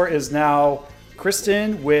final score is now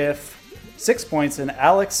Kristen with 6 points and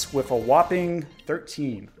Alex with a whopping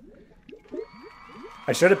 13.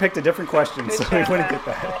 I should have picked a different question so we wouldn't get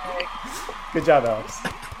that. Good job, Alex.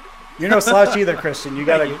 You're no slouch either, Christian. You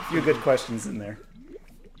got a few good questions in there.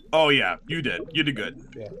 Oh yeah, you did. You did good.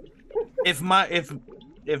 Yeah.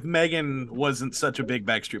 If Megan wasn't such a big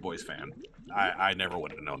Backstreet Boys fan, I never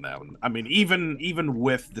would have known that one. I mean, even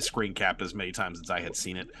with the screen cap as many times as I had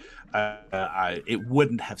seen it, it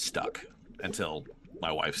wouldn't have stuck until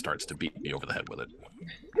my wife starts to beat me over the head with it.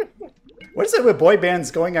 What is it with boy bands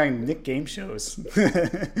going on Nick game shows?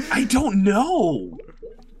 I don't know.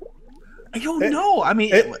 I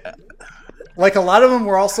mean, like a lot of them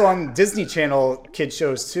were also on Disney Channel kid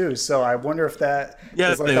shows too. So I wonder if that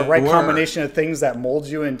is like the right combination of things that mold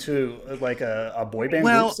you into like a boy band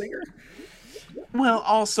group singer. Well,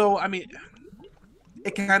 also, I mean,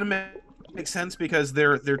 it kind of makes sense because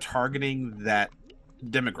they're targeting that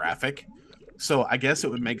demographic. So I guess it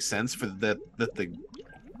would make sense for that the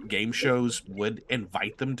game shows would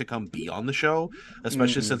invite them to come be on the show,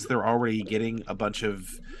 especially since they're already getting a bunch of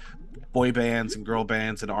boy bands and girl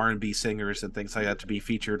bands and R&B singers and things like that to be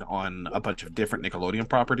featured on a bunch of different Nickelodeon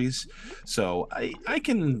properties. So I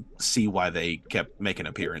can see why they kept making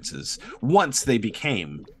appearances once they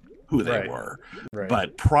became who they were. Right.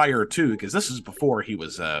 But prior to, because this is before he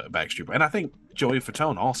was Backstreet Boy, and I think Joey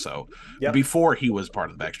Fatone also, before he was part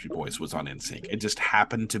of the Backstreet Boys, was on NSYNC. It just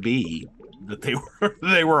happened to be that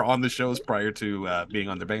they were on the shows prior to being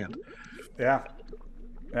on their band. Yeah,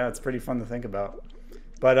 it's pretty fun to think about.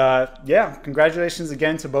 But yeah, congratulations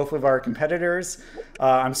again to both of our competitors.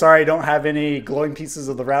 I'm sorry I don't have any glowing pieces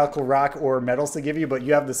of the Radical Rock or medals to give you, but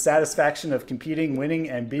you have the satisfaction of competing, winning,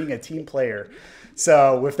 and being a team player.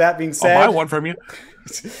 So with that being said, I'll buy one from you.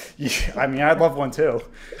 Yeah, I mean, I'd love one too.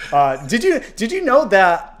 Did you know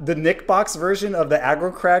that the Nick box version of the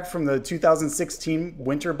Aggro Crag from the 2016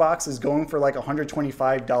 winter box is going for like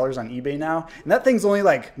 $125 on eBay now? And that thing's only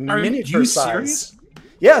like miniature size. Serious?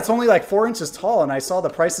 Yeah, it's only like 4 inches tall, and I saw the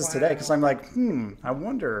prices today because I'm like, I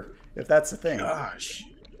wonder if that's a thing. Gosh.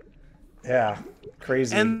 Yeah,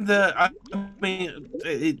 crazy. And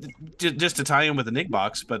just to tie in with the Nick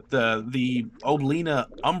box, but the Olina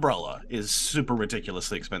umbrella is super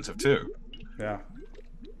ridiculously expensive too. Yeah.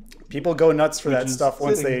 People go nuts for that stuff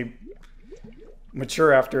once they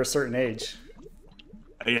mature after a certain age.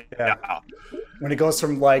 Yeah. When it goes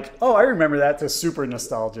from like, oh, I remember that, to super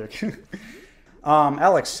nostalgic.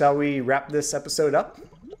 Alex, shall we wrap this episode up?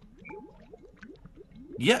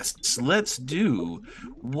 Yes, let's do.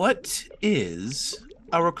 What is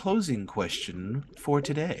our closing question for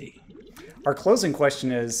today? Our closing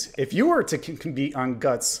question is, if you were to compete on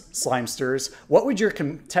Guts Slimesters, what would your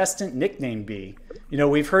contestant nickname be?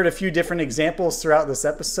 We've heard a few different examples throughout this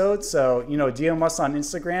episode. So, DM us on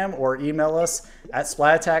Instagram or email us at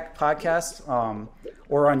Splat Attack Podcast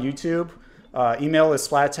or on YouTube. Email is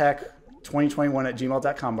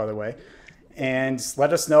splatattack2021@gmail.com, by the way. And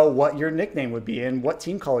let us know what your nickname would be and what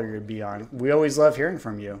team color you'd be on. We always love hearing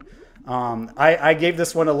from you. I gave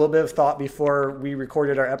this one a little bit of thought before we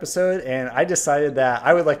recorded our episode, and I decided that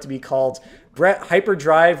I would like to be called Brett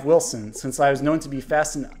Hyperdrive Wilson, since I was known to be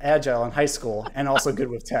fast and agile in high school and also good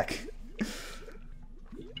with tech.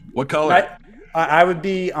 What color? I would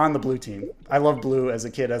be on the blue team. I love blue as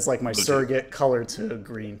a kid as like my surrogate color to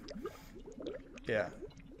green. Yeah.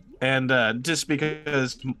 And just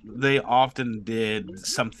because they often did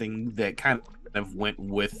something that kind of went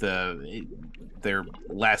with their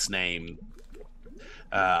last name,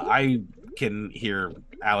 I can hear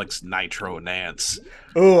Alex Nitro Nance.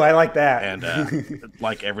 Ooh, I like that. And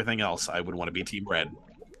like everything else, I would want to be Team Red.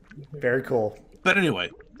 Very cool. But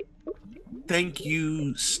anyway, thank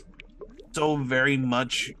you so very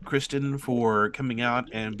much, Kristen, for coming out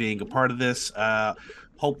and being a part of this.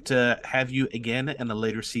 Hope to have you again in a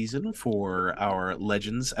later season for our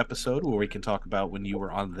Legends episode, where we can talk about when you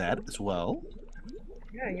were on that as well.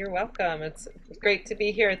 Yeah, you're welcome. It's great to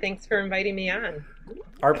be here. Thanks for inviting me on.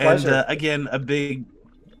 Our pleasure. And again, a big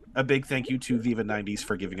thank you to Viva 90s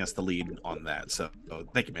for giving us the lead on that. So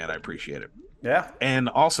thank you, man. I appreciate it. Yeah. And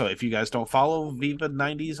also, if you guys don't follow Viva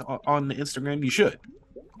 90s on Instagram, you should.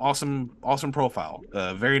 Awesome profile.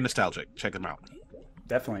 Very nostalgic. Check them out.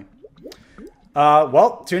 Definitely.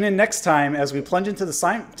 Well, tune in next time as we plunge into the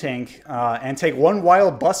slime tank and take one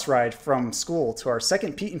wild bus ride from school to our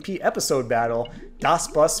second Pete and Pete episode battle, Das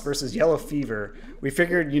Bus versus Yellow Fever. We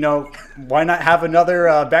figured, why not have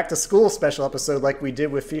another back to school special episode like we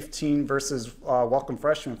did with 15 versus Welcome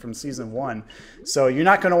Freshmen from season 1. So you're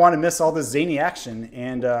not going to want to miss all this zany action.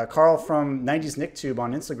 And Carl from 90s NickTube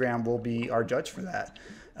on Instagram will be our judge for that.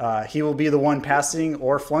 He will be the one passing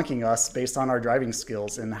or flunking us based on our driving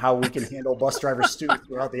skills and how we can handle bus driver Stu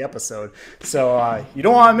throughout the episode. So you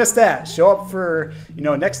don't want to miss that. Show up for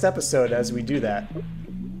next episode as we do that.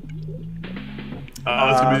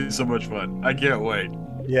 Oh, it's gonna be so much fun. I can't wait.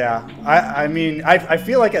 Yeah, I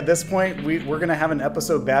feel like at this point we're gonna have an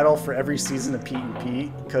episode battle for every season of Pete and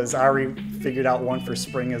Pete, because I already figured out one for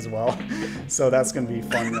spring as well. So that's gonna be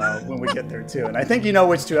fun when we get there too. And I think you know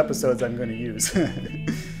which 2 episodes I'm gonna use.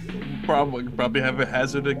 Probably have a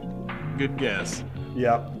hazard a good guess.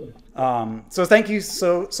 Yep. So thank you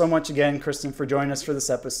so much again, Kristen, for joining us for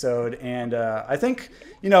this episode. And I think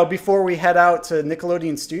before we head out to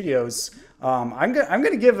Nickelodeon Studios, I'm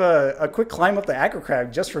gonna give a quick climb up the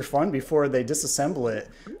Acrocrag just for fun before they disassemble it.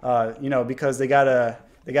 Because they gotta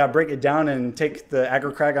break it down and take the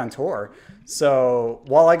Acrocrag on tour. So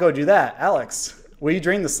while I go do that, Alex, will you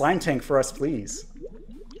drain the slime tank for us, please?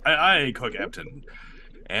 Aye, Co-Captain.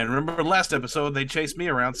 And remember last episode, they chased me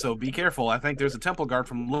around, so be careful. I think there's a temple guard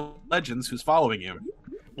from Legends who's following you.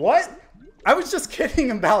 What? I was just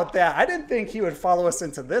kidding about that. I didn't think he would follow us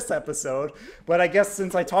into this episode, but I guess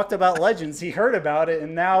since I talked about Legends, he heard about it,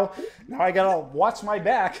 and now I gotta watch my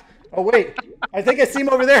back. Oh, wait. I think I see him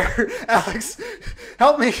over there. Alex,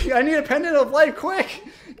 help me. I need a pendant of light, quick.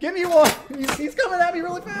 Give me one. He's coming at me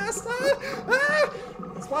really fast.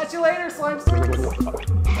 Spot you later, slime students.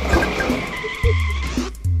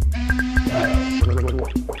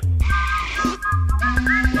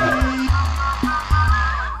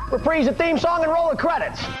 Reprise the theme song and roll the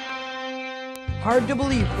credits. Hard to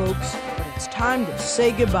believe, folks, but it's time to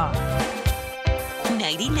say goodbye.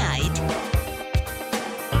 Nighty-night.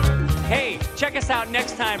 Hey, check us out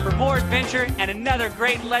next time for more adventure and another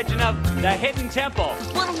great legend of the Hidden Temple.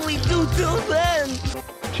 What'll we do till then?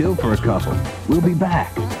 Chill for a couple. We'll be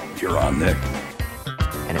back. You're on, Nick.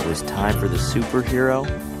 And it was time for the superhero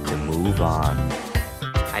to move on.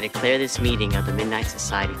 I declare this meeting of the Midnight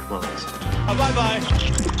Society closed. Bye-bye.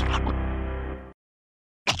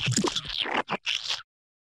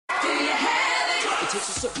 It takes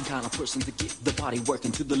a certain kind of person to get the body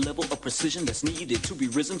working to the level of precision that's needed to be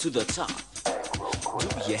risen to the top.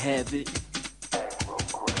 Do you have it?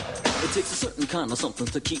 It takes a certain kind of something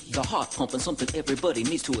to keep the heart pumping, something everybody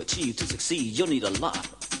needs to achieve to succeed. You'll need a lot.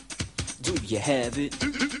 Do you have it?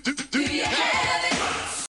 Do you have it?